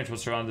 The Archmage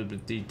was surrounded, but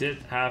he did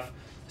have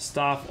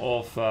staff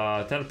of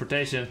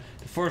teleportation.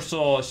 The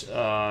Forestall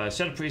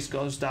Shadow Priest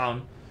goes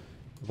down.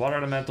 Water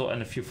elemental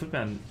and a few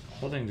footmen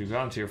holding the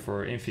ground here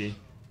for Infi.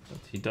 But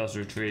he does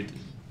retreat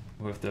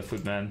with the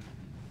footman.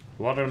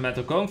 Water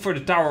elemental going for the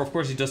tower. Of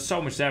course, he does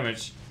so much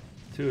damage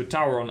to a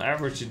tower. On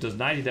average, he does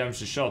 90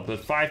 damage a shot, but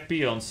 5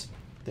 peons,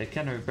 they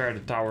can repair the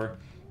tower.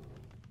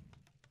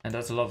 And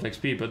that's a lot of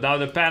XP. But now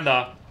the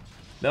Panda,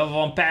 level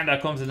 1 Panda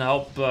comes and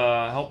help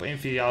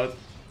Infi out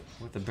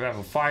with the Breath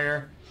of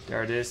Fire.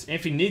 There it is.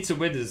 Infi needs to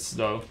win this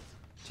though.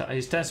 So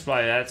he's 10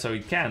 supply ahead, so he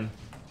can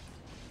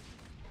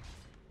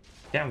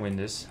win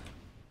this.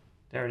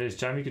 There it is.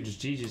 Chaimiko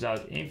just GG's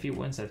out. Infi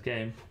wins that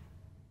game.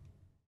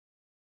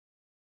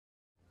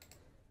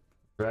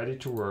 Ready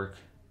to work.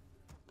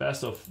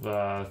 Best of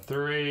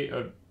 3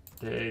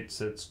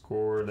 updates. Let's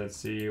score. Let's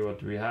see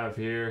what we have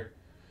here.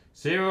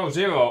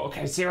 0-0.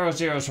 Okay,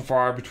 0-0 so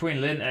far between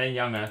Lin and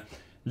Yange.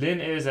 Lin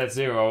is at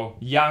 0.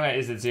 Yange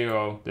is at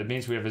 0. That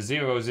means we have a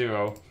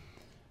 0-0.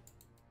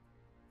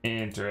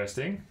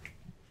 Interesting.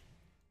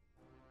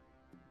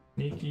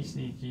 Sneaky,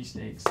 sneaky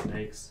snakes,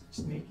 snakes.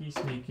 Sneaky,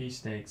 sneaky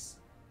snakes.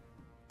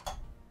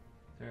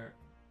 There.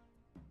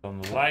 On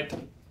the light.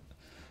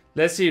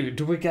 Let's see.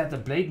 Do we get the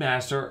Blade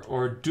Master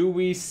or do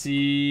we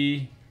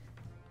see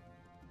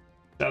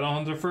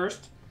Shadowhunter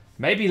first?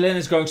 Maybe Lin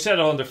is going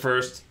Shadowhunter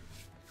first.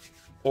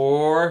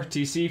 Or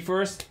TC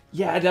first.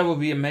 Yeah, that would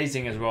be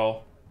amazing as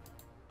well.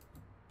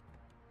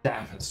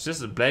 Damn, it's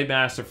just a Blade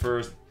Master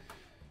first.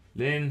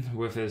 Lin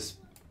with his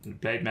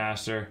Blade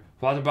Master.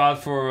 What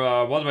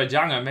about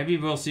Younger? Maybe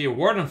we'll see a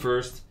Warden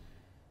first.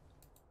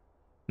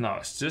 No,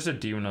 it's just a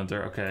Demon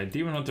Hunter. Okay,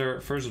 Demon Hunter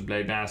versus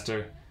Blade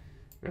Master.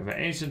 We have an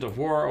Ancient of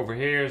War over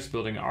here. It's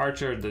building an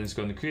Archer. Then it's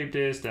going to creep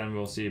this. Then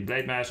we'll see a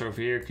Blade Master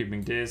over here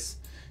creeping this.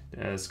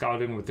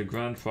 Scouting with the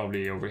Grunt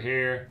probably over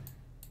here.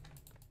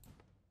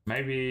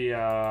 Maybe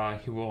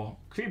he will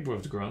creep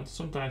with the Grunt.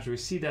 Sometimes we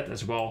see that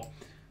as well.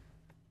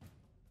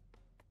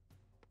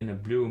 In a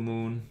blue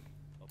moon.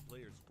 A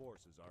player's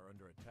forces are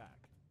under attack.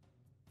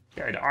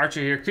 Okay, the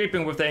Archer here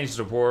creeping with the Ancient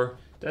of War.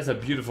 That's a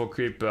beautiful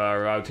creep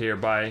route here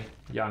by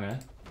Young.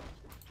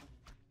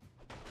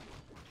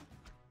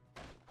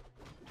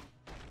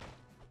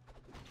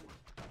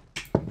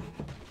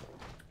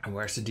 And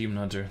where's the Demon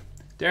Hunter?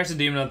 There's the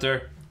Demon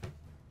Hunter.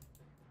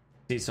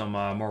 See some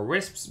more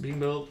wisps being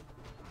built.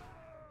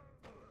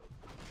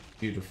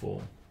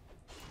 Beautiful.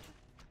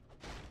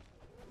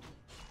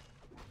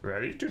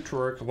 Ready to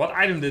twerk. What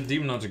item did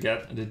Demon Hunter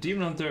get? The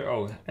Demon Hunter...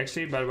 Oh,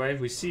 actually, by the way,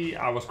 we see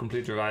I was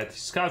completely right.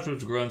 Scouts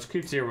with the Grunts,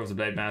 creeps here with the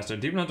Blade Master.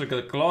 Demon Hunter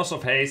got Gloves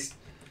of Haste.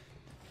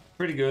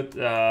 Pretty good.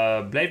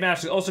 Blade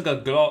Master also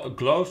got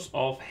Gloves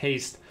of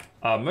Haste.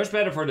 Much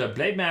better for the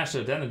Blade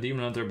Master than the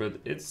Demon Hunter, but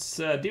it's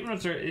Demon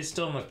Hunter is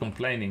still not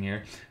complaining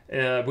here.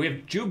 We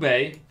have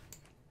Jubei.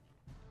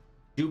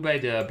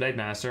 Jubei the Blade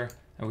Master.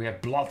 And we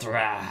have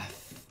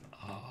Bloodwrath.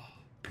 Oh,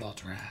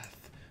 Bloodwrath.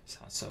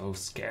 Sounds so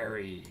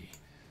scary.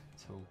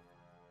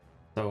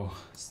 I'm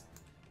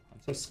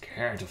so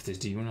scared of this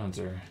Demon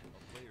Hunter.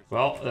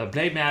 Well, the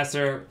Blade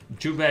Master,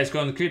 Jubei is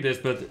going to creep this,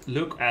 but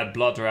look at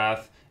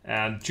Bloodwrath.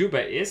 And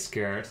Jubei is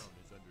scared.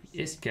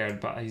 He is scared,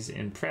 but he's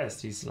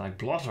impressed. He's like,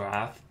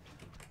 Bloodwrath?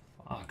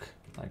 Fuck.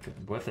 Like,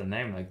 with a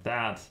name like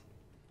that.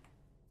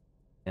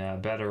 Yeah,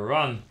 better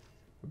run.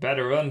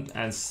 Better run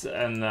and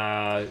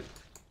sell...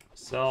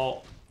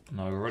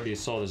 No, we already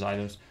sold his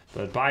items.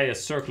 But buy a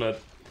circlet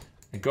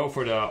and go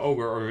for the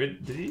ogre. Or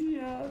did he?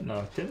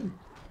 No, didn't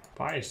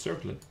buy a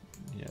circlet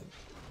yet.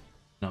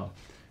 No.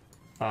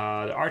 The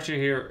archer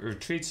here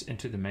retreats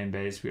into the main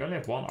base. We only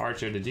have one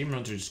archer. The Demon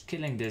Hunter is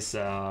killing this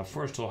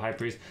Forestall High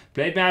Priest.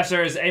 Blade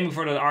Master is aiming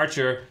for the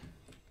archer.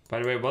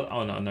 By the way, what?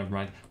 Oh no, never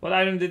mind. What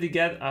item did he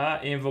get?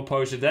 Invul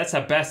Potion. That's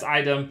a best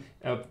item.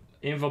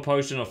 Invul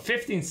Potion of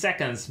 15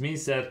 seconds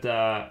means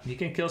that he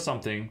can kill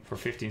something for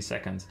 15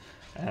 seconds.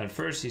 And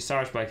first he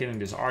starts by killing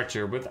this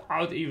archer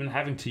without even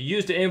having to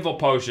use the Invul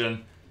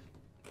Potion.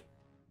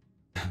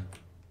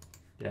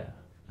 Yeah.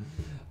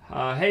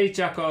 Hey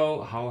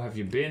Chaco, how have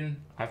you been?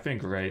 I've been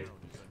great.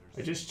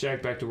 I just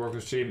checked back to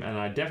Warcraft stream and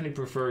I definitely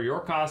prefer your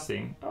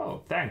casting.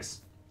 Oh,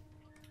 thanks.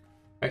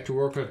 Back to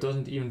Warcraft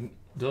doesn't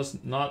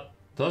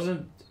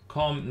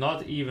come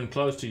not even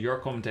close to your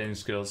commentating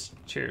skills.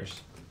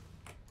 Cheers.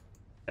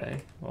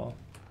 Okay, well,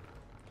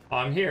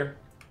 I'm here.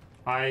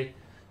 I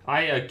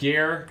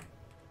gear.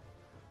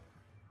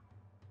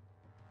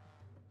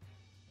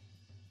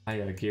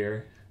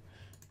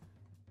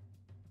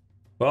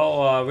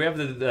 Well, we have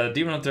the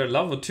Demon Hunter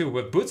level 2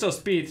 with Boots of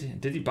Speed.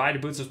 Did he buy the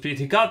Boots of Speed?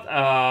 He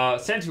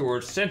got Sentry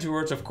Words. Sentry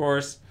Words, of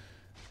course.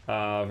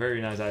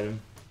 Very nice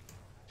item.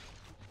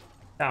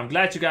 Yeah, I'm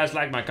glad you guys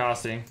like my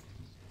casting.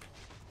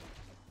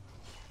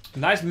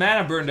 Nice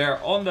mana burn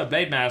there on the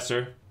Blade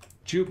Master.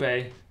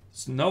 Jubei.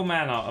 It's no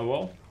mana.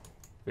 Well,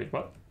 wait,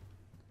 what?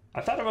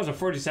 I thought it was a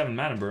 47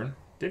 mana burn.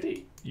 Did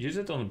he use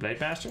it on the Blade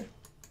Master?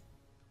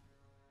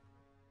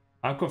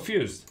 I'm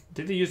confused.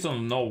 Did he use it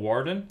on No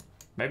Warden?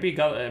 Maybe he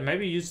got.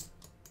 Maybe he used.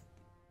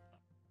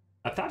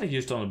 I thought he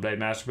used it on the Blade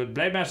Master, but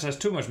Blade Master has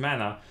too much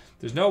mana.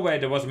 There's no way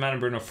there was a mana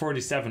burn of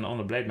 47 on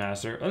the Blade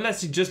Master,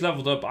 unless he just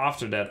leveled up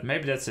after that.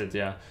 Maybe that's it.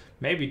 Yeah,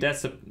 maybe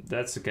that's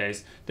the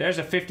case. There's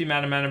a 50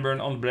 mana burn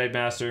on the Blade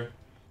Master,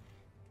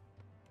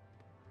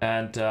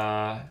 and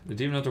the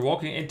Demon Hunter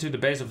walking into the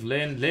base of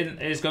Lin. Lin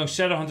is going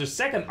Shadowhunter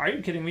second. Are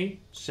you kidding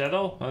me?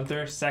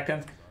 Shadowhunter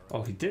second.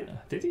 Oh, he did.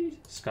 Did he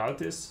scout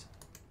this?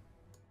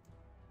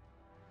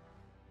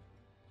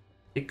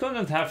 He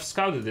couldn't have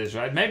scouted this,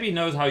 right? Maybe he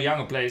knows how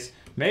Yange plays.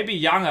 Maybe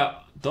Yange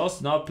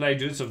does not play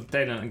Dudes of the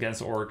Talon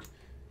against Orc.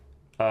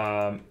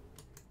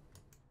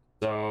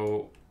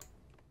 So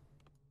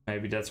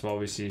maybe that's why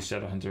we see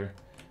Shadowhunter.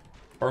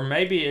 Or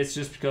maybe it's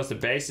just because the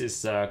base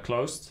is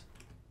closed.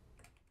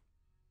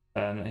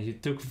 And he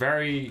took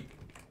a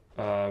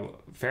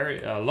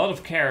lot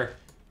of care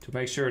to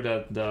make sure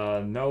that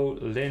no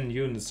Lin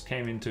units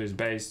came into his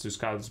base to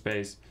scout his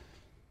base.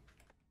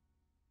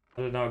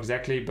 I don't know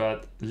exactly,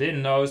 but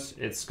Lin knows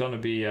it's gonna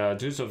be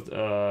Dudes of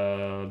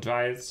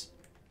Dryads.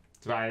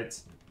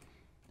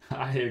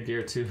 I hear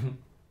gear too.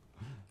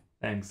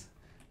 Thanks.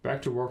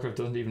 Back to Warcraft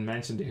doesn't even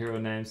mention the hero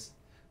names.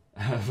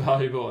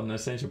 Valuable and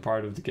essential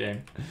part of the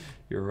game.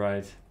 You're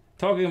right.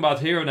 Talking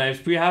about hero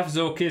names, we have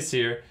Zul'Kiss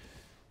here.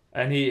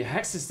 And he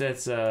hexes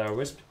that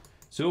wisp.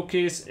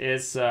 Zul'Kiss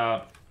is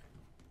a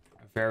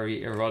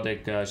very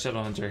erotic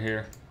Shadowhunter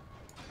here.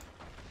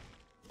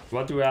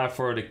 What do we have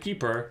for the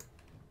keeper?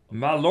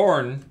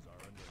 Malorn.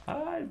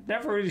 I've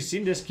never really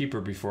seen this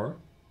keeper before.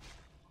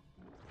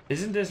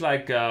 Isn't this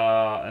like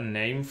a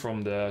name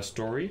from the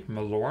story?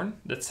 Malorn?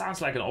 That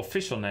sounds like an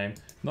official name.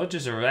 Not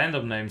just a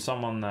random name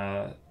someone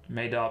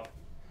made up.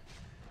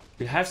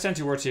 We have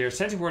Sentry Wards here.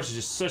 Sentry Wards is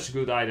just such a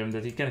good item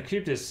that he can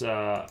keep this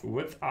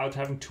without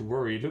having to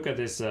worry. Look at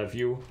this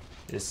view.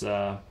 This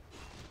what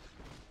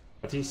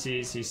he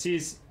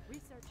sees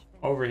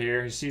over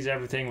here. He sees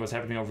everything what's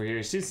happening over here.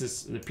 He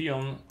sees the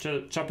peon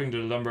chopping the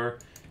lumber.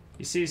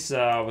 He sees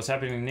what's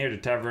happening near the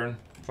tavern.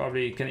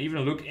 Probably can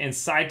even look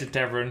inside the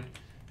tavern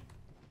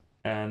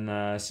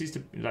and sees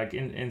the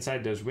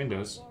inside those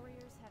windows.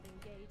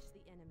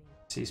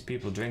 Sees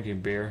people drinking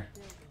beer.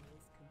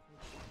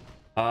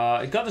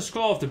 He got the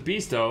Scroll of the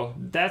Beast though.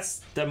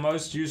 That's the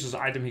most useless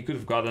item he could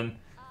have gotten.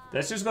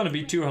 That's just gonna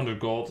be 200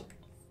 gold.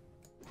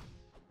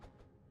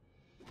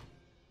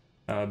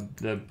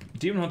 The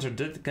Demon Hunter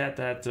did get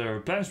that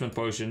replenishment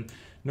potion.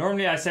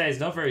 Normally I say it's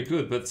not very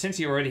good, but since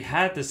he already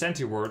had the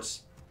Sentry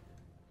Wards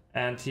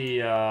and he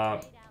is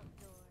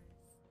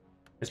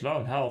low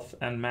on health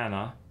and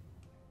mana.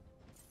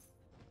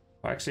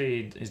 Well,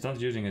 actually, he's not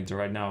using it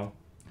right now.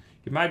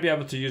 He might be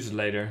able to use it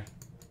later.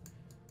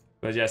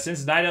 But yeah,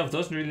 since Night Elf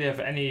doesn't really have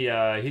any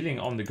healing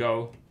on the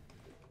go,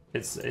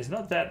 it's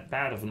not that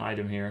bad of an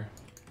item here.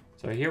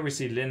 So here we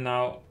see Lyn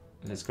now.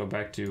 Let's go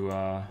back to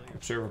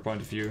observer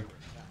point of view.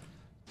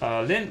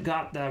 Lyn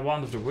got the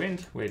Wand of the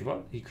Wind. Wait,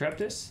 what? He grabbed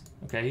this?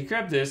 Okay, he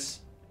grabbed this.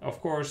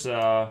 Of course,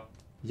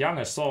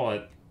 Younger saw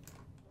it.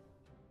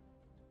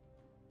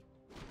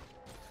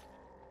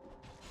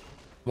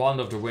 Wand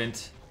of the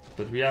Wind.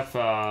 But we have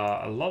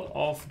a lot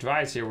of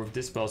Dryads here with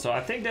this spell. So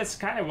I think that's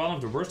kind of one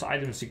of the worst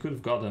items he could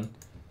have gotten.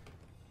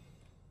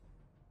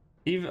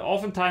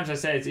 Oftentimes I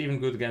say it's even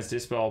good against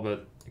Dispel,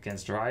 but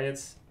against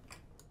Dryads.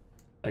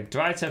 Like,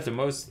 Dryads have the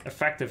most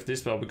effective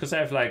Dispel because they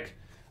have like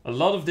a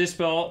lot of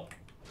Dispel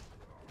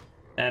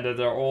and that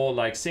they're all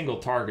like single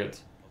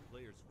target.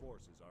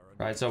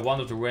 Right, so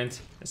Wand of the Wind,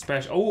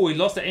 especially. Oh, he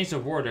lost the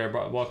Ancient of War there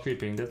while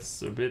creeping.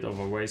 That's a bit of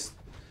a waste.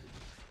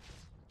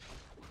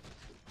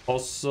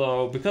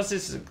 Also, because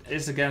this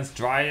is against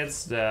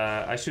Dryads,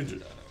 I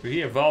should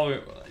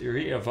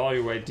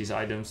reevaluate these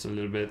items a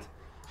little bit.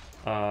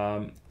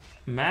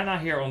 Mana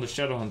here on the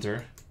Shadow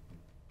Hunter.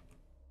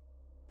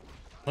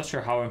 Not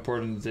sure how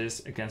important it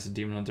is against the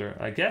Demon Hunter.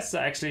 I guess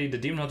actually the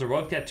Demon Hunter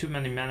won't get too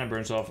many mana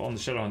burns off on the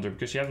Shadow Hunter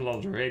because you have a lot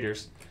of the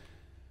Raiders.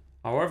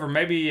 However,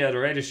 maybe the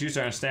Raiders use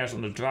their ensnares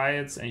on the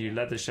Dryads and you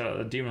let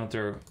the Demon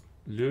Hunter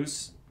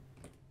loose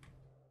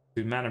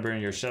to mana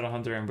burn your Shadow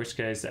Hunter, in which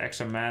case the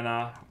extra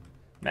mana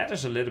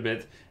matters a little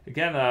bit.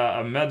 Again,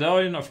 a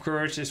Medallion of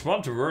Courage is one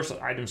of the worst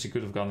items you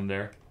could have gotten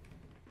there.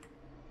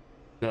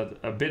 But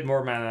a bit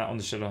more mana on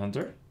the Shadow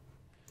Hunter.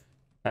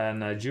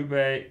 And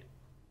Jubei,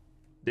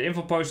 the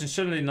Info Potion is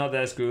certainly not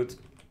as good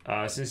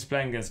since he's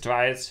playing against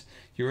Dryads.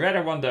 You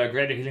rather want the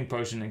Greater Healing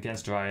Potion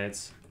against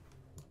Dryads.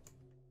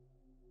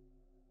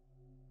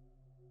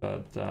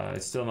 But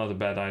it's still not a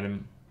bad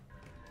item.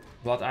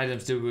 What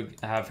items do we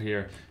have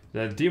here?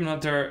 The Demon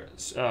Hunter,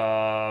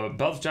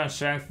 Belt of Giant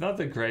Strength, not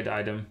a great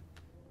item.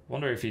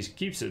 Wonder if he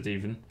keeps it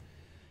even.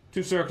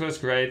 2 circlets,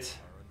 great.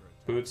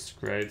 Boots,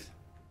 great.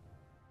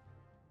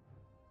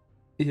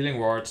 Healing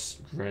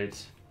Wards,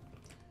 great.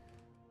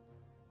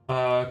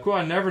 Cool,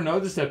 I never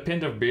noticed that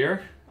pint of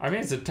beer. I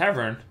mean, it's a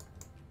tavern.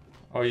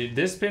 Oh,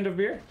 this pint of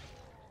beer?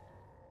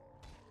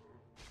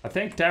 I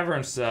think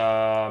taverns,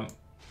 well,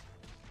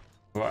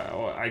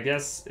 I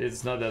guess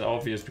it's not that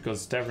obvious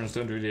because taverns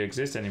don't really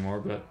exist anymore,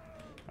 but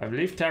I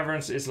believe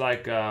taverns is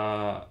like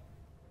kind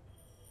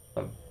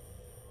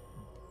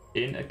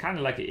of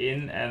like an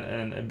inn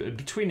and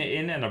between an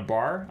inn and a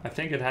bar. I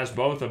think it has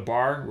both a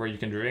bar where you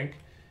can drink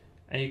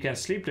and you can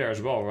sleep there as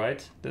well,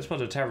 right? That's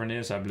what a tavern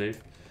is, I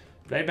believe.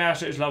 Blade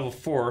Master is level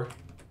 4.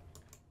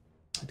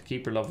 The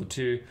Keeper level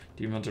 2.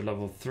 Demon Hunter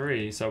level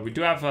 3. So we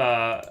do have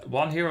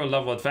one hero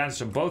level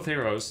advantage on both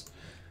heroes.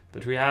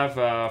 But we have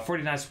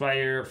 49 supply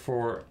here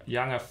for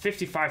Yanga,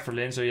 55 for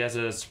Lyn. So he has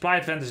a supply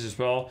advantage as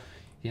well.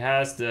 He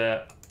has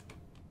the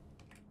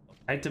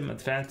item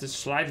advantage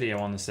slightly, I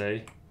want to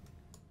say.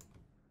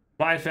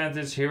 Supply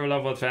advantage, hero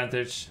level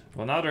advantage.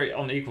 Well, now they're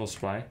on equal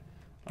supply.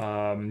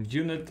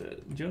 Unit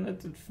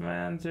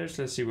advantage.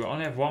 Let's see, we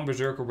only have one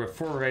Berserker with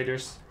 4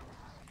 Raiders.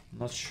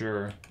 Not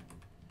sure.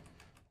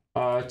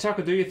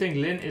 Chaka, do you think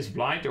Lyn is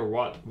blind or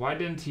what? Why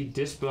didn't he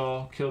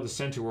Dispel kill the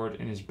Sentry Ward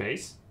in his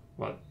base?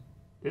 What?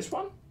 This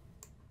one?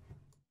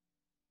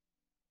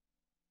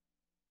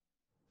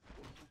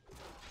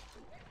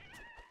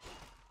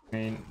 I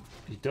mean,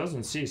 he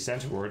doesn't see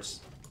Sentry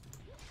Wards.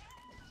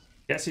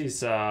 Guess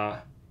he's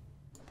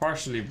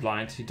partially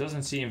blind. He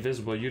doesn't see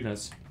invisible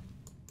units.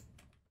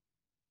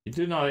 You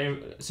do know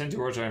Sentry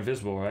Wards are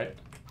invisible, right?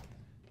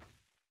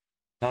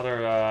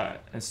 Another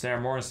ensnare,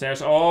 more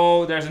ensnares.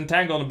 Oh, there's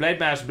Entangle on the Blade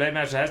Master. Blade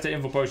Master has the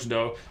Info Potion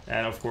though.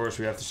 And of course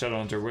we have the Shadow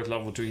Hunter with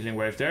level 2 Healing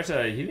Wave. There's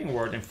a Healing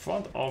Ward in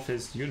front of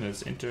his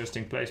units.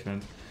 Interesting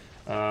placement.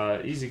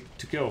 Easy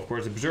to kill, of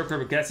course. The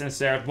Berserker gets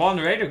ensnared. One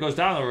Raider goes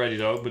down already,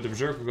 though, but the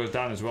Berserker goes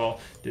down as well.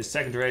 The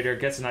second Raider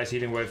gets a nice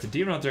healing wave. The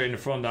Demon Hunter in the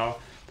front now,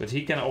 but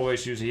he can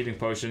always use a healing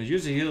potion.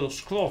 Use the heal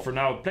scroll for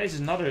now. Places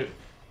another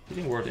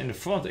healing word in the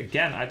front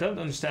again. I don't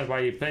understand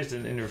why he placed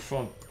it in the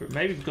front.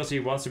 Maybe because he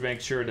wants to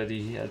make sure that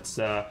he hits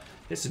the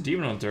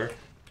Demon Hunter.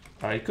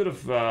 He could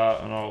have...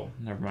 no,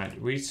 never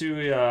mind. We see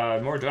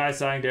more Dryads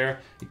dying there.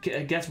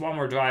 He gets one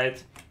more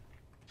Dryad.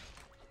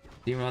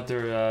 Demon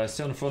Hunter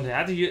still in the front.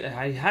 He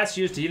has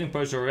used the healing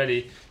potion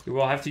already. He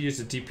will have to use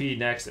the TP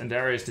next. And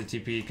there is the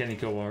TP. Can he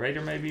kill one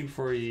Raider maybe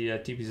before he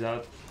TPs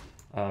out?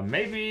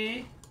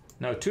 Maybe.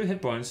 No, 2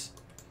 hit points.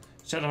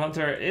 Shadow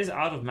Hunter is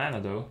out of mana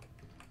though.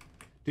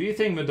 Do you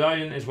think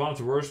Medallion is one of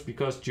the worst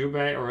because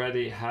Jubei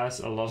already has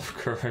a lot of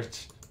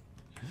courage?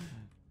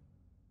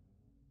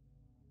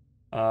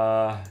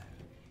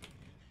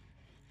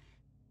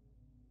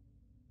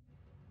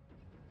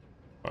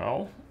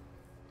 Well,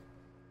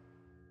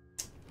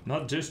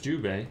 not just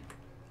Jubei.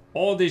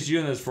 All these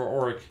units for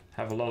Orc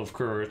have a lot of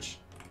courage.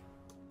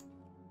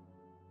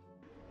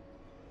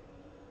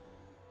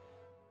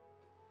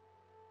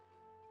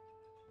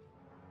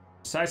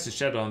 Besides the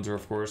Shadow Hunter,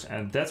 of course,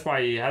 and that's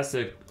why he has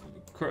the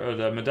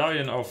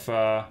medallion of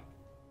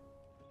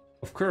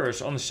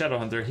courage on the Shadow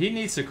Hunter. He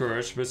needs the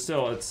courage, but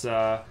still, it's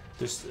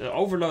there's an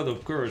overload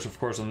of courage, of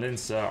course, on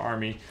Lin's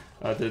army.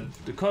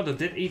 The Coda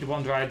did eat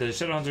one Dryad. The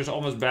Shadow Hunter is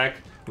almost back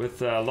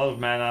with a lot of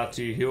mana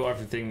to heal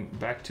everything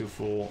back to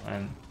full,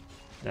 and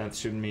that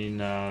should mean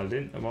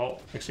Lin.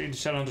 Well, actually, the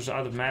Shadow Hunter's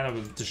out of mana,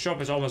 but the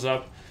shop is almost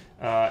up.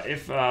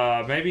 If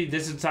maybe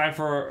this is time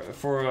for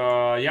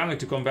Yangi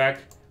to come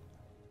back,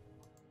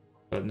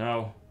 but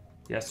no,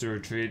 he has to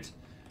retreat.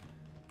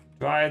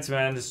 Dryads,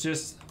 man, it's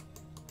just...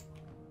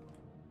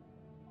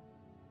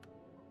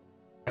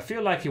 I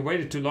feel like he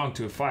waited too long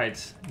to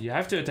fight. You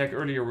have to attack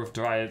earlier with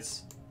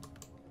Dryads.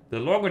 The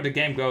longer the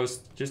game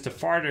goes, just the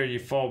farther you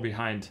fall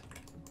behind.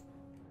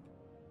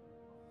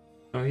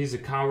 Oh, he's a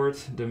coward.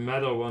 The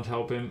metal won't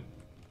help him.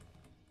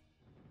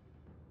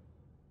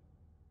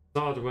 I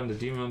saw it when the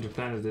Demon Hunter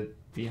planet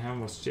that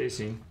behind was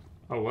chasing.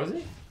 Oh, was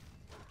he?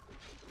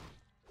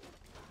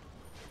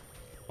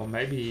 Or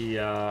maybe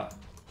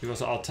he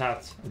was all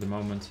tapped at the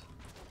moment.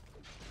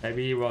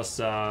 Maybe he was,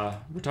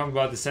 we're talking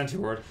about the Sentry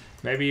Ward.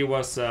 Maybe he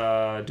was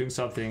doing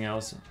something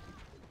else.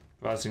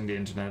 Browsing the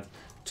internet.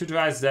 2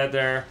 Dryads dead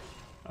there.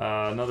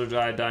 Another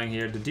Dryad dying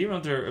here. The Demon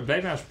Hunter,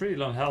 Blade Man has pretty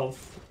long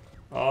health.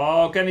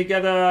 Oh, can he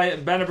get a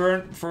Banner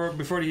Burn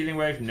before the healing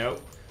wave? No.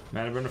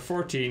 Banner Burn of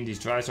 14. These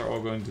Dryads are all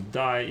going to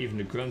die. Even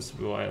the Grunts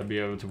will be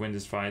able to win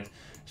this fight.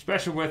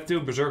 Especially with 2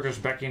 Berserkers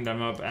backing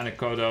them up and a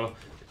Kodo.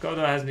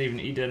 Kodo hasn't even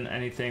eaten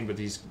anything, but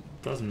he's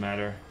doesn't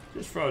matter.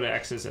 Just throw the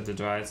axes at the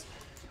Dryads.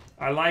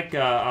 I like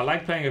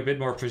playing a bit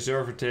more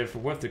preservative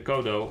with the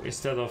Kodo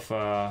instead of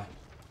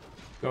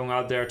going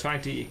out there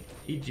trying to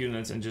eat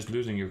units and just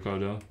losing your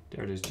Kodo.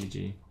 There it is,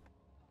 GG.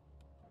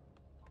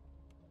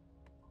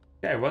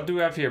 Okay, what do we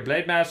have here?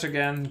 Blade Master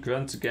again,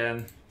 Grunts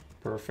again.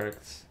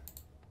 Perfect.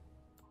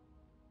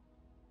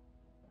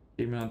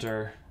 Demon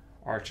Hunter,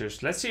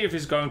 Archers. Let's see if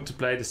he's going to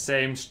play the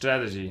same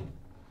strategy.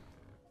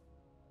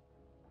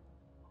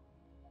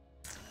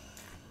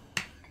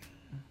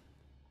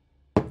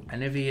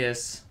 And if he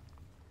is...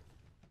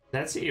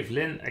 Let's see if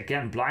Lin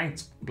again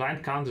blind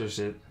counters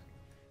it.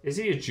 Is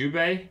he a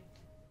Jubei?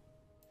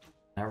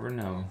 Never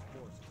know.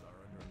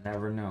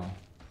 Never know.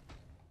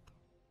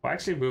 Well,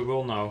 actually, we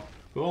will know.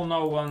 We will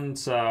know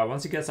once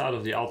he gets out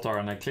of the altar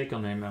and I click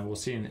on him and we'll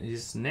see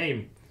his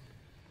name.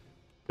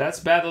 Let's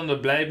bet on the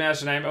Blade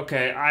Master name.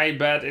 Okay, I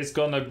bet it's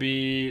gonna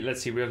be...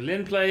 Let's see, we have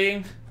Lin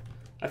playing.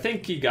 I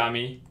think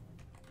Kigami.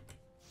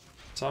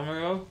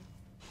 Samuro.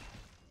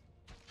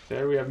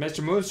 There we have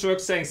Mr. Moonstruck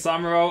saying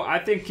Samuro. I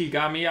think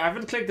Kigami. I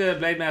haven't clicked the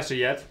Blade Master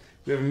yet.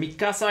 We have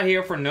Mikasa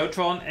here for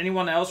Neutron.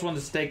 Anyone else want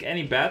to take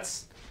any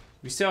bets?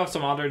 We still have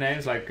some other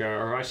names like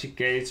Arashi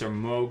Gates or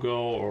Mogul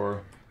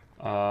or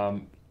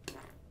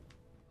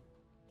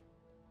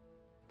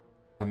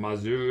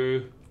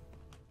Mazuru.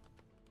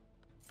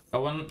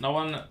 No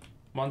one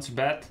wants to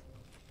bet.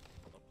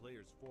 The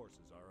player's forces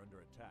are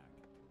under attack.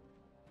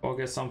 Or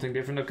get something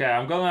different. Okay,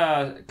 I'm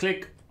gonna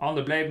click on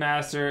the Blade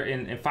Master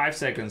in 5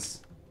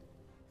 seconds.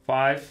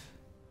 5,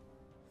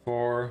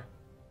 4,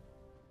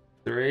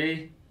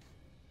 3,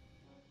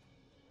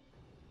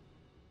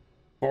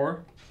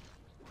 4,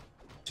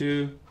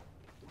 2,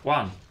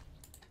 1.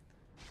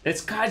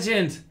 It's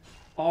Kajint!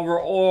 Oh,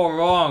 we're all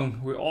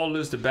wrong. We all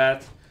lose the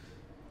bet.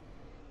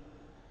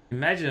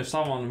 Imagine if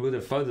someone would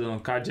have voted on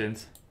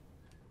Kajint.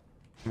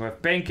 We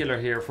have Painkiller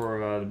here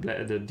for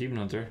the Demon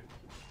Hunter.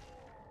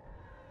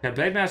 Yeah,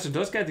 Blade Master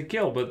does get the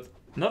kill, but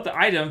not the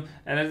item.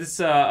 And it's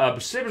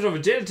Slippers of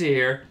Agility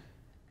here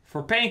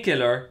for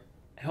Painkiller.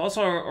 He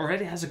also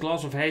already has a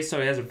Gloss of Haste,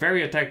 so he has a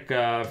very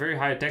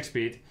high attack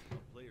speed.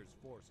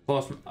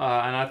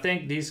 And I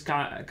think these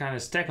kind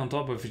of stack on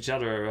top of each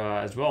other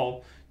as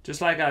well.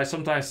 Just like I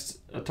sometimes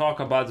talk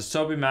about the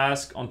Sobi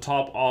Mask on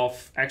top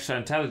of extra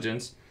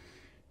intelligence.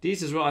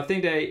 These as well, I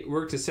think they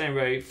work the same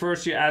way.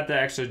 First you add the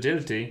extra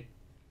agility.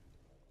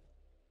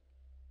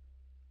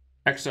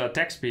 extra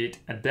attack speed,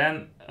 and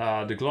then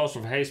the Gloves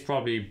of Haste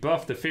probably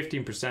buff the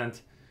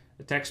 15%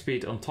 attack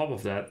speed on top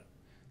of that.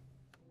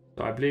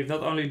 So I believe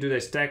not only do they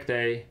stack,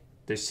 they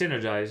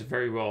synergize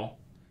very well.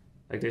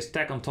 Like they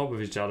stack on top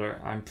of each other.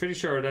 I'm pretty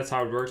sure that's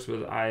how it works,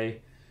 but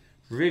I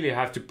really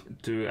have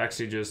to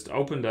actually just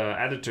open the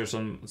editor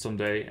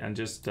someday and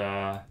just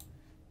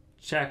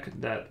check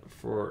that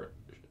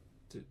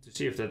to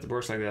see if that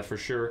works like that for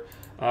sure.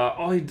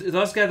 Oh, he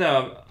does get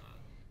a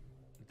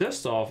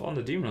dust off on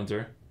the Demon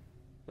Hunter.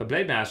 A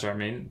Blade Master, I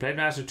mean. Blade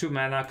Master, 2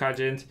 mana,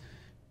 Kajint.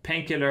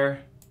 Painkiller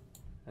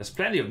has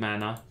plenty of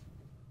mana.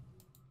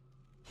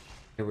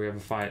 Here we have a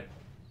fight.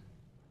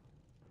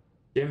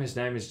 Jim, his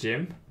name is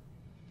Jim.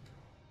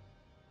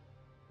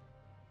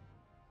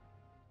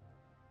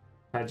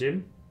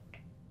 Kajim?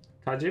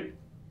 Kajim?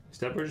 Is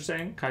that what you're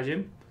saying?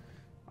 Kajim?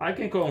 I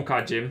can call him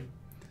Kajim.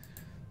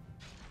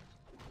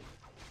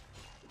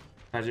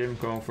 Kajim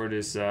going for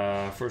this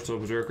first level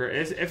Berserker.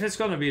 If it's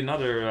gonna be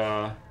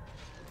another...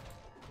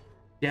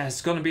 yeah,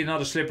 it's gonna be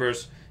another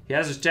Slippers. He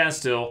has his chance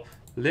still.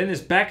 Lin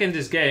is back in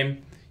this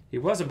game. He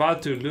was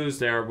about to lose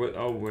there. With,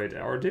 oh wait,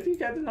 or did he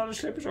get another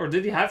Slippers? Or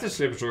did he have the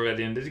Slippers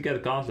already and did he get a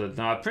Gauntlet?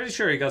 No, I'm pretty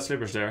sure he got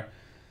Slippers there.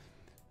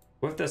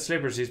 With that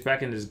Slippers, he's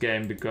back in this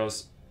game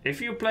because if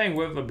you're playing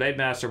with a Blade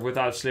Master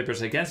without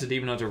Slippers against a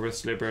Demon Hunter with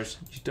Slippers,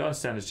 you don't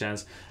stand a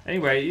chance.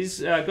 Anyway, he's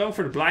going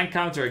for the blind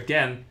counter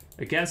again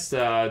against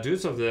the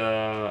dudes of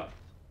the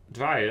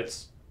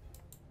Dryads.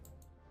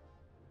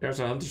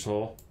 There's a Hunter's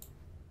Hole.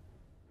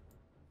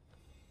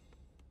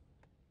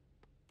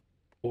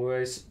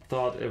 Always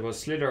thought it was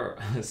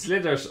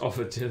slithers of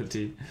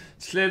agility.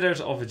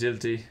 Slithers of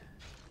agility.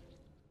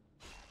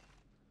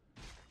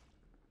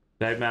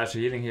 Blade Master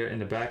healing here in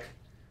the back.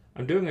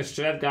 I'm doing a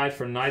strat guide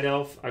for Night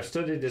Elf. I've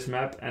studied this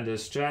map and the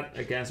strat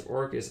against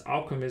Orc is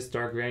Alchemist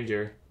Dark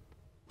Ranger.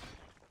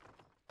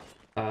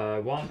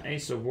 1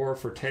 Ancient of War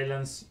for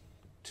Talons.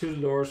 2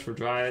 Lures for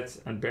Dryads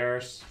and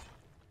Bears.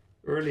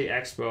 Early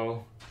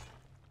Expo.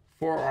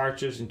 4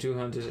 Archers and 2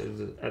 Hunters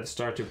at the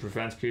start to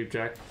prevent creep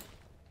track.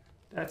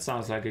 That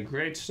sounds like a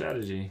great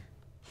strategy.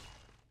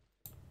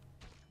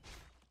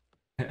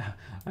 I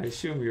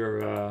assume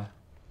you're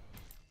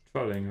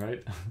trolling,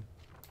 right?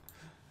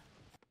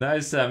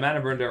 Nice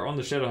mana burn there on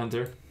the Shadow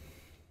Hunter.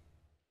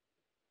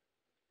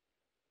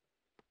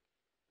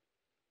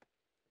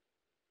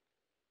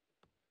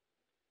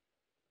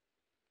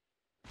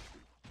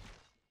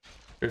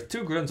 We have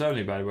 2 grunts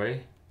only, by the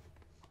way.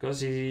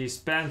 Because he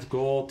spent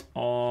gold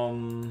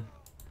on...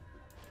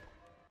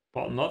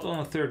 well, not on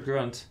a 3rd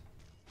grunt.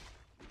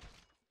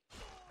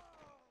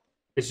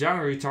 Is young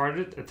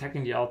retarded,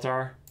 attacking the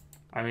altar.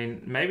 I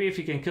mean, maybe if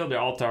he can kill the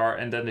altar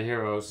and then the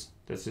heroes.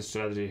 That's his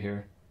strategy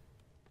here.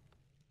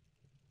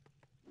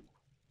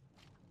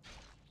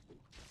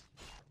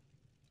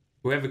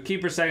 We have a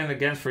keeper second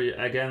again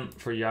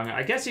for young.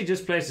 I guess he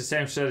just plays the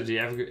same strategy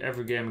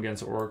every game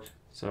against Orc.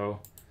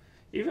 So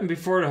even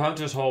before the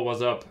Hunter's Hole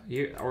was up,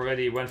 he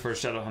already went for a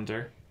Shadow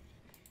Hunter.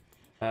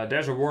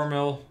 There's a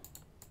Warmill.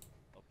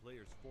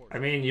 I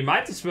mean, you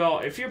might as well,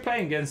 if you're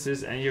playing against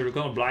this and you're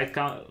gonna blind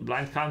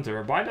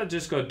counter, why not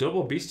just go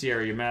double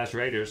Bestiary Mass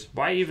Raiders?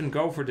 Why even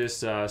go for this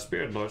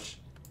Spirit Lodge?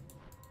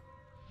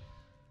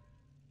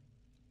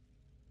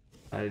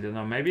 I don't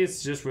know, maybe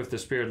it's just with the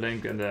Spirit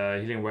Link and the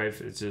Healing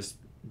Wave, it's just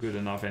good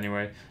enough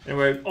anyway.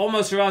 Anyway,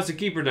 almost surrounds the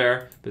Keeper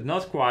there, but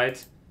not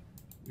quite.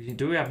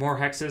 Do we have more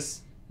Hexes?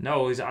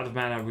 No, he's out of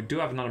mana. We do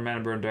have another mana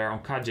burn there on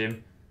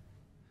Kajim.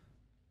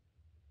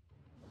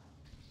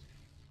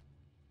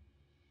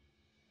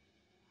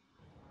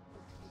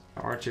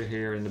 Archer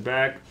here in the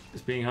back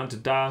is being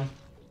hunted down.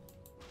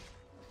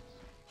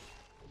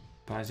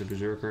 Buys a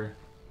Berserker.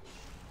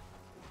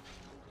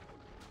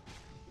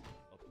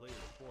 A player's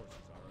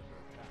forces are under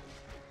attack.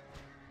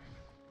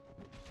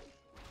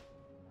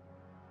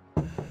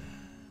 A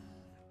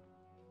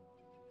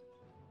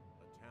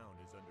town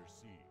is under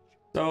siege.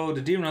 So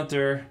the Demon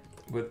Hunter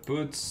with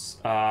boots.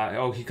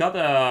 Oh, he got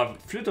a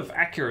Flute of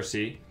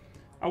Accuracy.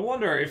 I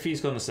wonder if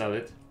he's gonna sell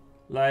it.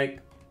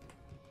 Like,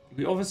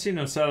 we often see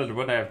them sell it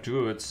when they have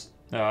Druids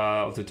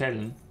of the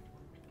Talon.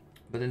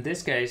 But in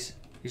this case,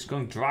 he's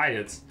going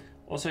Dryads.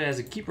 Also, he has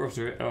a Keeper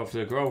of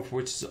the Grove,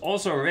 which is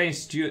also a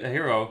ranged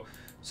hero.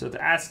 So it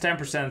adds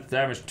 10%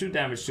 damage, 2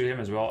 damage to him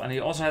as well. And he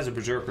also has a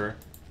Berserker.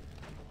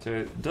 So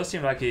it does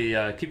seem like he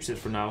keeps it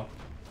for now.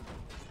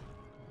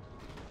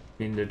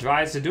 I mean, the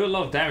Dryads, they do a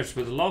lot of damage,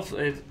 but a lot of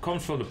it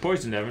comes from the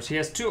poison damage. He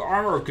has 2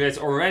 armor upgrades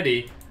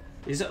already.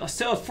 He's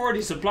still at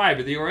 40 supply,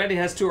 but he already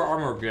has 2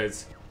 armor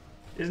upgrades.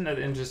 Isn't that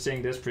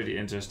interesting? That's pretty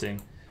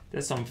interesting.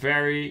 That's some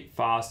very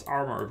fast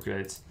armor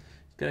upgrades.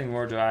 Getting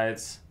more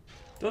Dryads.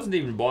 Doesn't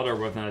even bother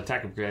with an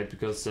attack upgrade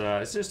because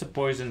it's just a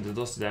poison that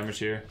does the damage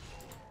here.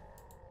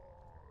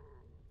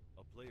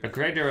 A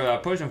greater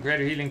potion of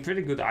greater healing,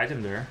 pretty good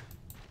item there.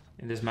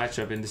 In this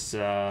matchup, in this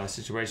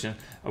situation.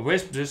 A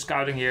Wisp just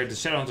scouting here. The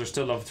Shadow Hunter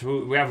still level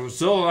 2. We have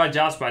Zora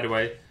Jas, by the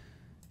way.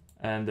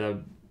 And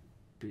a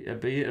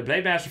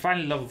Blade Master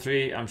finally level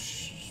 3. I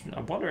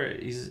wonder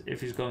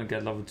if he's gonna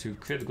get level 2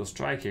 critical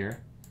strike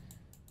here.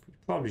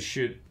 Probably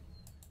should.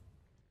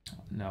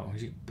 No,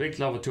 he's a big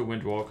level 2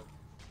 Windwalk.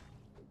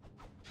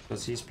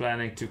 Because he's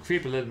planning to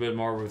creep a little bit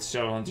more with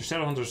Shadowhunter.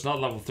 Shadowhunter is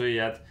not level 3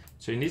 yet,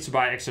 so he needs to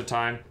buy extra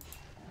time.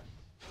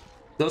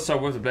 Does so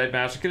with the Blade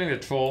Master, killing the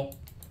troll.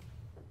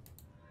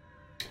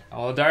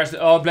 Oh, there's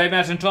the, Blade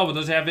Master in trouble.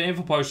 Does he have the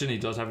info potion? He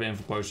does have the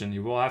info potion. He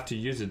will have to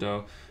use it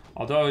though.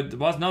 Although it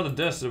was not a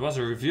dust, there was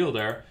a reveal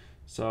there.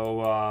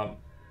 So, oh,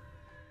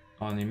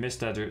 and he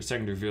missed that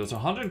second reveal. So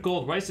 100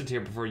 gold wasted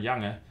here before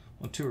Yange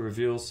on 2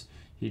 reveals.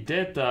 He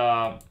did do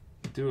a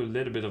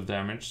little bit of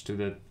damage to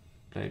the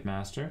Blade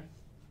Master.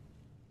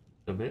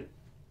 A bit.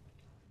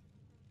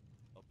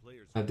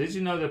 Did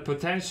you know that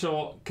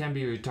potential can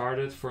be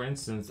retarded? For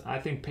instance, I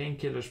think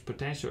Painkiller's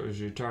potential is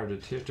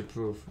retarded. Here's the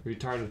proof.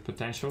 Retarded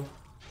potential.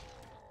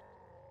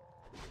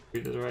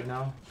 Read it right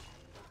now.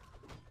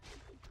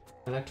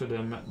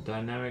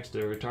 Electrodynamics, the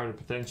retarded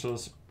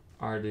potentials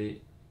are the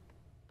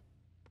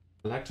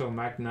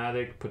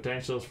electromagnetic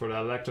potentials for the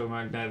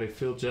electromagnetic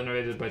field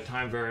generated by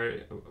time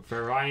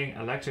varying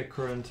electric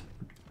current.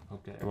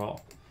 Okay,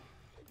 well,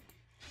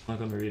 I'm not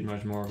going to read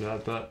much more of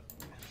that, but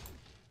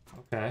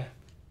okay.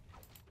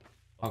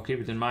 I'll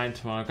keep it in mind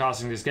when I'm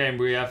casting this game.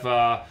 We have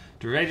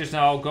the Raiders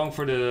now going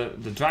for the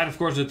Dryad, of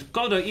course. The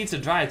Kodo eats the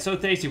Dryad, so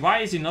tasty. Why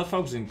is he not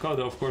focusing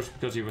Kodo? Of course,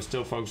 because he was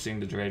still focusing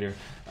the Raider.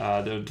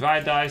 The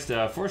Dryad dies,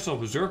 the Forceful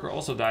Berserker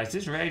also dies.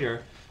 This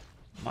Raider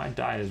might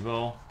die as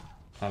well.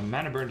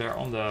 Mana burn there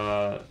on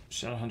the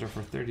Shadowhunter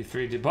for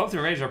 33. Both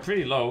the Raiders are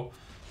pretty low,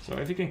 so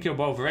if he can kill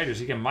both Raiders,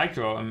 he can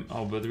micro.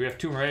 Oh, but we have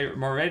 2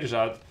 more Raiders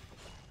out.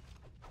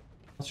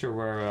 Not sure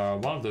where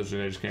one of those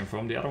Raiders came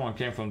from. The other one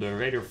came from the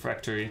Raider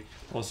Factory,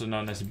 also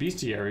known as the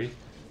Bestiary.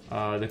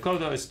 The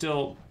Kodo is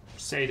still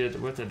sated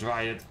with the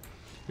Dryad.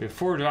 We have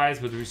 4 Dryads,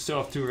 but we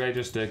still have 2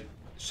 Raiders. The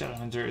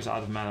Shadowhunter is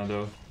out of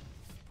mana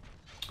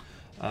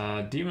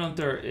though. Demon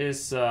Hunter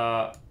is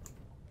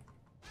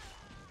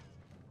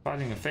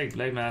fighting a fake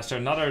Blade Master.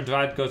 Another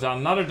Dryad goes down.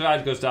 Another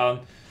Dryad goes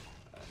down.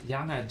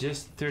 Yana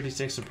just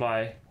 36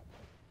 supply.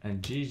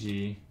 And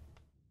GG.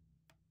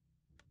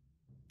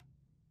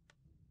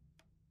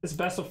 It's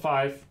best of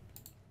 5.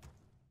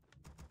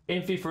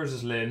 Infi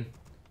versus Lin.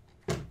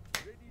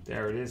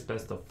 There it is,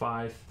 best of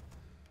 5.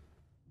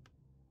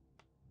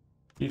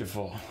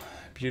 Beautiful.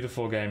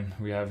 Beautiful game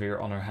we have here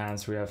on our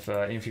hands. We have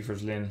Infi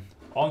versus Lin.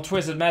 On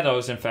Twisted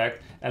Meadows, in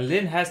fact. And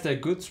Lin has the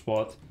good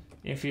spot.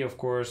 Infi, of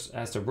course,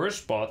 has the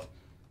worst spot.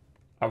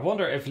 I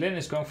wonder if Lin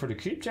is going for the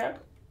creep check.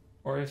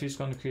 Or if he's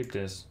going to creep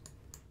this.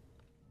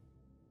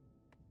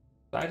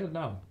 I don't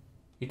know.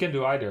 He can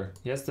do either.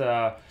 He has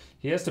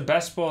the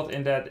best spot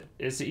in that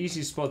it's the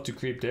easy spot to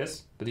creep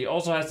this. But he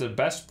also has the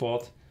best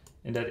spot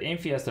in that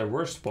Infi has the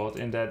worst spot.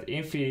 In that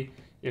Infi,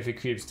 if he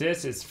creeps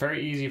this, it's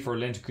very easy for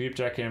Lin to creep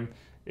check him.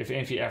 If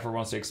Infi ever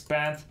wants to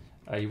expand,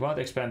 he won't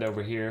expand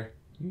over here.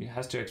 He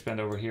has to expand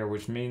over here,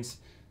 which means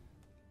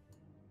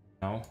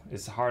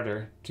it's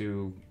harder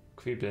to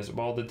creep this.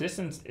 Well, the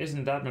distance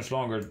isn't that much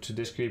longer to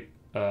this creep,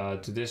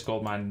 to this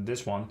gold mine than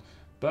this one,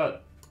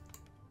 but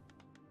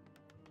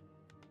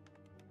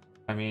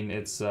I mean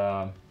it's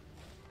the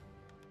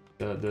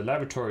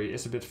laboratory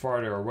is a bit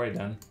farther away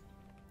then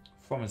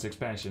from its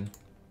expansion.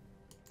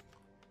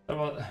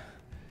 Well,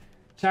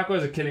 Chaco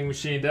is a killing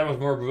machine. That was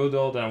more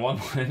brutal than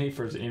 120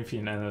 versus Infi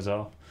and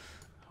NSL.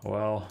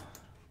 Well,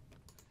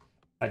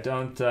 I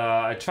don't.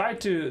 I try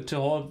to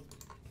hold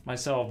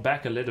myself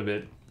back a little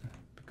bit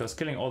because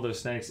killing all those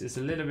snakes is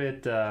a little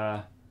bit.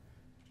 I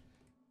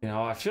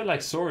feel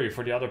like sorry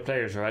for the other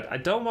players, right? I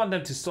don't want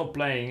them to stop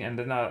playing and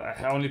then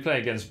I only play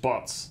against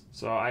bots.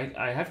 So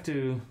I have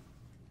to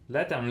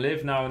let them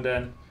live now and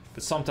then.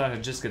 But sometimes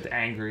I just get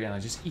angry and I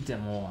just eat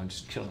them all and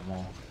just kill them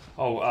all.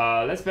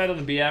 Oh, let's bet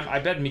on the BM. I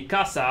bet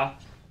Mikasa.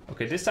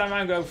 Okay, this time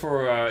I'm going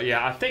for,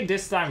 yeah, I think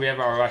this time we have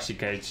our Arashi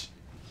Cage.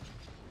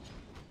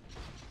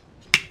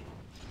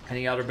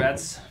 Any other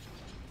bets?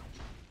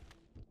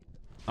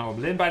 Oh,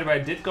 Lin, by the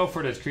way, did go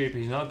for that creep.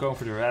 He's not going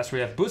for the rest. We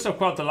have Boost of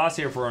Quad the last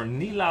here for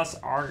Nila's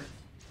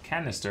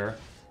Canister,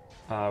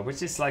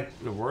 which is like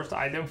the worst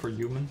item for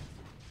human.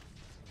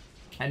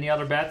 Any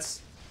other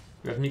bets?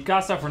 We have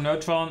Mikasa for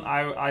Neutron.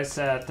 I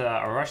said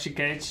Arashi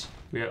Cage.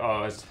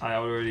 I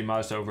already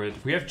moused over it.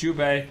 We have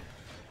Jubei.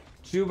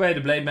 Jubei,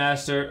 the Blade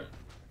Master.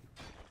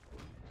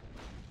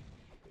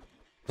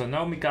 So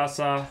no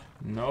Mikasa,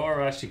 no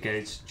Arashi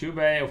Cage.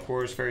 Jubei, of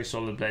course, very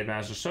solid Blade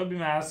Master. Sobi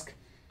Mask,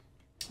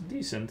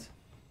 decent.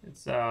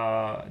 It's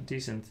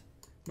decent.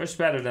 Much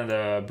better than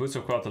the Boots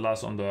of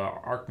Quatelas on the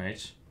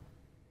Archmage.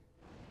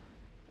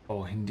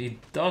 Oh, he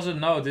doesn't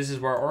know this is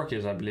where Orc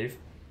is, I believe.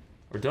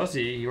 Or does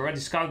he? He already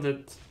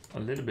scouted a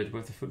little bit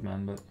with the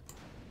Footman, but...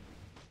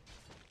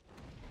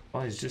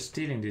 Well, he's just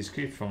stealing these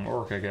creeps from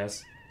Orc, I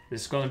guess.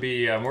 This is going to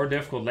be more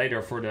difficult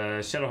later for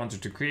the Shadowhunter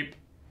to creep.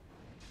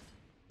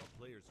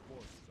 Player's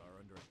forces are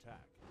under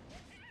attack.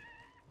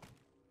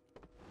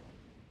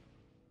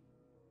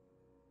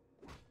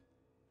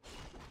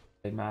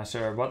 Blade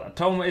Master, what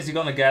tome is he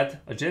gonna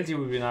get? Agility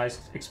would be nice,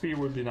 XP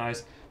would be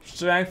nice.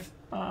 Strength,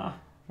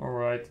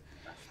 alright.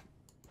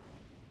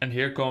 And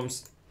here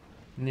comes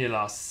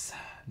Nilas.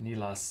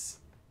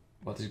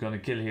 what he's gonna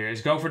kill here.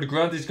 He's going for the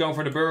grunt, he's going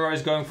for the burrow,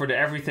 he's going for the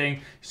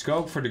everything. He's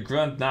going for the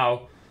grunt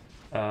now.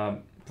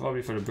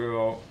 Probably for the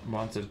burrow.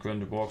 Once that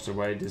grunt walks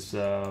away, this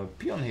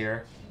peon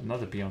here,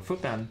 another peon,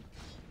 footman,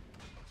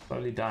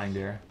 slowly dying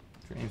there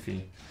for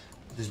Infi.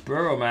 This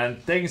burrow,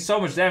 man, taking so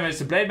much damage.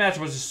 The blade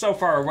master was just so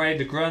far away.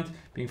 The grunt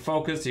being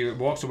focused. He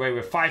walks away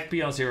with 5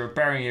 peons here,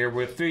 repairing here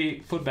with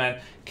 3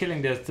 footmen,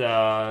 killing this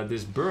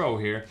this burrow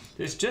here.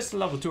 This is just a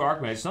level 2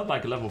 archmage. It's not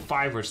like a level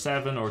 5 or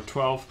 7 or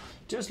 12.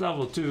 Just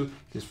level 2.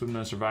 This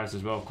footman survives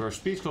as well. Of course,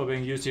 speed scroll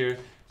being used here,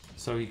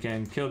 so he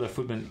can kill the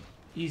footman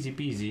easy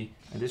peasy.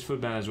 And this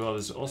footman as well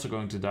is also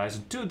going to die. So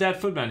 2 dead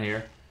footmen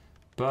here,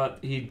 but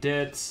he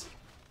did.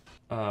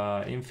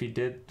 Infi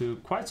did do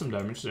quite some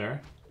damage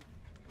there.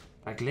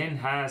 Like Lin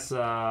has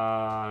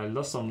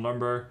lost some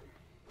lumber,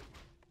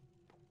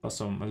 lost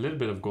a little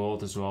bit of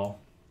gold as well.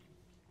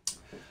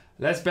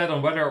 Let's bet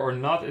on whether or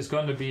not it's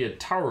going to be a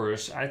tower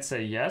rush. I'd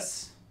say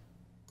yes.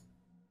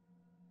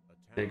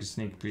 Take a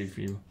sneak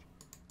preview.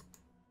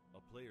 A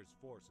player's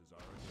forces are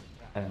under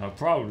attack. I don't know,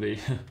 probably,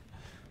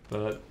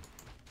 but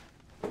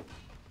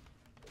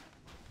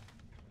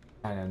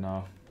I don't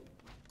know.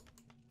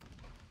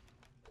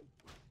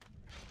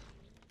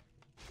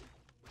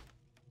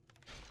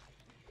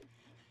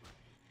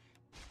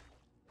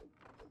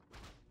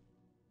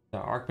 The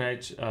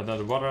Archmage,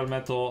 the Water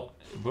Elemental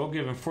will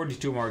give him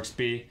 42 more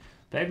XP.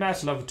 Blade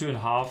Master level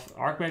 2.5.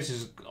 Archmage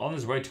is on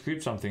his way to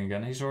creep something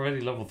again. He's already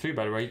level 3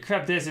 by the way. He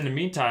crept this in the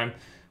meantime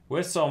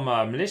with some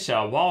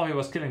militia while he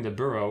was killing the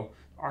burrow.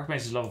 Archmage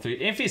is level 3.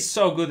 Infi is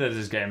so good at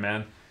this game,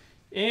 man.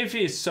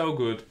 Infi is so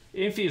good.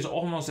 Infi is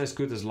almost as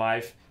good as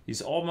Life.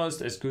 He's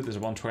almost as good as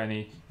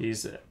 120.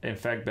 He's in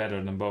fact better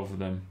than both of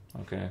them.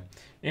 Okay.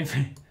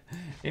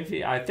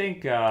 Infi, I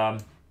think...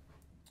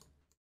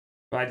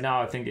 right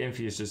now, I think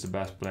Infi is just the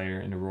best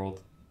player in the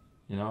world,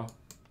 you know?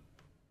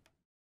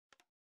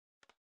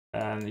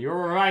 And you're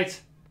right,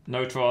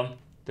 Neutron.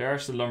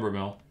 There's the lumber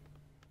mill.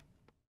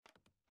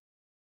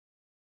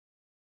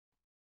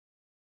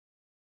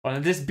 Oh,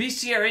 and this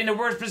bestiary in the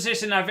worst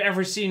position I've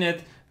ever seen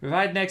it.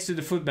 Right next to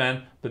the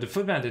footman. But the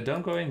footman, they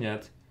don't go in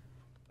yet.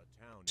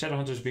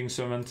 Shadowhunter is being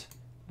summoned.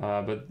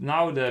 But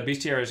now the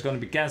bestiary is going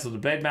to be cancelled. The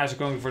blade master is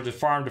going for the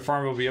farm. The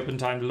farm will be up in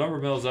time. The lumber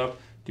mill is up.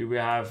 Do we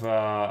have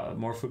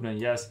more footmen?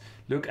 Yes.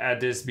 Look at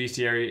this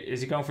bestiary.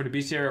 Is he going for the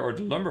bestiary or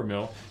the lumber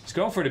mill? He's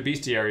going for the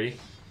bestiary.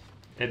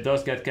 It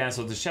does get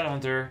cancelled. The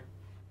Shadowhunter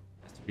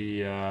has to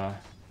be... well,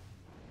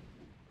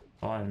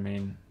 I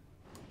mean...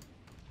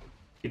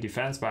 he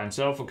defends by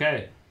himself.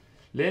 Okay.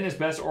 Lin is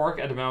best orc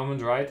at the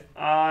moment, right?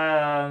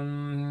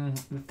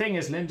 The thing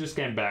is, Lin just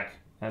came back.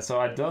 And so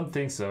I don't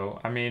think so.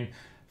 I mean...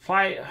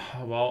 Fly,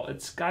 well,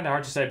 it's kind of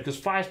hard to say because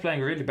Fly is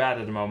playing really bad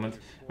at the moment.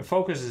 And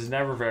Focus is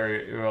never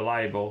very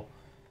reliable.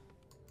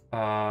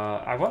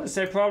 I want to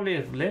say probably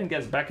if Lin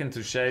gets back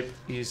into shape,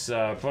 he's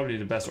probably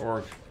the best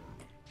orc.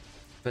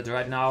 But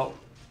right now,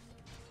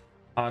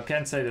 I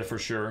can't say that for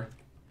sure.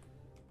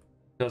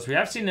 Because we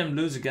have seen him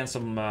lose against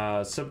some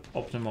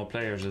suboptimal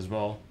players as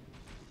well.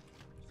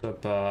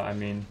 I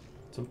mean,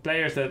 some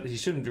players that he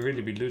shouldn't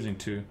really be losing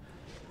to.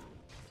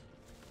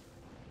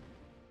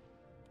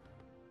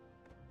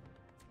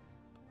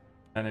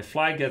 And if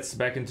Fly gets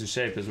back into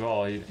shape as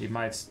well, he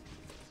might,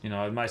 you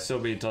know, it might still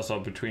be a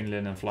toss-up between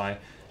Lin and Fly.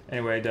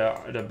 Anyway,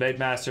 the Blade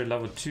Master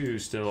level 2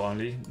 still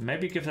only.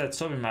 Maybe give that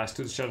Sobbing Mask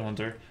to the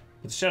Shadowhunter.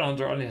 But the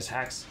Shadowhunter only has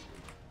hacks.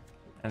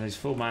 And he's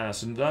full mana,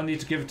 so don't need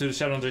to give it to the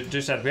Shadowhunter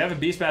just yet. We have a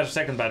Beastmaster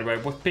second, by the way,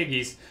 with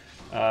piggies.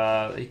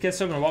 He can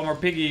summon one more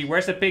piggy.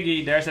 Where's the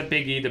piggy? There's the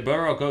piggy. The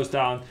burrow goes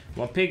down.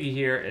 One piggy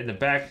here in the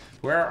back.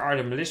 Where are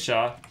the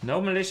militia?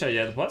 No militia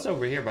yet. What's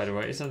over here, by the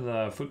way? Is that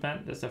the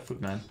footman? That's the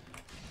footman.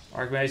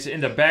 Archmage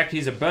in the back.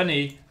 He's a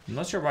bunny. I'm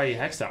not sure why he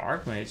hacks the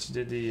Archmage.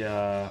 Did he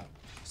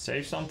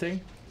save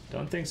something?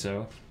 Don't think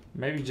so.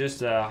 Maybe just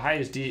the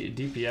highest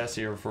DPS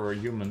here for a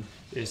human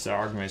is the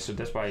Archmage, so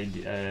that's why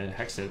he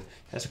hacks it.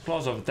 He has a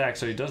clause of attack,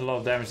 so he does a lot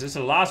of damage. This is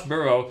the last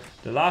burrow.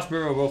 The last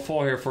burrow will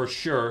fall here for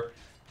sure.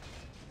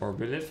 Or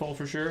will it fall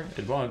for sure?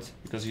 It won't,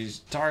 because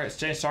he's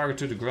changed target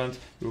to the grunt.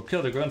 He will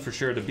kill the grunt for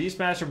sure. The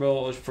Beastmaster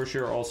will for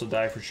sure also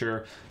die for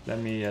sure. Let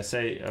me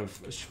say a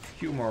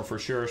few more for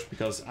sure,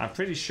 because I'm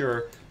pretty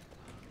sure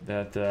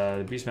that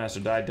the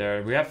Beastmaster died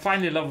there. We have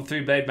finally level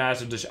 3 Blade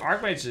Master. The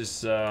Archmage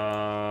is...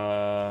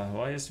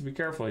 well, he has to be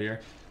careful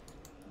here.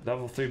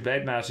 Level 3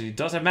 Blade Master. He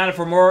does have mana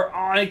for more.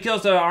 Oh, he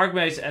kills the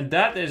Archmage. And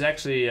that is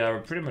actually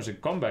pretty much a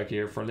comeback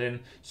here for Lin.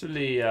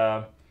 Certainly,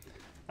 I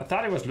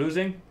thought he was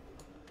losing.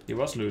 He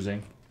was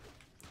losing.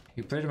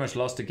 He pretty much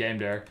lost the game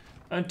there.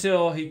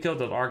 Until he killed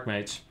that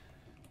Archmage.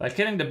 Like,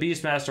 killing the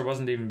Beastmaster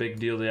wasn't even a big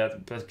deal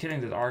yet. But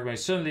killing that Archmage...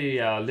 Suddenly,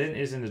 Lin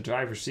is in the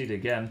driver's seat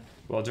again.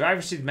 Well,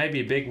 driver's seat may be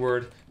a big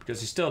word. Because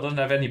he still doesn't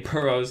have any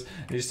burrows.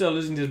 And he's still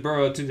losing this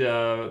burrow to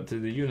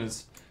the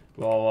units.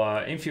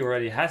 Well, Infi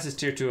already has his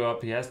tier 2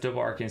 up. He has double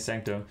Arcane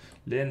Sanctum.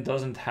 Lin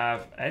doesn't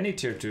have any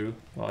tier 2.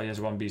 Well, he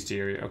has one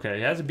Bestiary. Okay,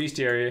 he has a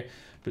Bestiary.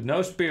 But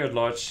no Spirit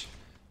Lodge.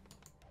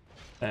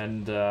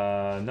 And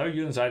no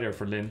units either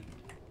for Lin.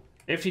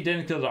 If he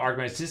didn't kill the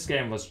Archmage, this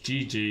game was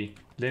GG.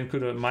 Lin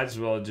might as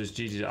well just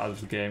GG'd out of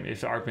the game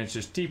if the Archmage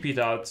just TP'd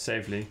out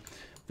safely.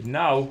 But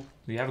now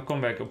we have a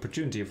comeback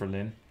opportunity for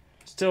Lin.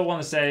 Still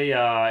want to say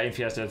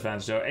Infi has the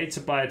advantage though. 8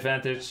 supply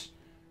advantage.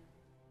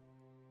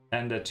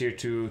 And the tier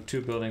 2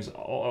 buildings,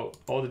 all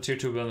the tier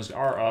 2 buildings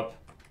are up.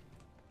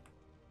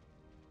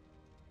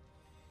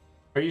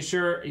 Are you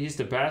sure he's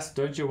the best?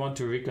 Don't you want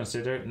to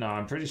reconsider? No,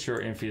 I'm pretty sure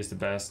Infi is the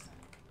best.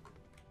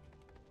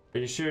 Are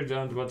you sure you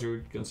don't want to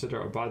reconsider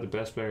about the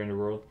best player in the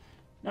world?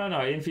 No,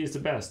 Infi is the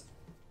best.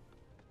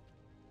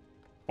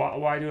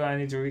 Why do I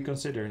need to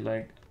reconsider?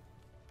 Like,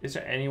 is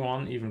there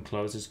anyone even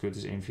close as good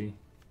as Infi?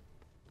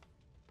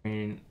 I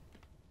mean,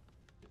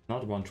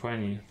 not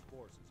 120.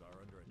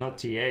 Not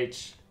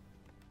TH.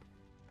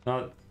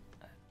 Not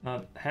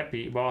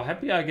Happy. Well,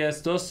 Happy I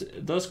guess does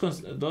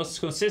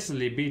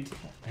consistently beat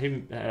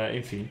him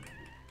Infi.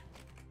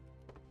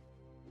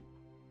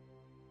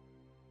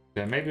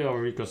 Yeah, maybe I'll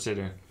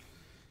reconsider.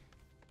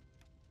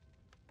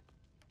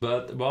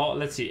 But well,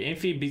 let's see.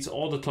 Infi beats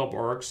all the top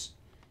orcs.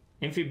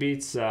 Infi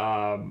beats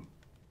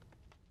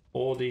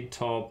all the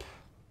top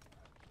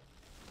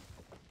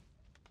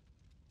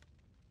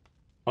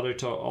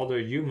other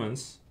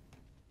humans.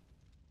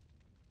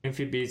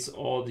 Infi beats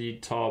all the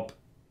top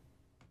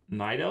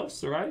Night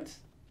Elves, right?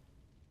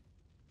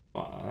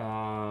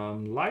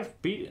 Life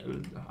beat...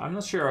 I'm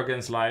not sure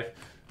against Life.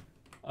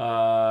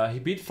 He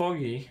beat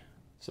Foggy.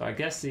 So I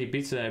guess he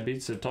beats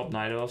the top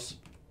Night Elves.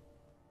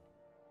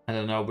 I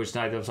don't know which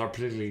Night Elves are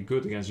particularly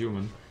good against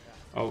human.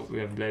 Oh, we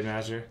have Blade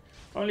Master.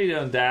 Only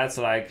on that,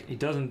 so like, he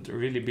doesn't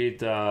really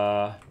beat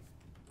Happy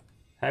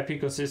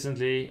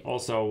consistently.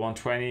 Also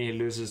 120 he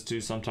loses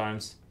to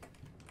sometimes.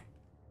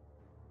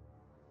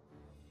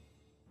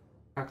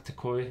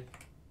 Tacticoi.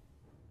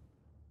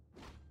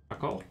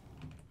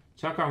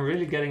 Chaka, I'm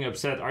really getting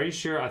upset. Are you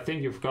sure? I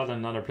think you've got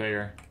another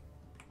player.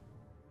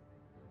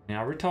 Yeah,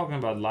 are we talking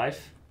about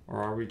Life?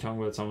 Or are we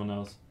talking about someone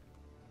else?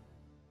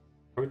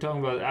 Are we talking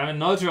about... I mean,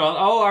 Notron.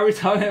 Oh, are we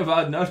talking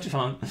about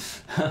Notron?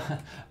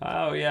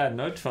 Oh, yeah,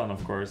 Notron,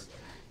 of course.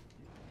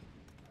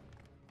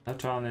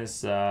 Notron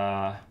is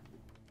a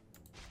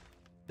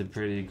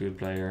pretty good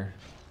player.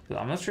 But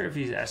I'm not sure if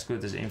he's as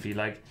good as Infi.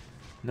 Like,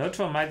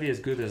 Notron might be as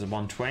good as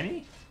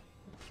 120.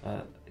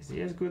 Is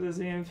he as good as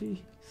the Infi?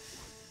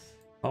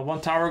 Well,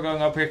 one tower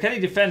going up here. Can he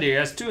defend here? He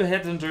has 2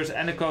 headhunters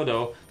and a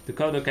Kodo. The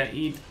Kodo can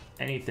eat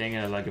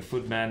anything, like a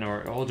footman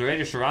or... Oh, the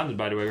Raider's surrounded,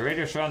 by the way. The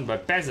Raider's surrounded by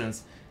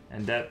peasants.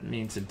 And that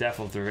means the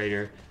death of the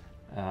Raider.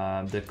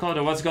 The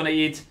Kodo, what's gonna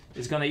eat?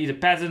 It's gonna eat a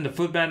peasant, a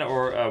footman,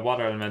 or a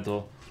water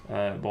elemental.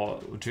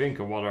 Well, drink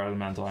a water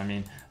elemental, I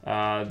mean.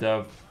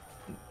 The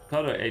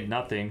Kodo ate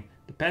nothing.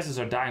 The peasants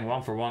are dying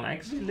 1 for 1.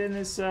 Actually, Lin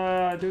is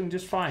doing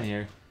just fine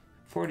here.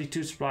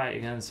 42 supply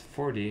against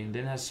 40.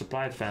 Lin has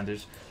supply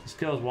advantage. He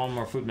kills 1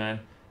 more footman.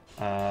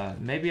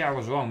 Maybe I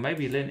was wrong.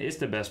 Maybe Lin is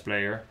the best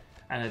player.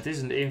 And it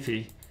isn't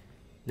Infi.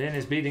 Lin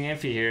is beating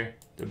Infi here.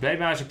 The Blade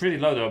Master is pretty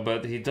low though,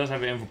 but he does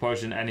have an Info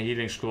Potion and a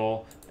Healing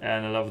Scroll.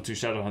 And a level 2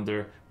 Shadow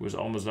Hunter who is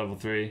almost level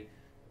 3.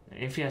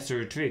 Infi has to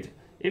retreat.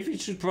 Infi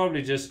should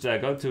probably just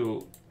go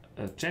to...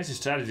 change his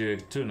strategy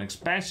to an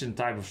expansion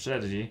type of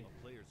strategy.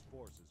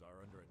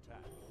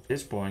 At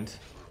this point.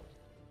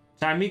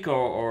 Miko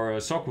or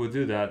Sok would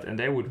do that and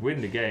they would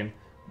win the game.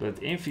 But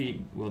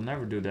Infi will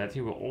never do that. He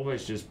will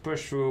always just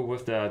push through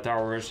with the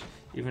towers.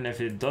 Even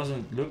if it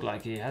doesn't look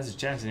like he has a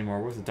chance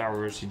anymore with the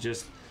towers. He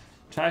just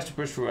tries to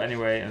push through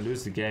anyway and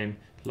lose the game.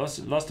 Lost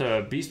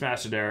a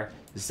Beastmaster there.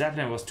 The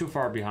Zeppelin was too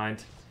far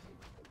behind.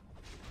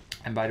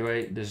 And by the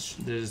way, the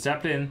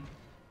Zeppelin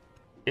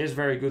is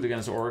very good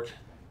against Orc.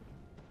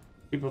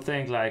 People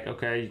think like,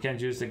 okay, you can't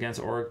use it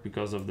against Orc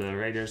because of the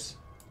Raiders.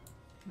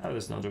 No,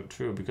 that's not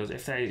true, because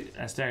if they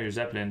ensnare your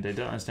Zeppelin, they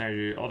don't ensnare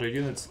your other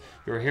units,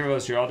 your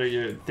heroes, your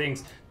other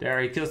things.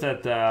 There, he kills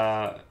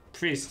that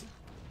priest.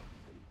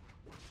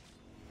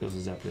 Kills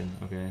the Zeppelin,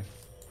 okay.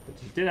 But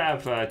he did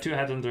have 2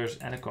 headhunters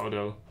and a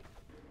Kodo.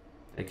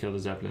 They killed the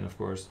Zeppelin, of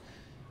course.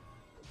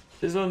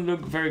 This doesn't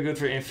look very good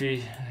for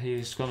Infi.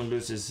 He's gonna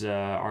lose his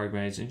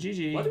Archmage. And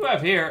GG. What do we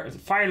have here?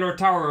 Firelord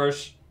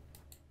Towers.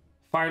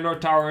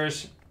 Firelord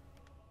Towers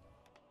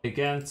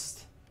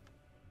against...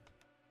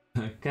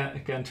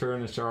 can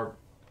turn a sharp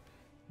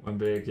when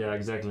big, yeah,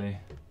 exactly.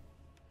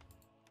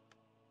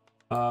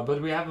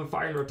 But we have a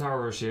Firelord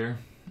Towers here.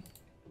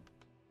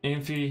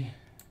 Infi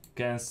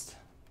against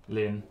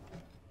Lin.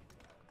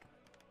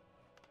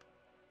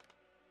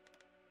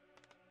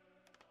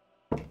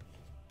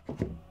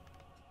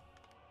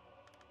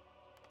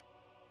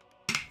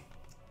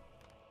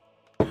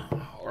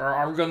 Or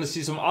are we gonna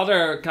see some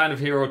other kind of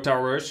hero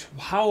towers?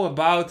 How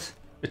about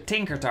the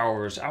Tinker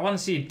Towers? I want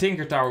to see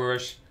Tinker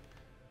Towers.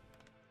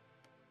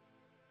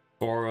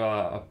 Or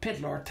a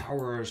Pitlord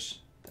Towers.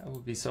 That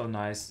would be so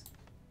nice.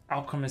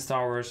 Alchemist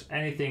Towers.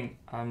 Anything.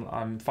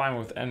 I'm fine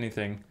with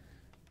anything.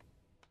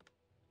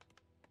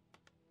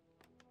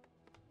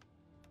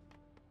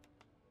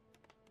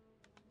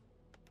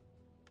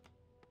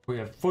 We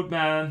have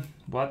Footman.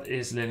 What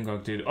is Lin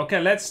going to do?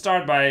 Okay, let's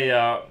start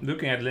by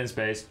looking at Lin's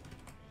base.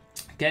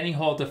 Can he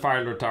hold the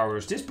Firelord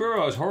Towers? This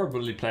burrow is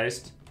horribly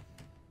placed.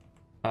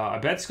 He I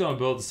bet he's gonna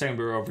build the second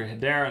burrow over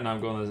there, and I'm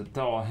gonna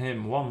tell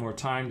him one more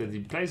time that he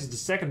places the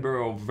second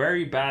burrow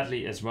very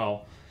badly as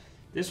well.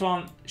 This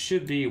one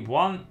should be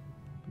one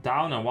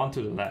down and one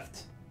to the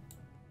left.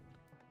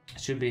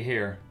 It should be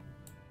here.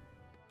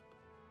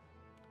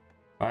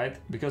 Right?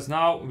 Because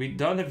now we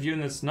don't have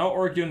units, no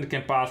orc unit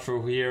can pass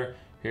through here,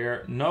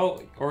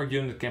 no orc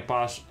unit can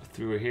pass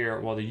through here,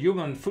 while the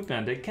human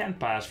footmen, they can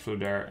pass through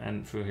there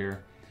and through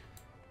here.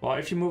 Well,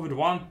 if you move it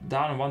one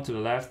down and one to the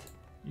left,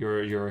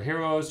 your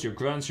heroes, your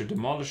grunts, your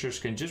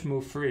demolishers can just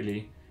move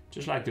freely,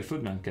 just like the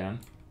footmen can.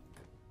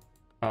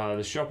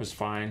 The shop is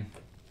fine.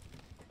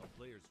 A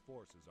player's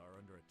forces are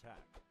under attack.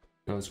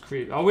 Goes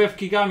creep. Oh, we have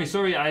Kigami.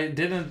 Sorry, I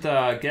didn't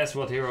guess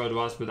what hero it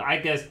was, but I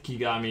guessed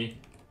Kigami.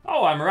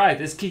 Oh, I'm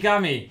right. It's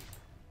Kigami.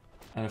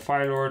 And the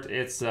Firelord,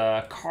 it's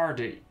Car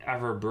the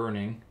Ever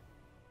Burning.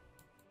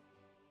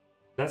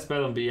 Let's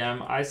bet on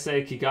BM. I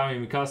say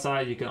Kigami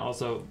Mikasa. You can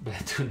also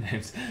bet 2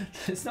 names.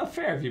 It's not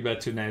fair if you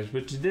bet 2 names,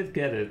 but you did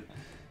get it.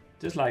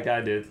 Just like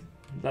I did.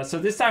 So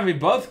this time we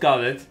both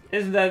got it.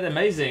 Isn't that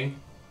amazing?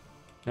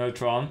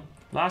 Neutron.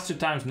 Last 2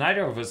 times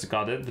neither of us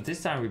got it, but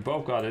this time we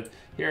both got it.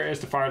 Here is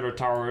the Firelord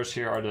Towers.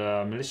 Here are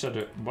the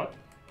militia. What?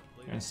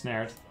 They're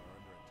ensnared.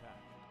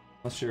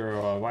 Not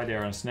sure why they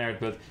are ensnared,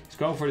 but he's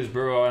going for this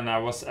burrow, and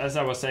as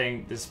I was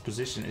saying, this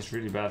position is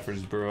really bad for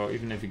this burrow,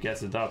 even if he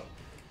gets it up.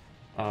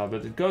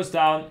 But it goes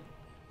down.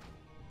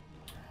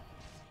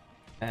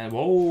 And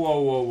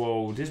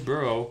whoa, this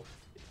burrow.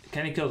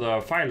 Can he kill the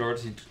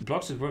Firelord? He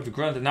blocks it with the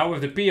grunt, and now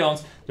with the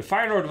peons. The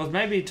Firelord was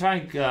maybe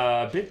trying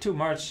a bit too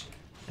much.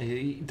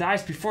 He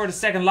dies before the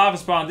second lava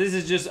spawn. This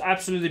is just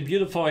absolutely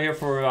beautiful here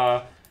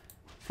for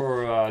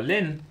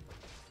Lin.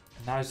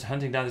 Now he's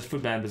hunting down his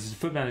footman, but his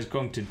footman is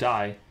going to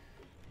die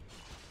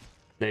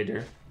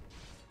later.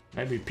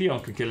 Maybe Peon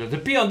can kill it. The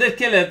Peon did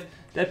kill it!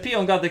 That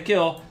Peon got the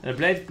kill. And the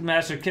Blade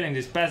Master killing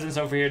these peasants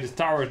over here. This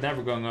tower is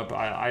never going up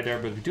either,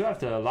 but we do have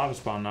the lava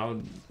spawn now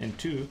in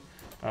 2.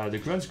 The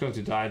grunt's going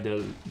to die.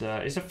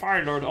 Is the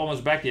Firelord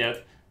almost back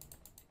yet?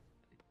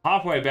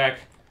 Halfway back.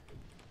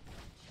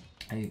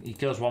 He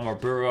kills one more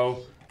burrow.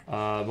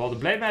 Well, the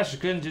Blade Master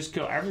couldn't just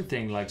kill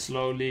everything, like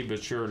slowly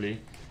but surely.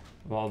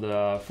 While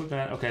the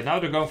footman... Okay, now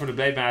they're going for the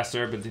Blade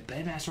Master, but the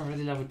Blade Master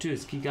already level 2.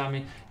 It's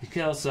Kigami. He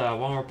kills one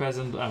more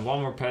peasant and one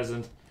more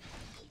peasant.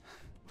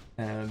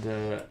 And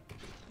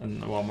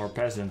one more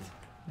peasant.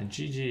 And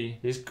GG.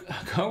 He's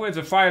going with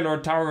the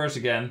Firelord Towers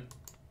again.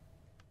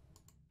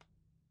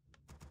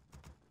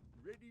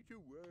 Ready to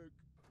work.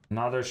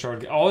 Another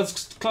short... Oh,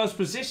 it's close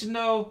position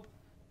though.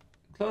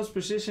 Close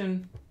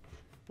position.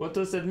 What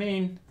does that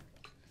mean?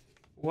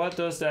 What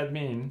does that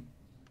mean?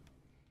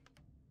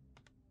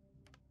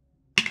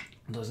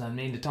 Does that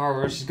mean the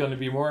towers is going to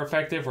be more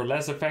effective or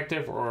less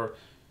effective or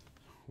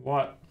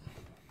what?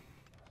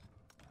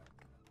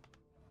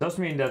 Does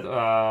mean that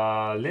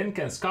Lin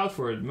can scout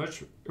for it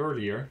much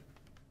earlier.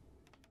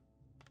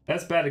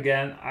 Let's bet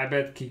again. I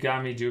bet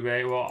Kigami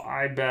Jubei. Well,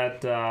 I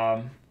bet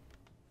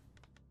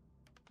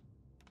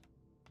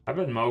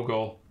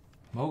Mogul.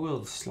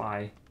 Mogul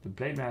Sly, the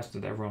Blade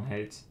Master that everyone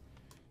hates.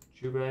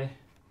 Jubei.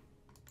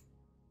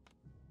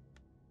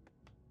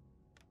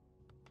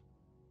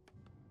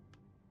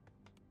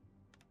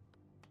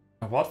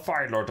 What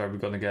Firelord are we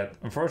gonna get?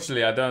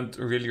 Unfortunately, I don't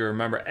really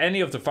remember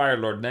any of the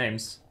Firelord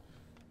names.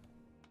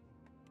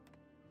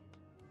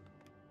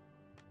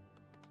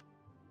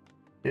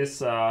 Is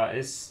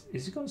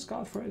he gonna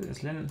scout for it?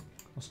 Is Lin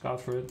gonna scout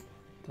for it?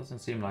 Doesn't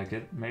seem like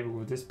it. Maybe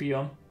with this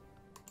peon.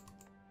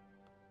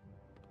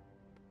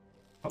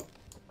 Oh.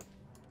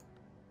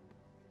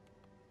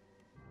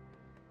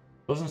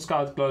 Doesn't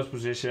scout close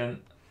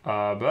position,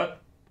 but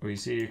we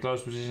see a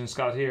close position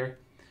scout here.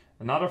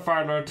 Another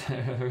Firelord.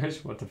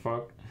 What the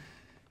fuck?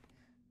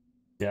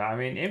 Yeah, I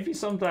mean, if he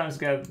sometimes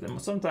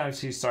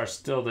he starts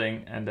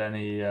tilting and then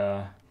he,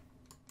 oh,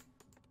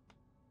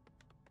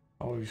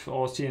 we've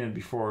all seen it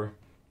before.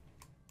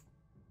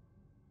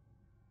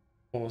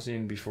 All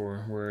seen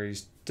before, where he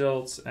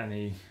tilts and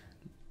he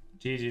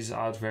GG's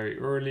out very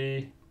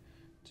early.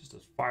 Just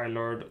as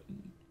Firelord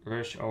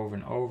rush over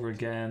and over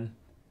again.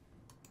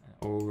 And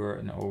over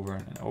and over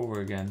and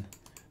over again.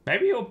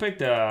 Maybe he'll pick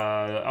the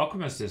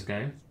Alchemist this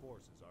game.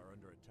 Forces are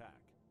under attack.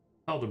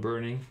 Hell the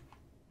burning.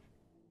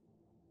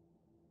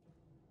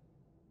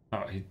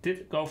 Oh, he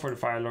did go for the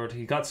Firelord.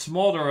 He got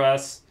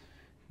Smolderess.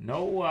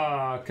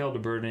 No kill the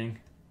burning.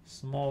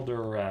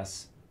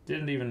 Smolderess.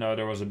 Didn't even know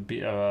there was a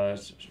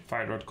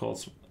Firelord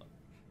called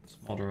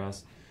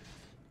Smolderess.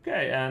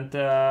 Okay, and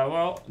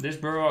well, this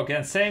burrow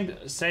again,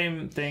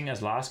 same thing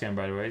as last game,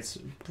 by the way. It's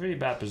a pretty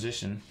bad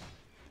position.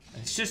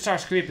 He just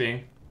starts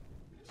creeping.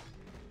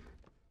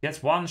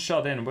 Gets 1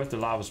 shot in with the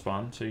lava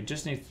spawn, so you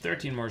just need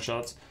 13 more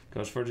shots.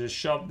 Goes for this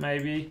shot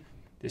maybe.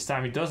 This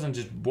time he doesn't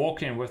just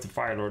walk in with the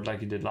Firelord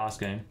like he did last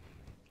game.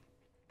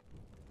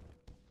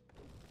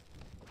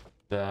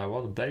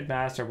 Well, the Blade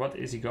Master, what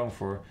is he going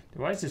for?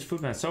 Why is this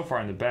footman so far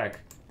in the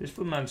back? This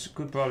footman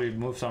could probably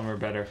move somewhere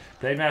better.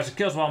 Blade Master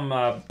kills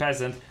 1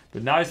 peasant,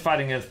 but now he's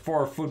fighting against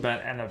 4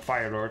 footmen and a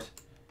Firelord.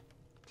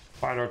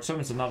 Fire Lord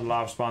summons another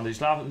lava spawn.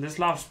 This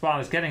lava spawn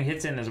is getting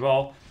hits in as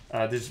well.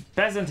 This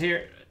peasant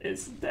here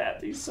is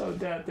dead. He's so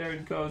dead. There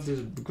it goes.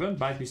 This grunt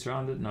might be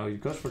surrounded. No, he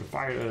goes for the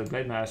fire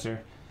blade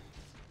master.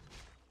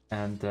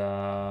 And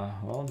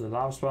well, the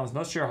lava spawn's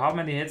not sure how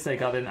many hits they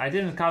got in. I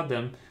didn't count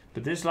them,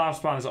 but this lava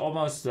spawn is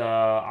almost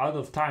out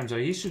of time, so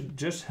he should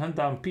just hunt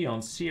down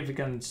peons, see if he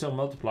can still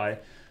multiply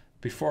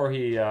before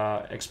he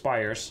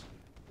expires.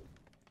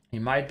 He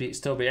might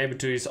still be able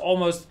to. He's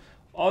almost.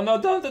 Oh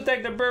no! Don't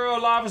attack the burrow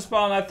lava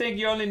spawn. I think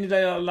you only need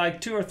like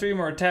 2 or 3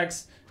 more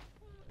attacks.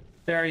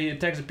 There he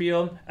attacks a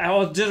peon.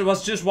 And it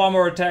was just 1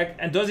 more attack.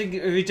 And does he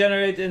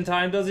regenerate in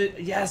time? Does it?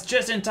 Yes,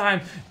 just in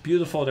time.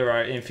 Beautiful there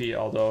are Infi,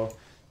 although.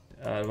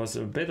 It was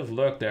a bit of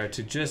luck there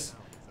to just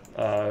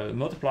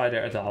multiply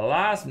there at the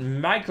last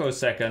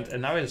microsecond.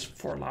 And now there's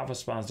 4 lava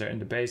spawns there in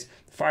the base.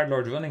 The Fire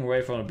Lord running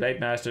away from the Blade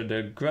Master.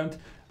 The Grunt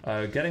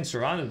getting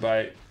surrounded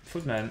by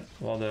footmen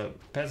while the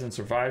peasant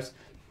survives.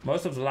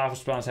 Most of the lava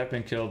spawns have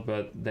been killed,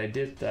 but they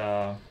did do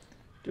a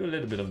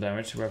little bit of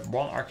damage. We have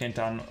 1 Arcane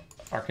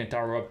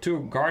Tower up, 2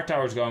 Guard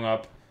Towers going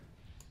up.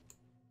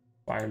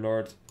 Fire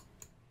Lord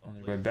on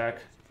his way back.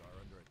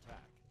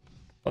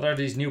 What are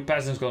these new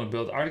peasants going to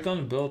build? Are they going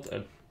to build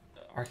a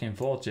Arcane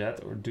Vault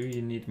yet, or do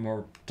you need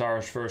more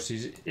towers first?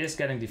 He is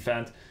getting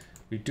defend.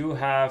 We do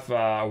have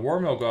a War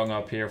Mill going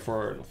up here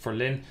for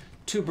Lin.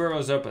 2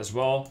 burrows up as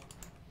well.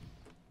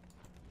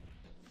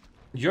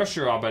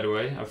 Yoshura, by the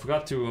way, I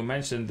forgot to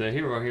mention the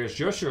hero here is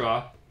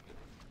Yoshura.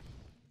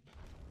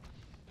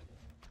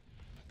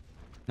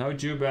 No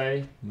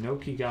Jubei, no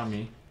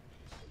Kigami.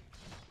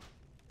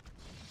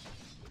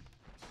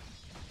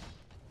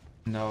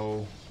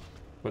 No,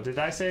 what did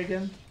I say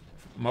again?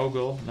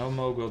 Mogul, no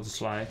Mogul to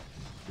Sly.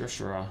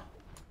 Yoshura.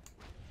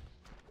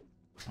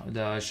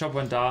 The shop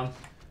went down.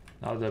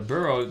 Now the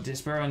burrow,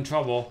 this burrow in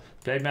trouble.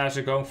 Blade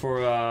Master going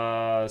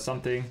for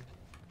something.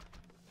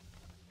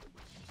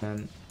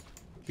 And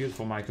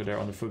beautiful micro there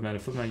on the footman. The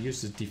footman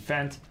uses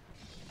defend.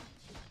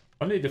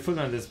 Only the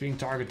footman that's being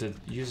targeted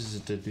uses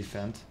it to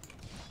defend.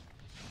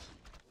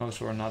 Goes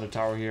for another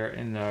tower here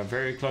in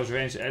very close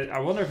range. I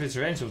wonder if it's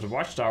range of the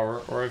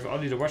watchtower or if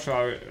only the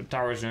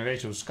watchtower is in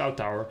range of the scout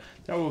tower.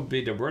 That would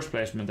be the worst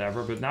placement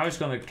ever. But now he's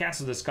going to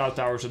cancel the scout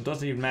tower, so it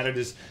doesn't even matter.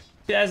 This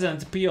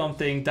peasant peon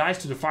thing dies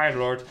to the Fire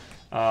Lord.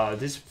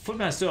 This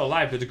footman is still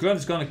alive, but the grunt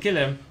is going to kill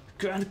him.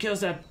 Grunt kills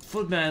that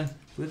footman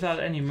without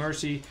any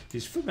mercy.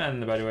 These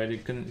footmen, by the way,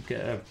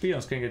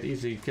 peons can get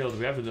easily killed.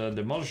 We have the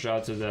demolisher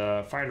out, so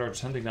the Fire Lord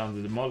is hunting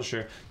down the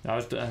demolisher.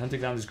 Now he's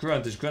hunting down this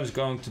grunt. This grunt is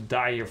going to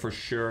die here for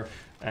sure.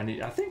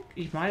 And I think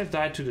he might have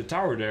died to the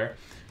tower there.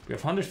 We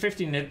have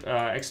 115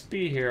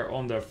 XP here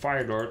on the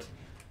Fire Lord,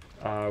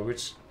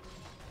 which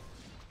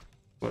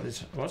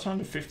what's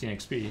 115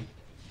 XP?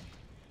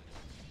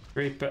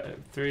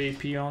 3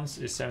 peons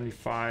is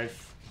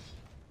 75.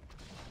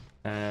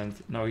 And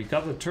no, he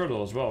got the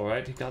turtle as well,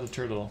 right? He got the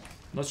turtle.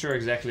 Not sure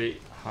exactly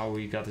how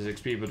he got his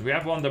XP, but we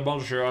have 1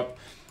 demolisher up,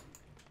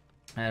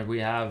 and we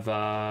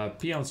have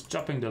peons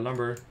chopping the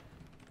lumber.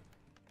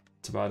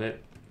 That's about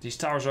it. These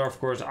towers are, of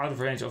course, out of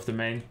range of the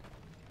main.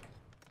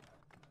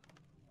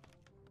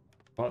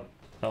 What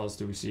else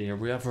do we see here?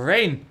 We have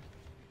rain!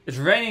 It's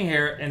raining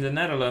here in the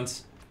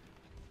Netherlands.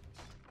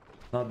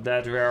 Not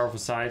that rare of a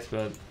sight,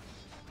 but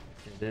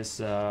it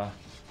is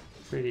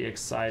pretty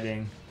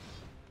exciting.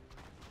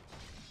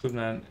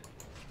 Goodman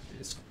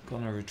is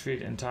gonna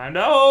retreat in time.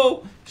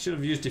 No! Should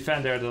have used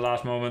defend there at the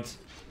last moment.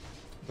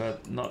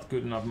 But not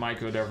good enough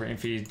micro there for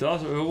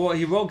Infi.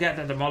 He will get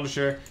that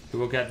demolisher. He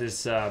will get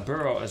this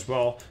burrow as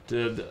well.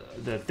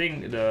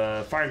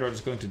 The Fire Lord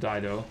is going to die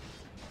though.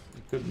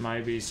 He could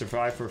maybe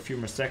survive for a few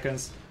more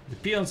seconds. The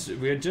peons,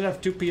 we just have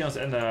 2 peons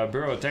and a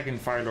burrow attacking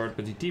Fire Lord,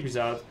 but he TP's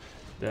out.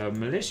 The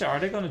militia, are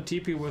they going to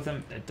TP with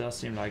him? It does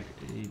seem like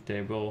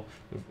they will.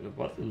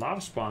 What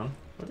lava spawn?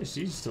 What is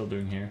he still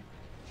doing here?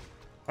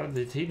 How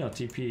did he not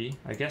TP?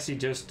 I guess he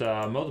just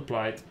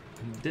multiplied.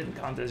 He didn't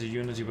count as a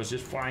unit. He was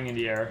just flying in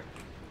the air.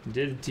 He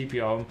did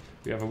TP home.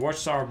 We have a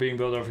watchtower being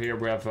built over here.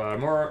 We have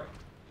more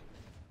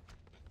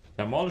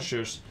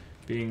demolishers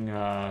being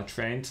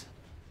trained.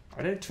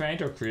 Are they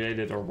trained or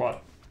created or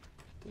what?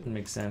 Doesn't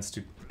make sense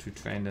to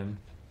train them.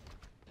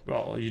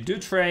 Well, you do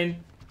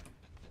train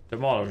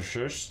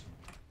demolishers.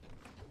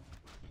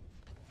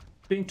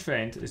 Being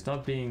trained is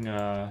not being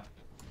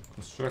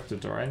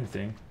constructed or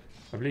anything.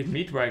 I believe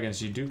meat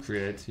wagons you do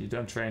create. You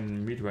don't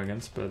train meat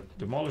wagons, but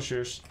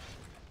demolishers,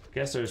 I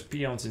guess there's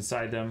peons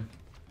inside them.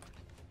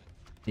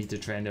 Need to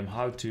train them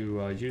how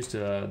to use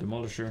the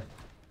demolisher.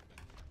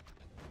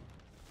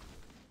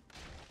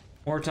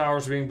 More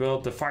towers being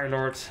built. The Fire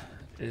Lord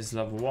is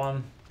level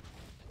 1.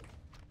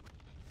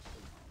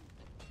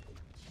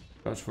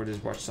 Goes for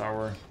this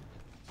watchtower.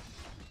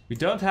 We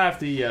don't have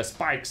the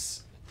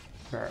spikes,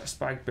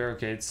 spike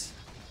barricades.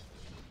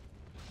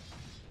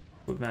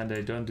 Footman,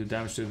 they don't do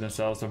damage to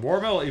themselves. The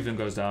War Mill even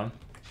goes down.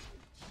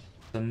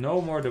 So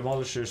no more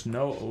demolishers.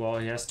 No, well,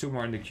 he has 2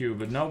 more in the queue,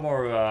 but no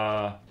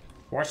more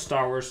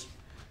watchtowers.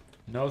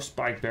 No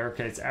spike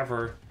barricades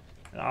ever.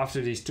 And after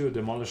these 2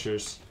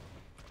 demolishers,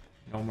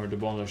 no more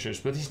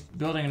demolishers. But he's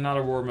building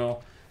another War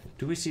Mill.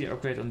 Do we see an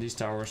upgrade on these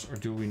towers or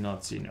do we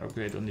not see an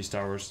upgrade on these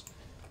towers?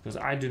 Because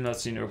I do not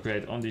see an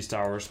upgrade on these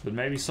towers, but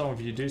maybe some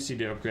of you do see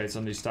the upgrades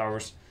on these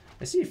towers.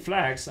 I see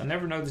flags. I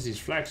never noticed these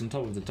flags on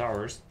top of the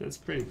towers. That's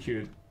pretty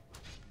cute.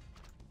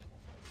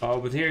 Oh,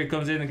 but here he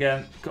comes in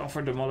again. Go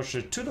for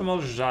Demolisher. 2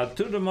 Demolishers out.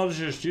 2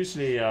 Demolishers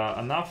usually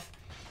enough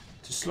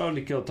to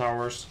slowly kill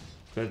towers.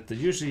 But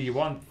usually you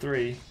want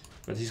 3.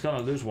 But he's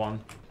gonna lose 1.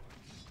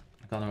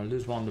 Gonna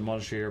lose 1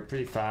 Demolisher here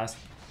pretty fast.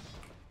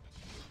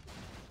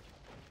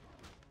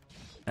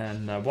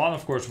 And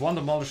of course, 1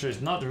 Demolisher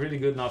is not really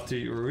good enough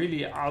to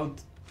really out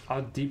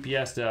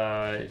DPS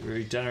the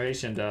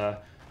regeneration, the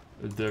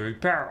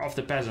repair of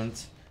the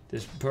peasant.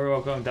 This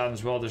burrow going down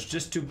as well. There's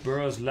just 2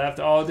 burrows left.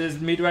 Oh, this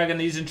meat wagon,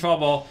 he's in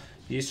trouble.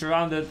 He's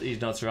surrounded.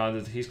 He's not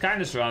surrounded. He's kind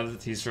of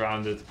surrounded. He's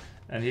surrounded.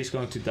 And he's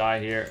going to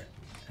die here.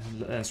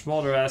 And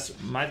Smolder S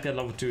might get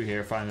level 2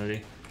 here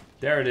finally.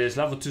 There it is.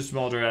 Level 2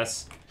 Smolder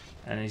S.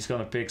 And he's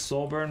going to pick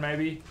Soulburn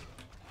maybe.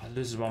 Oh,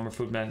 loses 1 more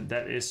footman.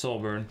 That is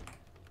Soulburn.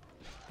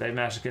 Blade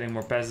Master getting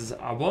more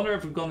peasants. I wonder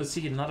if we're going to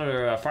see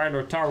another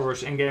Firelord Tower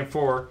Rush in game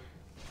 4.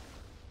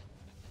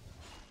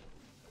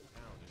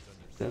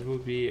 That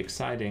would be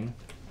exciting.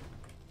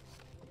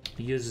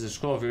 He uses a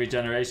Scroll of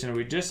Regeneration.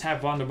 We just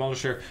have 1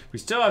 Demolisher. We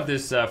still have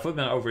this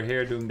footman over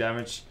here doing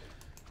damage.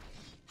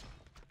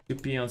 2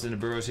 peons in the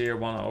burrows here,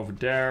 1 over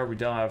there. We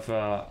don't have...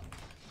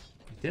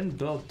 we didn't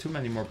build too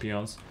many more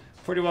peons.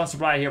 41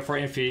 supply here for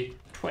Infi.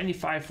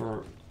 25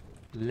 for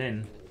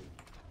Lin.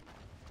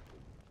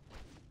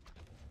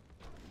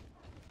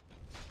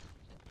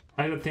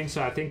 I don't think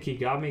so. I think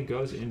Kigami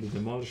goes in the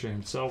Demolisher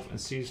himself and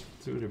sees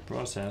through the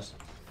process.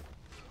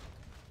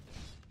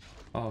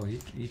 Oh,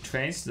 he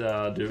trains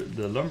the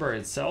lumber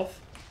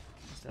itself.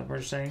 Is that what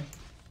you're saying?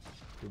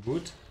 The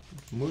wood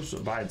moves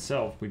by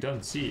itself. We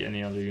don't see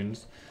any other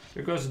units.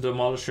 Here goes the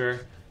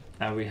Demolisher.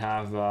 And we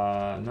have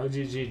no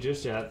GG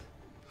just yet.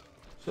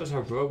 Shows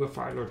how broken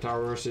Firelord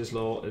Tower is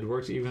low. It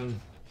works even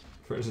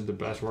versus the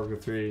best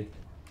Warcraft 3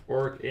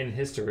 orc in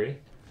history.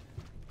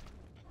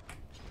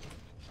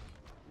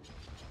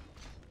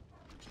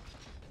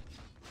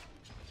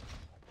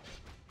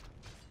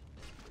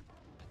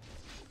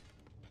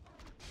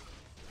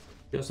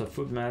 Just a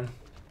footman.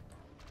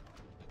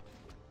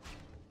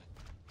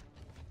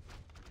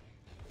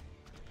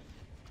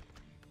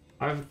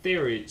 I have a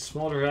theory.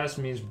 Smolder ass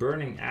means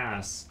burning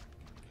ass.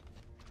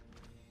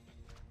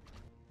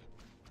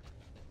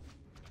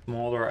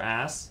 Smolder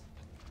ass.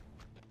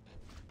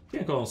 You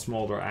can call him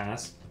Smolder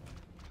ass.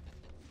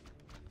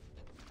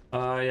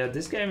 Yeah,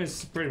 this game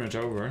is pretty much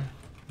over.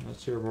 Not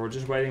sure. We're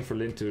just waiting for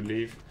Lin to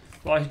leave.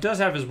 Well, he does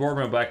have his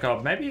Warmill back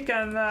up. Maybe he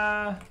can.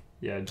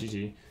 Yeah,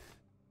 GG.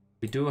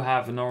 We do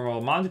have a normal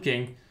Mountain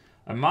King.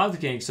 A Mountain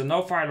King, so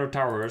no Firelord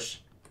Towers.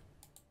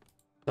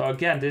 So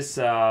again, this,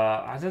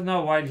 I don't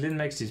know why Lin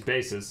makes these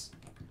bases.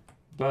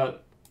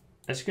 But,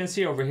 as you can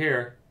see over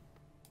here,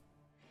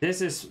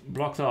 this is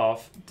blocked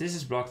off. This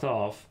is blocked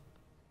off.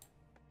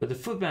 But the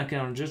footman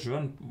can just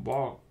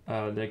walk,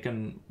 they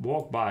can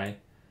walk by.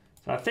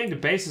 So I think the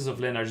bases of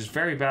Lin are just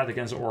very bad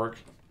against Orc.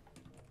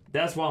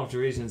 That's one of the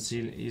reasons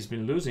he's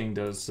been losing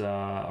those,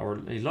 or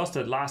he lost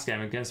that last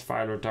game against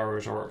Firelord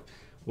Towers, or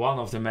one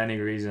of the many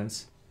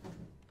reasons.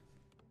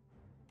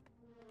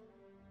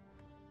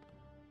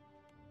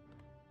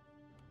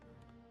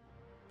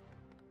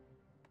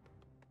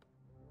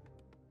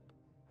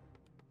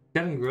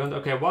 Getting grunt.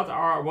 Okay, what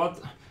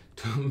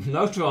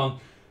Notron?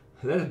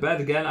 Let's bet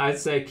again. I'd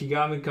say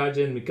Kigami,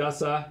 Kajin,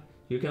 Mikasa.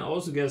 You can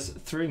also guess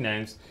 3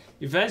 names.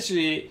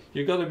 Eventually,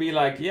 you're gonna be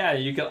like, yeah,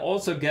 you can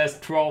also guess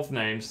 12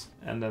 names,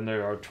 and then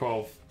there are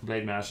 12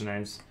 Blade Master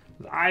names.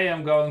 But I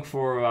am going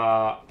for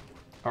a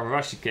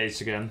Rushy Cage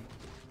again.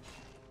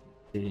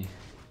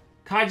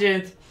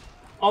 Kajin!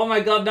 Oh my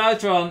god,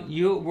 Neutron!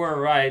 You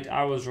were right,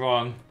 I was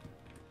wrong.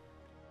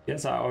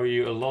 Yes, I owe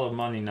you a lot of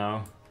money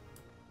now.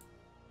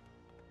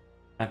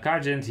 And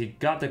Kajin, he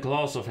got the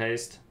Claws of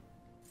Haste.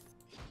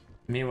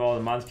 Meanwhile,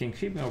 the Mountain King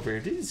creeping over here.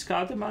 Did he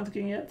scout the Mountain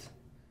King yet?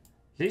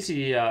 At least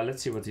he,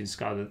 let's see what he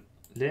scouted.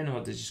 Lin,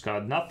 what did you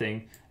scout?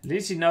 Nothing. At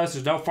least he knows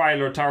there's no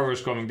Firelord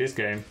Towers coming this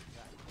game.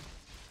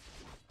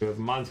 We have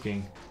Mountain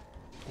King.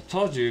 I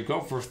told you,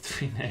 go for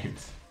 3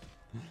 names.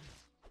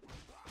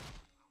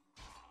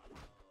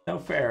 No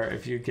fair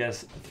if you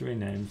guess 3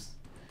 names.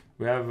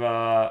 We have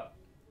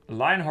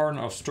Lionhorn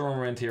of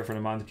Stormwind here for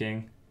the Mountain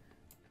King.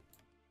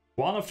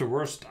 One of the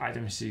worst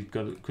items he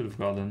could have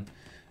gotten.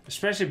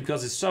 Especially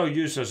because it's so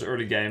useless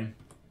early game.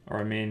 Or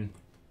I mean,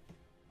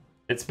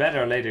 it's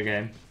better later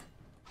game.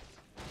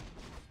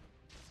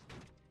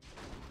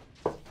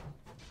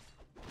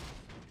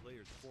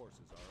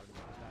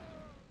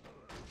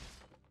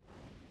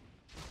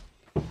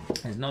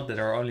 It's not that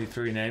there are only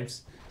 3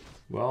 names.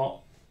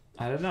 Well,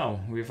 I don't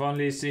know. We've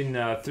only seen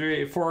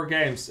 4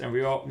 games, and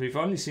we've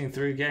only seen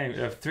 3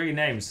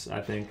 names, I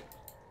think.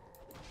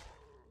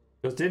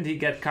 Because didn't he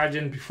get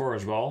Kajin before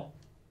as well?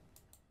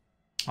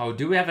 Oh,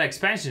 do we have an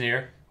expansion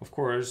here? Of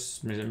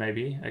course,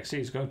 maybe. Actually,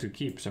 he's going to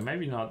keep, so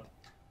maybe not.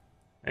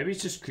 Maybe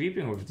he's just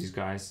creeping with these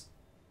guys.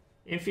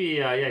 If he,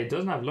 yeah, he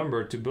doesn't have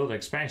lumber to build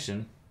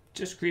expansion.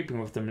 just creeping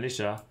with the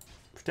militia,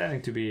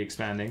 pretending to be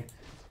expanding.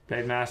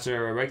 Blade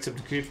Master wakes up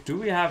the creeps. Do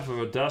we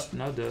have dust?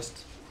 No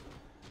dust.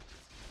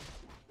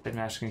 Blade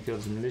Master can kill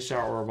the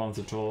militia or one of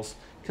the trolls.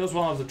 Kills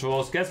one of the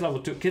trolls, gets level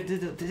 2.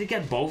 Did he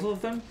get both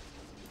of them?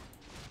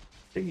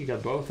 I think he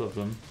got both of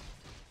them.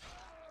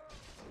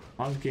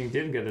 Mountain King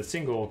didn't get a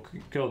single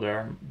kill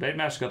there. Blade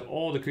Master got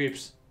all the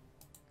creeps.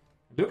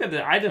 Look at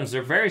the items,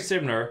 they're very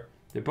similar.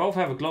 They both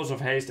have a Gloves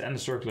of Haste and a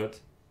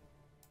Circlet.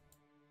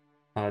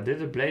 Did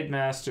the Blade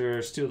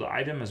Master steal the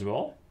item as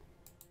well?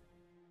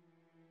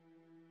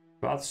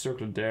 Got the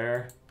Circlet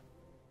there.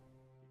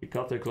 He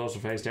got the Gloves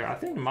of Haste there. I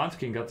think the Mountain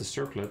King got the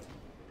Circlet.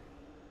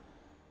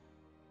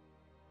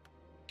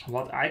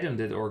 What item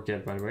did Orc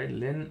get, by the way?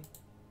 Lin.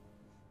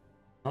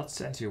 Not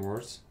Sentry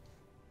Wards.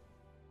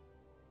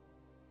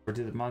 Or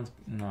did it Mount?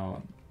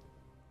 No.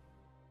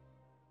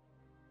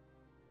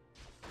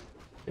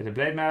 Yeah, the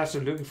Blade Master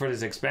looking for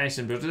this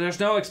expansion, but there's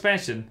no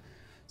expansion.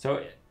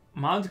 So,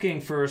 Mountain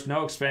King first,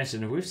 no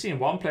expansion. We've seen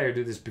one player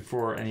do this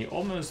before, and he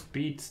almost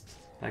beat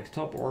like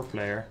top Orc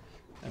player.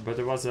 But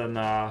there was an,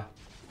 I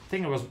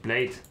think it was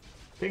Blade.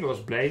 I think it was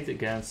Blade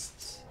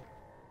against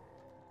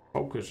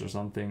Focus or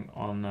something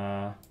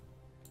on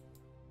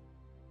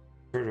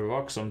Further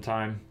Rock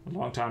sometime, a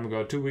long time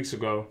ago, 2 weeks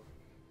ago.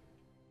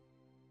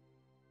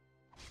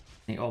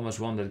 He almost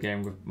won that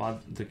game with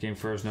the game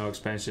first, no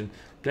expansion.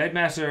 Blade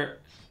Master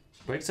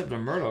wakes up the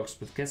Murlocs,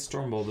 but gets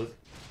Stormbolted.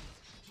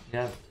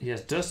 Yeah, he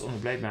has dust on the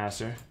Blade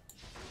Master.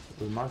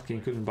 The Mountain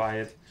King couldn't buy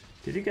it.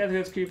 Did he get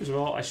hit creep as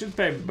well? I should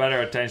pay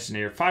better attention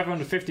here.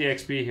 550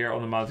 XP here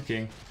on the Mountain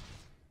King.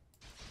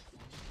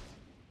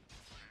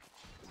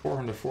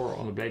 404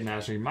 on the Blade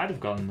Master. He might have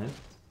gotten it.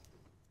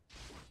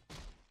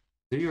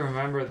 Do you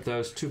remember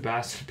those 2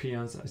 bastard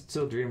peons? I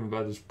still dream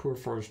about those poor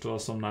forest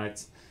trolls some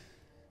nights.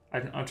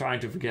 I'm trying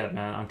to forget,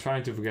 man. I'm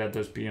trying to forget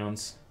those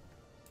peons.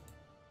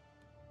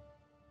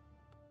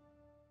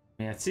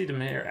 I see them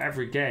here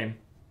every game.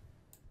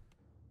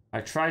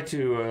 I try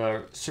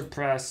to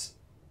suppress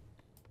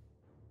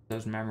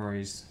those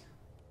memories.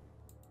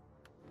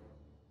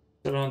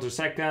 Shadowhunter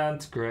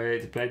second,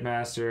 great. Blade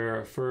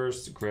Master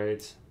first,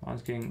 great.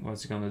 Mountain King,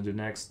 what's he gonna do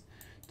next?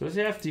 Does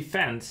he have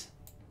defense?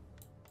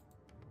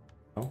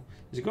 No.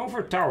 Is he going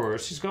for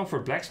towers? He's going for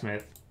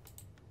blacksmith.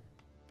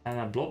 And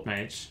a blood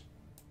mage.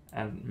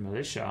 And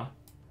militia.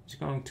 Is he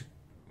going to...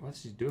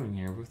 What's he doing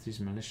here with these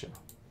militia?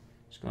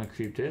 He's going to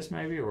creep this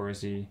maybe? Or is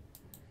he...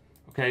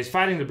 Okay, he's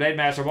fighting the Blade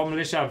Master. One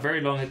militia,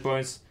 very low hit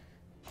points.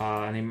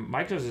 And he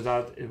micros it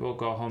out. It will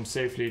go home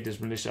safely.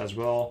 This militia as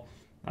well.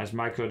 Nice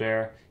micro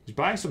there. He's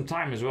buying some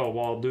time as well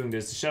while doing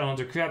this. The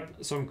Shadowhunter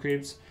grabbed some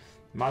creeps.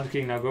 Mountain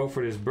King now go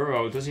for this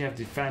burrow. Does he have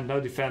defend? No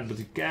defend, but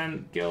he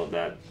can kill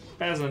that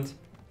peasant.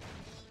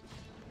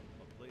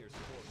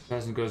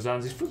 Peasant goes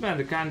down. These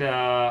footmen are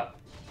kinda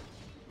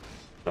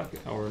stuck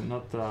or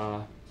not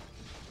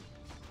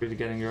really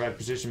getting the right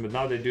position, but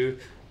now they do.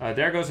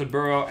 There goes the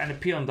burrow and the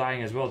peon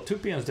dying as well. 2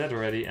 peons dead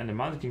already, and the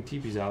Mountain King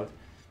TP's out.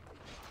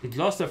 He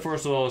lost the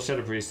first level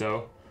Shadow Priest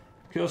though.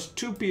 Kills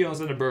 2 peons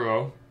in the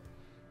burrow.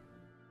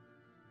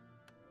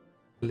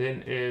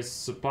 Lin is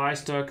supply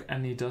stuck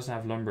and he doesn't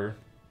have lumber.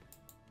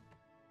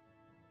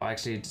 Oh,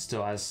 actually, he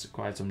still has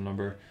quite some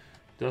lumber.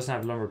 Doesn't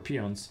have lumber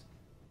peons.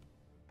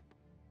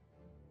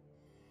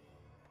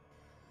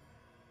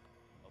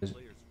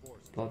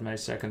 Blood Mage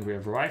second, we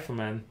have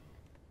Rifleman.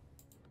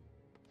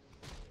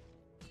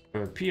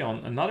 A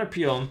peon, another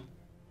peon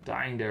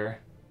dying there.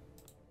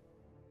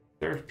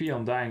 3rd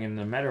peon dying in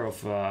a matter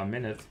of a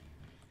minute.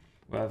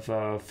 We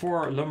have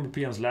 4 lumber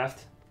peons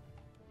left.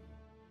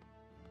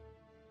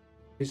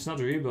 He's not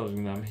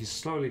rebuilding them. He's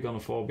slowly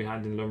gonna fall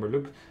behind in lumber.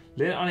 Look,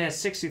 Lin only has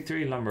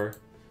 63 lumber.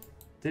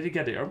 Did he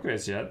get the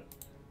upgrades yet?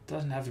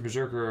 Doesn't have the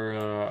Berserker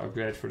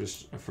upgrade for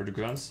this for the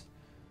grunts.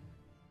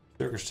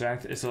 Berserker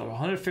strength. It's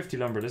 150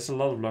 lumber. That's a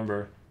lot of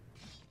lumber.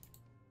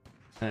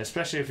 And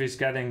especially if he's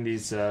getting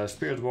these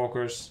Spirit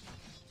Walkers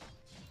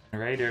and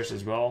Raiders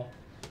as well.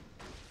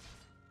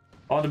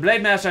 Oh, the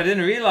Blade Master, I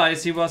didn't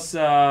realize he was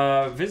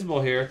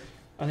visible here.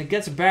 And he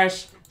gets a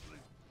bash.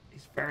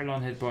 He's very low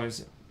on hit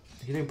points.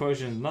 Healing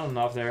potion, not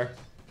enough there.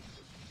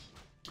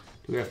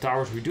 Do we have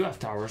towers? We do have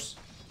towers.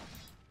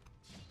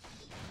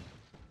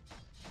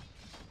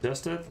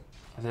 Dusted.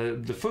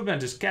 The footman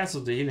just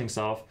cancelled the healing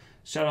salve.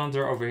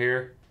 Shadowhunter over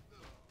here.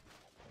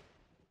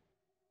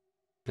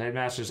 Blade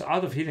Master is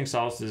out of healing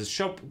salves. The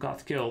shop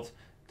got killed.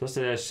 Does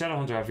the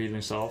Shadowhunter have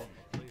healing salve?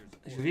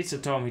 He reads the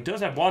tome. He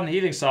does have 1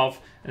 healing salve.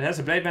 And it has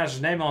the Blade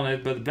Master's name on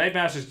it. But the Blade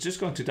Master is just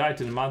going to die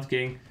to the Mountain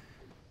King.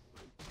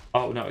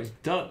 Oh no, he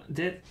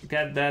did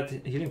get that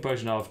healing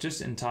potion off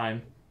just in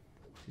time.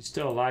 He's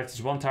still alive.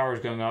 There's 1 tower is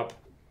going up.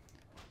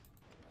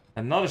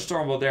 Another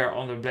Stormbolt there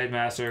on the Blade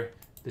Master.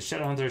 The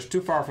Shadowhunter is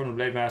too far from the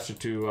Blade Master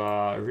to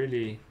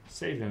really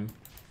save him.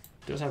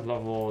 He does have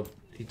level...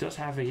 He does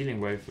have a healing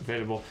wave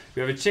available.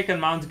 We have a Chicken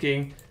Mountain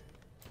King.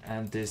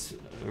 And this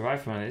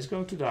Rifleman is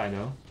going to die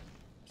though.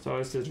 So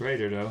is this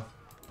Raider though.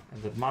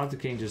 And the Mountain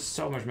King just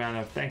so much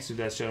mana thanks to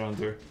that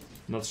Shadowhunter.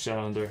 Not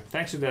Shadowhunter.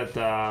 Thanks to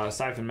that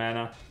Siphon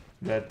mana.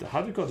 that,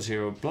 how do you call this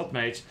hero? Blood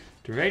Mage.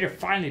 The Raider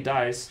finally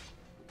dies.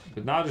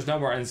 But now there's no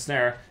more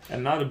ensnare.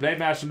 And now the Blade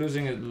Master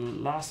losing the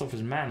last of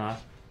his mana.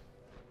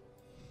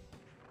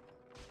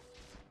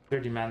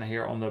 30 mana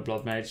here on the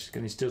Blood Mage.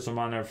 Can he steal some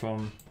mana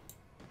from...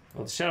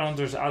 Well, the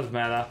Shadowhunter's out of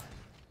mana.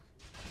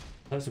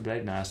 That's the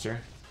Blade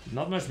Master.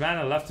 Not much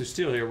mana left to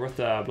steal here with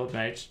the Blood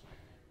Mage.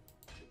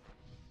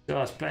 Still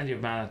has plenty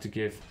of mana to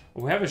give.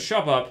 We have a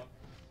shop up.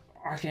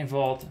 Arcane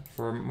Vault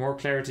for more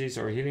clarities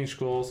or healing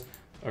scrolls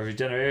or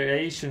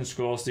regeneration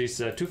scrolls. These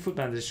 2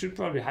 footmen, they should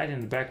probably hide in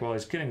the back while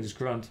he's killing this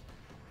grunt.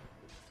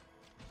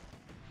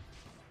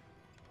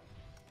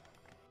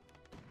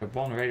 We have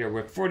 1 raider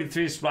with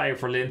 43 supply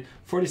for Lin,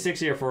 46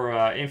 here for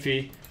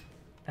Infi.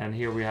 And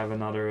here we have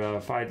another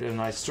fight, a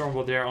nice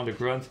Stormbolt there on the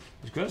grunt.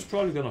 The grunt's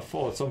probably gonna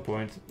fall at some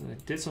point.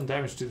 It did some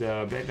damage to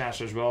the Blade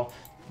Master as well.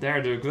 There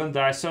the grunt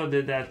dies, so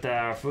did that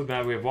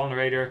footman. We have 1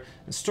 raider.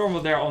 And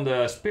Stormbolt there on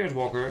the Spirit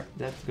Walker.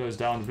 That goes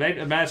down. The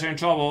Blade Master in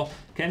trouble.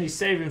 Can he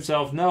save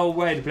himself? No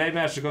way. The Blade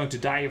Master is going to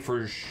die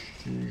for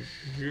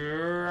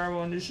sure. I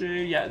want to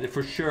say. Yeah,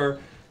 for sure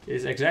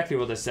is exactly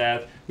what I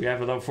said. We have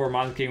a level 4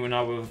 Mountain King. We're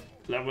now with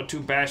level 2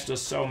 bash.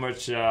 Does so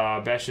much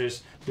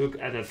bashes. Look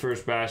at that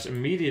first bash.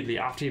 Immediately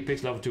after he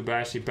picks level 2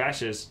 bash, he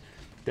bashes.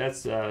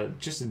 That's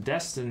just the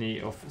destiny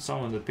of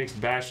someone that picks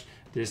bash.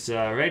 This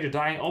raider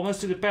dying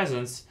almost to the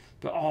peasants.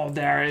 But oh,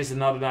 there is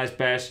another nice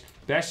bash.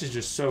 Bash is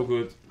just so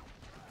good.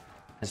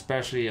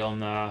 Especially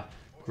on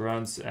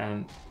grunts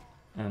and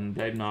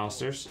Blade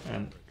Masters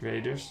and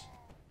raiders.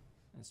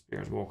 And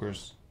Spirit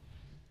Walkers.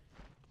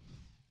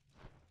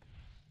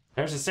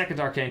 There's a second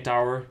Arcane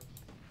Tower.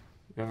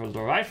 We have a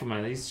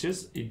Rifleman.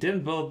 He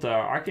didn't build the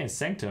Arcane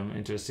Sanctum,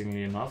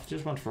 interestingly enough.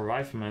 Just went for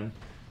Rifleman.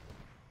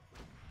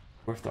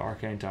 With the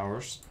Arcane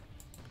Towers.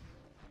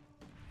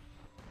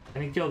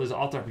 And he killed his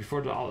altar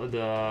before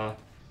the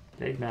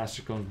Blade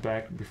Master comes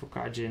back, before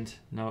Kajint.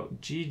 No,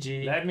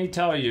 GG. Let me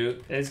tell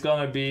you, it's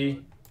gonna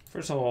be...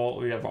 First of all,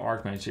 we have an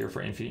Archmage here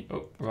for Infi.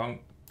 Oh, wrong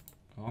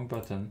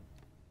button.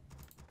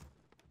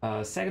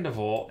 Second of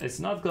all, it's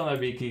not gonna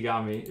be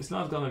Kigami. It's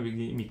not gonna be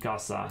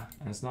Mikasa.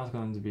 And it's not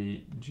going to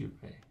be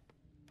Jubei.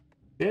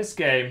 This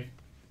game,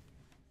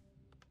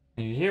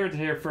 and you hear it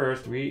here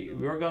first,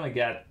 we're gonna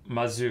get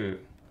Mazuru.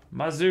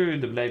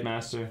 Mazuru, the Blade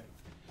Master.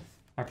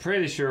 I'm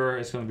pretty sure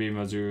it's gonna be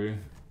Mazuru.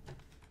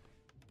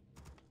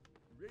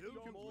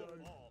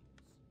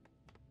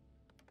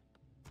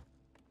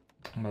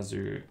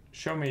 Mazuru.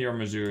 Show me your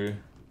Mazuru.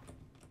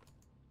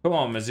 Come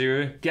on,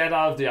 Mazuru. Get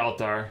out of the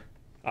altar.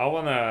 I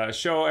wanna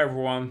show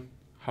everyone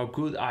how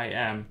good I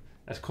am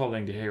at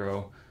calling the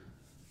hero.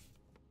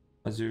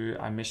 Mazuru,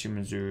 I miss you,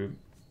 Mazuru.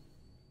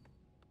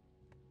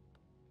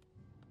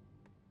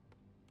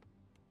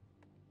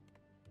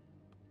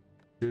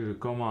 Mazuru,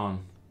 come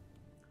on.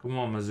 Come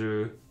on,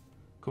 Mazuru.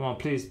 Come on,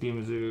 please be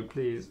Mazuru,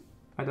 please.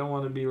 I don't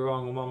want to be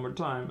wrong one more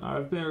time.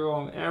 I've been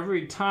wrong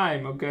every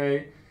time,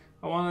 okay?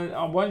 I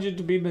want you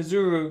to be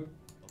Mazuru.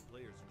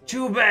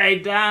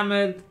 Jubei, damn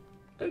it!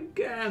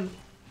 Again.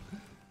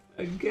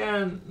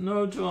 Again.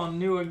 Notron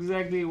knew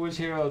exactly which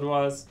hero it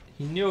was.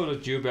 He knew it was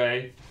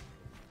Jubei.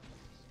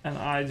 And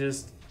I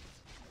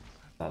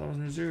thought it was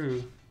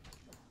Mazuru.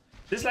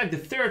 This is like the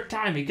 3rd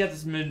time he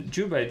gets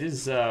Jubei.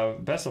 This is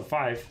best of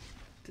 5.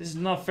 This is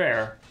not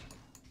fair.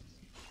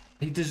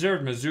 He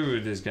deserved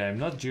Mazuru this game,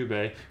 not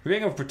Jubei.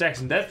 Ring of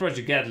Protection, that's what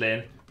you get,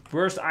 Lin.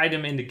 Worst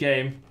item in the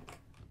game.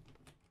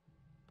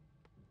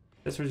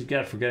 That's what you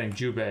get for getting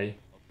Jubei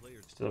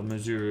instead of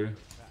Mazuru.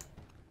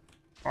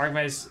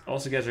 Archmage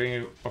also gets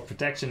Ring of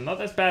Protection.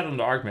 Not as bad on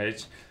the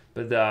Archmage,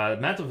 but the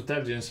Mantle of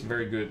Intelligence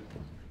very good.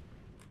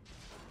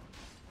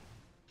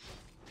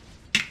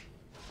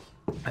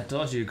 I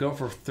told you, go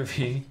for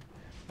 3.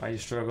 Why you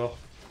struggle?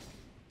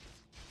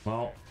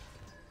 Well,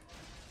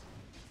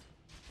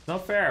 it's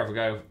not fair if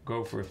I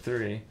go for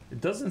 3.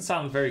 It doesn't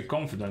sound very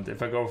confident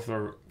if I go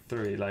for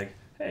 3. Like,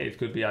 hey, it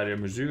could be either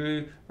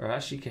Mazuru or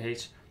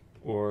Ashikage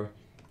or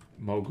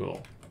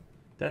Mogul.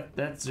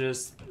 That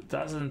just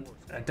doesn't.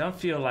 I don't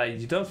feel like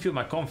you don't feel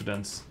my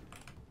confidence.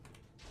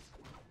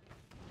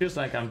 Feels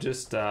like I'm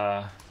just I'm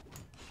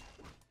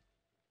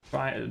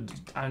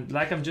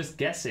just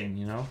guessing,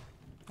 you know.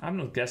 I'm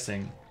not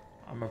guessing.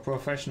 I'm a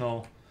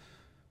professional.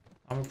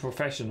 I'm a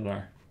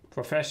professionaler.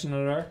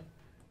 Professionaler.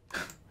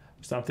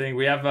 Something.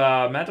 We have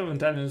Mantle of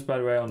Intelligence, by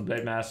the way, on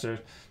Blade Master.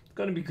 It's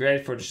gonna be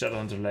great for the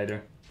Shadowhunter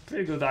later.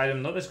 Pretty good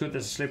item. Not as good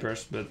as the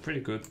Slippers, but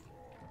pretty good.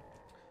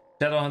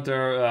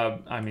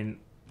 Shadowhunter, I mean,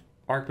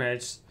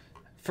 Archmage.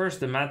 First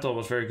the Mantle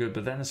was very good,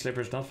 but then the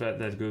Slippers not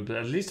that good. But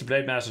at least the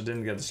Blade Master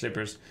didn't get the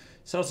Slippers.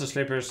 Sells the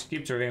Slippers,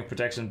 keeps the Ring of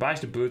Protection,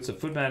 buys the boots. The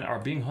Footmen are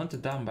being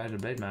hunted down by the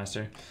Blade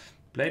Master.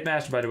 Blade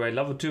Master, by the way,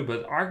 level 2,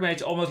 but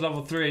Archmage almost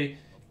level 3.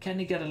 Can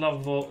he get a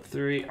level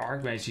 3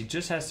 Archmage? He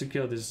just has to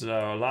kill this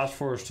last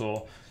Forest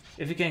Soul.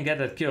 If he can get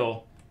that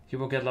kill, he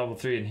will get level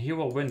 3 and he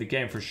will win the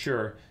game for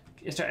sure.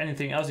 Is there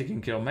anything else he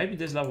can kill? Maybe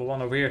this level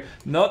 1 over here.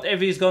 Not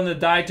if he's gonna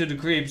die to the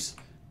creeps.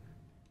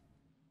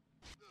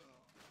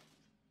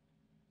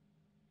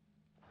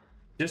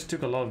 Just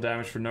took a lot of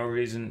damage for no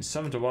reason.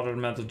 Summoned the Water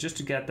Elemental just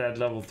to get that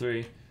level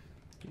 3.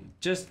 He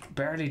just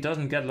barely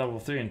doesn't get level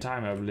 3 in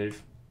time, I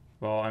believe.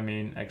 Well, I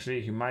mean,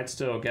 actually, he might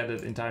still get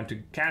it in time to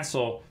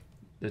cancel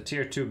the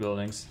tier 2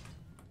 buildings.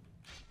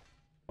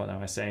 What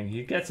am I saying?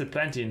 He gets it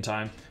plenty in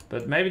time.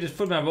 But maybe this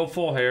footman will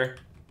fall here.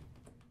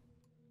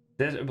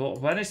 Well,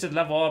 when is it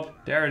level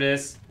up? There it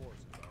is.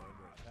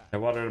 The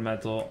water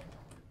elemental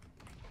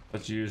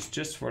was used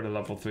just for the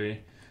level 3.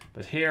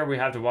 But here we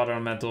have the water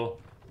elemental.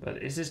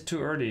 But is this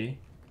too early?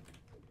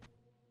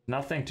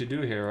 Nothing to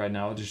do here right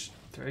now. There's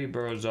 3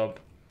 burrows up.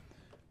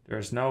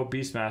 There's no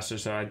Beastmaster,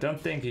 so I don't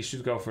think he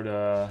should go for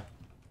the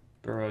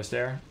burrows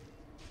there.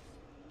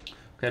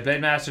 Okay,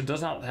 Blade Master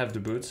does not have the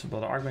boots, but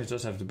the Archmage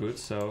does have the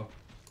boots, so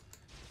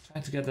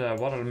trying to get the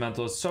water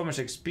elemental. It's so much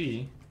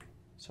XP,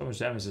 so much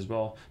damage as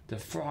well. The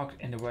frog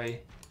in the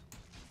way.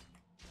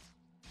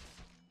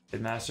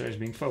 Blade Master is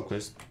being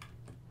focused.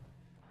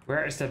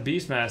 Where is that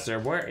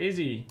Beastmaster? Where is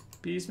he?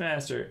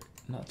 Beastmaster.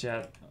 Not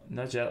yet.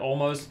 Not yet.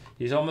 Almost.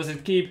 He's almost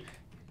at keep.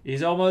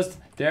 He's almost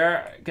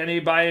there. Can he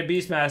buy a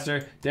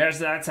Beastmaster?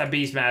 That's a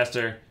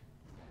Beastmaster.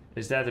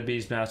 Is that a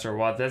Beastmaster or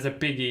what? That's a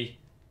piggy.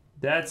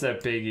 That's a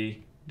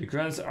piggy. The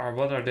grunts are,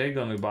 what are they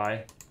going to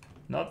buy?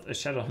 Not a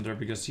Shadowhunter,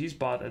 because he's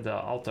bought at the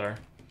altar.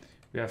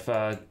 We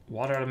have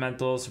water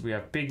elementals, we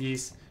have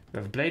piggies, we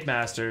have blade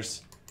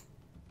masters,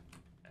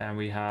 and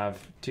we have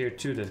tier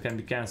 2 that can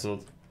be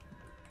cancelled.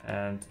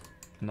 And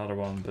another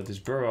one, but this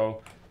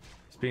burrow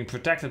is being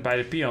protected by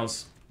the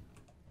peons.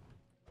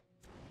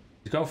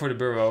 He's going for the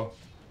burrow.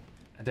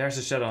 And there's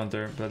the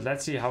Shadowhunter, but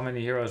let's see how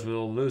many heroes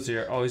we'll lose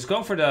here. Oh, he's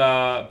going for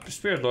the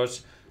Spirit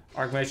Lords.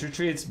 Archmage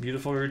retreats,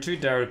 beautiful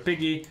retreat there with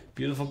Piggy.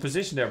 Beautiful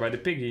position there by the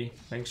Piggy.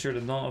 Making sure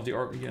that none of the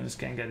Orc units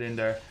can get in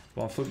there.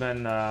 One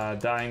footman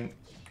dying.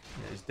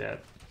 Yeah, he's dead.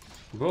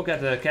 We will get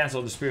the cancel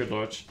of the Spirit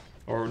Lords.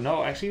 Or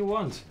no, actually he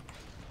won't.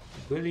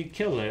 Will he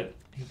kill it?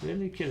 He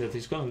really killed it.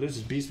 He's going to lose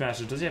his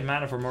Beastmaster. Does he have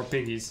mana for more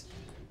Piggies?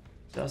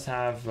 Does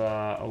have...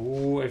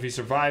 oh, if he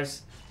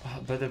survives. Oh,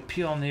 but the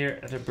peon here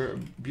at a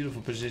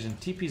beautiful position.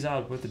 TP's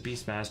out with the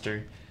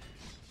Beastmaster.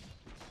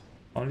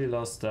 Only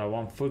lost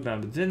one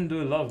footman, but didn't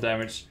do a lot of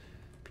damage.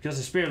 Because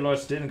the Spirit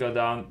Lords didn't go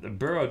down. The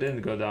Burrow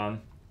didn't go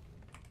down.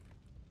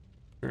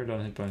 Very low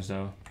hit points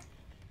though.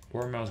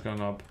 Warmail's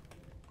going up.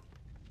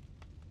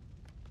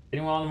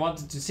 Anyone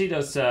wanted to see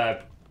those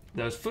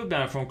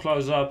footmen from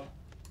close up?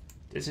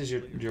 This is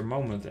your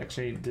moment.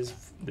 Actually, this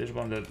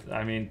one that,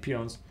 I mean,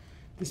 peons.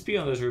 This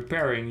peon is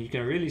repairing. You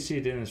can really see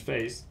it in his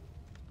face.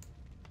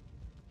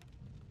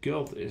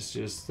 Guild is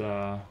just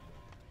killing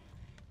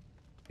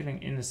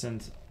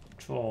innocent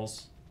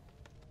trolls.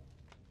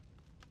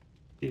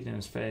 See it in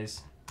his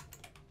face.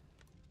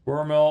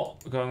 Wormel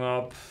going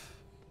up.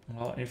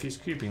 Well, if he's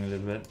creeping a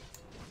little bit.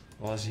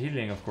 Well, he's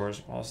healing, of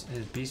course. Well,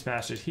 his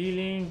Beastmaster's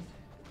healing.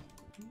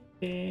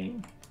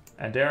 And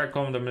there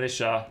come the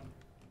militia.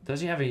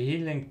 Does he have a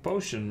healing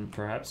potion,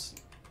 perhaps?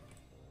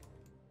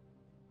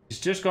 He's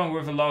just going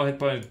with a low hit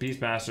point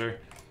Beastmaster.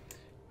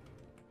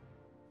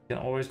 Can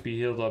always be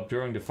healed up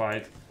during the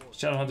fight.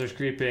 Shadowhunter's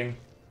creeping.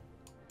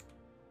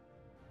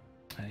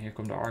 And here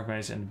come the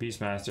Archmage and the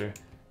Beastmaster.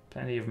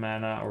 Plenty of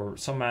mana, or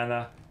some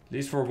mana. At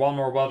least for one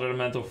more water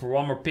elemental, for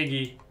one more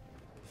piggy.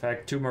 In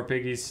fact, 2 more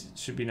piggies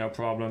should be no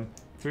problem.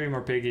 3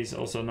 more piggies,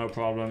 also no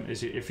problem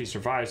if he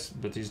survives,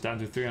 but he's down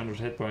to 300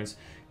 hit points.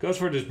 Goes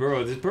for this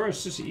burrow. This burrow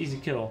is just an easy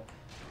kill.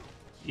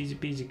 Easy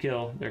peasy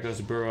kill. There goes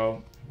the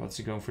burrow. What's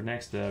he going for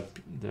next? The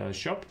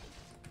shop?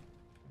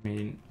 I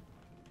mean,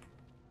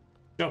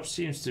 shop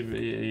seems to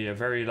be a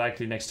very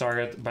likely next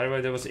target. By the way,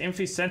 there was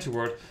Infi Sentry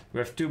Ward. We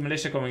have 2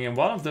 militia coming in.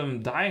 One of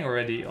them dying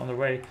already on the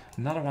way.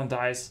 Another one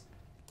dies.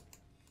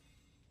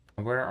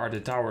 And where are the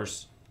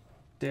towers?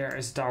 There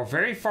is a tower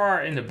very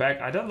far in the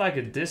back. I don't like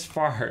it this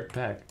far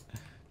back.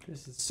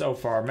 This is so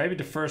far. Maybe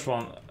the first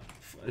one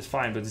is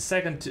fine, but the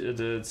second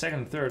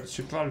and third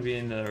should probably be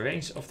in the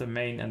range of the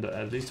main and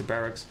at least the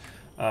barracks.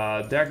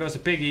 There goes the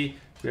piggy.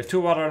 We have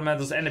 2 water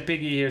elementals and a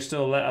piggy here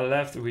still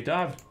left. We don't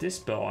have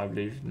Dispel, I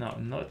believe. No,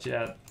 not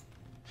yet.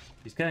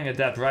 He's getting a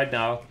death right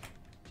now.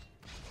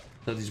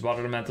 So these water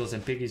elementals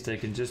and piggies, they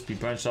can just be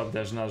bunched up.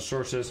 There's another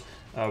sources.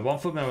 One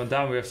footman went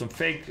down. We have some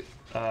fake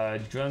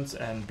grunts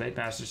and blade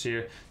masters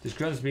here. This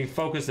grunt is being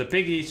focused. The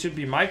piggy should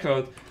be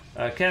microed.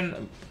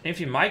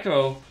 If you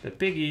micro the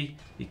piggy,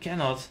 he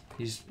cannot.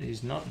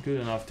 He's not good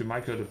enough to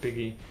micro the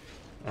piggy.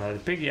 The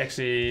piggy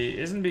actually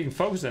isn't being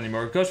focused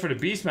anymore. It goes for the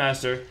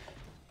Beastmaster.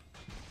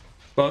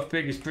 Both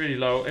piggies pretty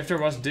low. If there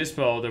was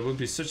Dispel, there would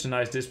be such a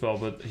nice Dispel,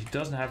 but he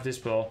doesn't have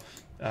Dispel.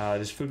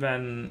 This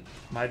footman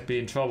might be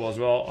in trouble as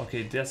well.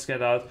 Okay, let's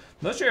get out.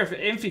 Not sure if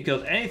Infi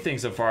killed anything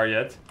so far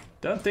yet.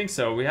 Don't think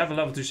so. We have a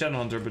level 2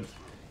 Shadowhunter, but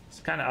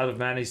he's kind of out of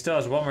mana. He still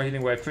has one more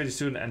healing wave pretty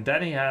soon, and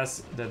then he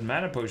has that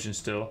mana potion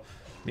still.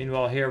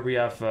 Meanwhile, here we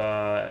have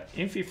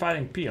Infi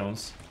fighting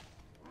peons.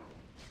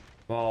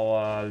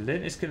 While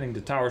Lin is killing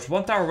the towers.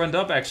 One tower went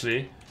up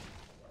actually.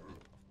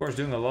 Of course,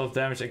 doing a lot of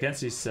damage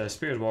against these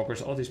Spirit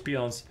Walkers. All these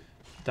peons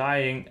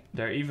dying.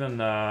 They're even...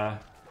 the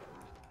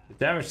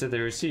damage that they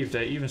received,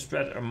 they even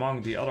spread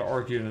among the other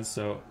Orc units.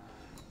 So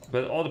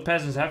But all the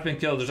peasants have been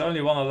killed. There's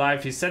only one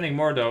alive. He's sending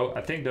more though.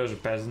 I think those are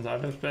peasants. Are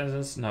those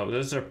peasants? No,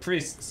 those are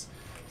priests.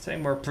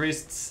 Sending more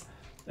priests.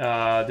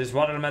 This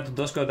water elemental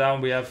does go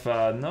down. We have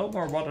no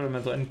more water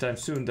elemental anytime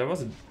soon. There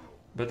wasn't.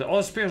 But all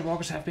the spirit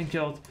walkers have been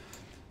killed.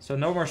 So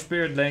no more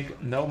spirit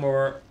link. No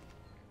more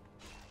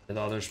that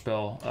other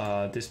spell.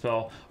 This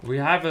spell. We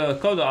have a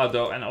Kodo out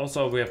though. And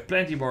also we have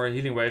plenty more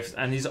healing waves.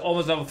 And he's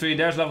almost level 3.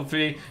 There's level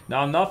 3.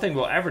 Now nothing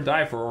will ever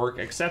die for Orc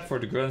except for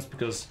the grunts.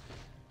 Because,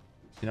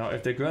 you know,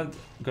 if the grunt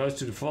goes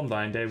to the front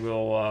line, they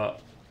will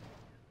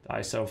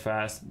die so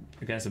fast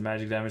against the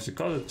magic damage. The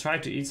Kodo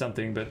tried to eat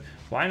something. But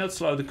why not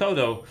slow the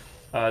Kodo?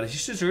 He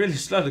should really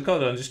slow the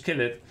Kodo and just kill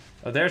it.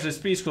 There's a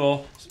speed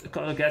scroll. The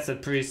Kodo gets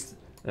that priest.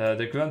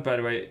 The grunt, by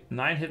the way,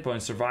 9 hit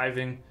points,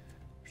 surviving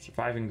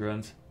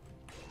grunt.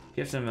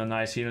 Gives him a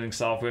nice healing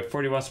salve with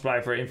 41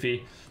 supply for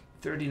Infi,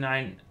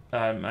 39 for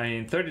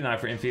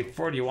Infi,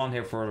 41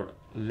 here for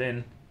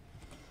Lin.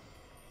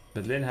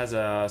 But Lin has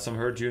some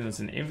hurt units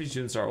and Infi's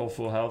units are all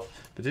full health.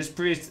 But this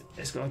priest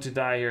is going to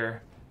die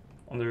here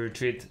on the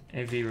retreat.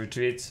 Infi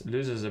retreats,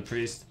 loses a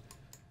priest.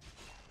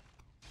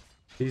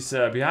 He's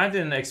behind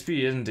in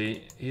XP, isn't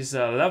he? He's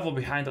a level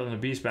behind on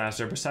the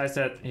Beastmaster. Besides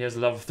that, he has a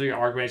level 3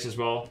 Archmage as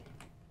well.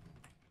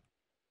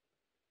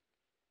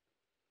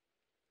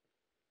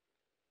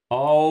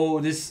 Oh,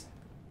 this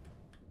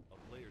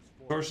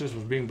Sorceress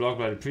was being blocked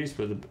by the priest,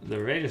 but the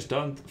raiders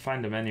don't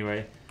find them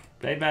anyway.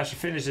 Blademaster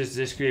finishes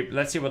this creep.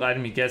 Let's see what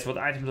item he gets. What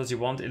item does he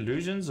want?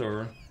 Illusions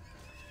or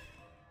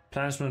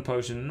Planishment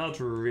Potion?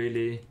 Not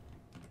really.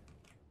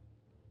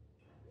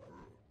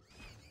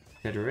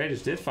 Okay, the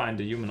raiders did find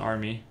the human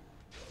army.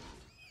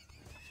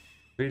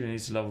 Really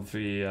needs a level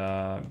 3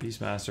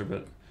 Beastmaster,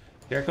 but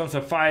here comes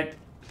a fight.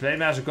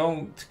 Blademaster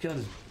going to kill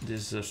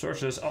this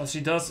sorceress. Oh,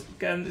 she does.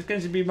 Can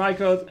she be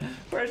Myco?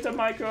 Where's the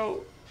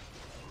Myco?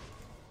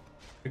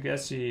 I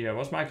guess she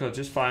was Myco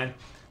just fine.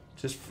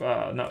 Just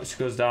no, she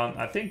goes down.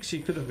 I think she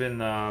could have been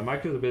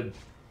Myco a bit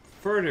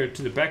further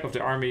to the back of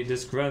the army.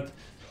 This grunt,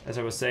 as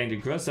I was saying, the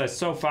grunts die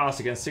so fast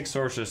against 6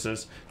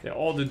 sorceresses. They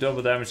all do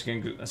double damage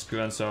against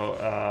grunts. So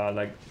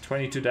like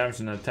 22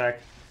 damage in attack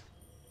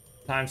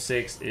times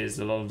 6 is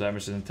a lot of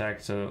damage in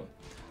attack. So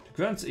the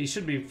grunts, he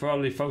should be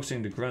probably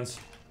focusing the grunts.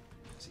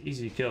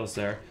 Easy kills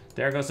there.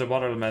 There goes the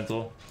water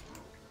elemental.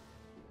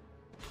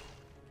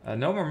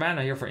 No more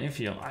mana here for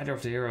Infi on either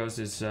of the heroes.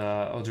 Is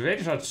oh, the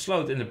raiders are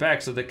slowed in the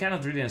back, so they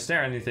cannot really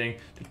ensnare anything.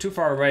 They're too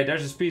far away.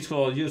 There's a speed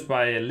scroll used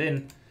by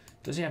Lin.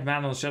 Does he have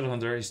mana on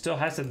Shadowhunter? He still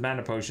has that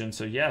mana potion,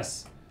 so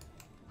yes.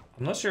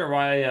 I'm not sure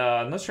why.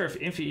 I'm not sure if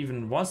Infi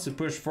even wants to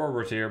push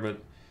forward here,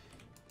 but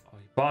oh,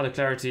 he bought a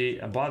clarity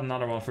and bought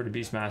another one for the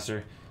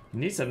Beastmaster. He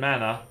needs that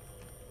mana,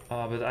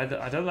 but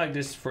I don't like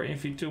this for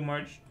Infi too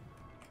much.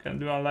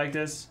 Do I like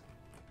this?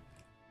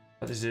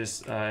 What is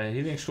this?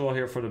 Healing scroll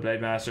here for the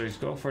Blademaster. He's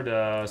going for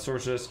the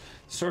Sorceress.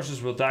 The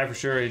Sorceress will die for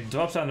sure. He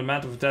drops down the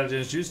Mantle of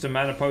Intelligence, uses the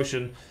mana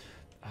potion.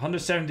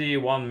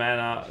 171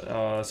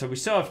 mana. So we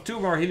still have 2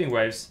 more healing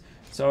waves.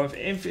 So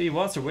if he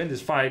wants to win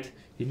this fight,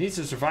 he needs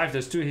to survive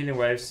those 2 healing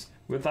waves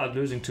without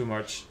losing too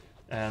much.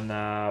 And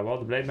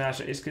well, the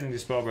Blademaster is killing the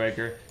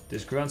Spellbreaker.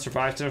 This grunt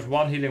survives. There's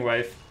 1 healing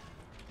wave.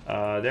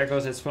 There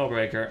goes that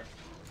Spellbreaker.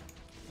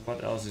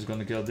 What else is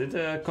gonna kill? Did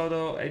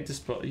Kodo eat the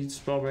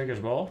Spellbreaker as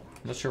well?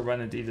 I'm not sure when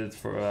it eat it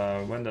for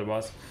when that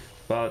was.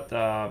 But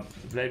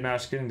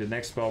Blademaster killing the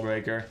next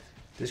Spellbreaker.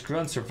 This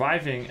grunt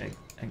surviving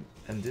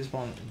and this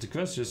one, the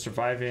grunt's just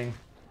surviving.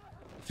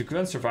 If the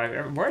grunt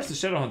survive, where's the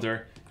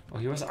Shadowhunter? Oh,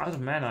 he was out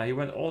of mana. He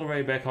went all the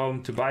way back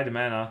home to buy the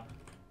mana.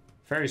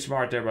 Very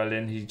smart there by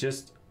Lin. He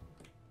just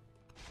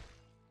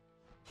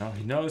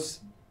he knows.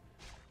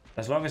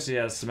 As long as he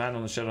has mana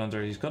on the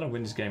Shadowhunter, he's gonna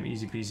win this game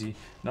easy peasy.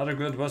 Another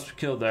grunt was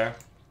killed there.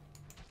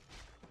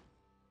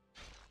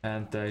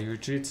 And he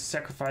retreats,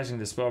 sacrificing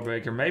the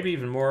Spellbreaker. Maybe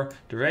even more.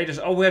 The raiders.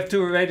 Oh, we have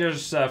 2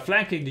 raiders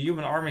flanking the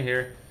human army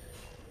here.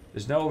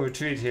 There's no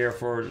retreat here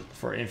for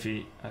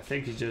Infi. I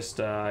think he just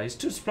he's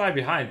 2 supply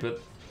behind, but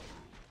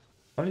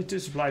only 2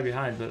 supply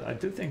behind. But I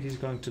do think he's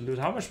going to lose.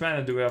 How much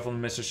mana do we have on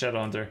Mr.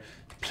 Shadowhunter?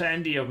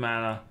 Plenty of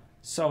mana.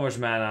 So much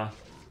mana.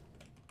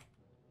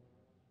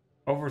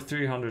 Over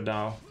 300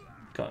 now.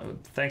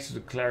 Thanks to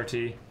the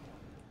clarity.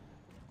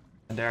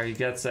 And there he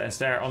gets a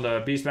snare on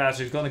the Beastmaster.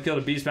 He's going to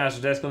kill the Beastmaster.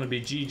 That's going to be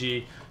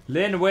GG.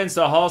 Lin wins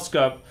the Halls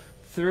Cup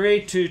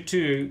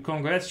 3-2.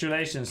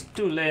 Congratulations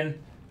to Lin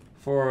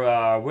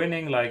for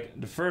winning like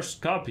the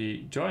first cup.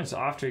 He joins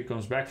after he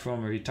comes back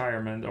from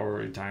retirement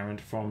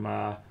from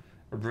a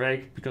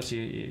break because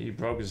he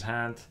broke his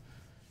hand.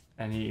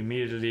 And he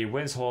immediately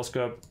wins Halls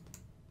Cup.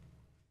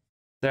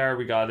 There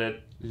we got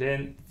it.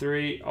 Lin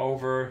 3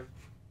 over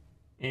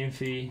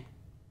Infi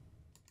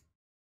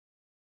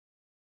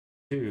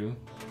 2.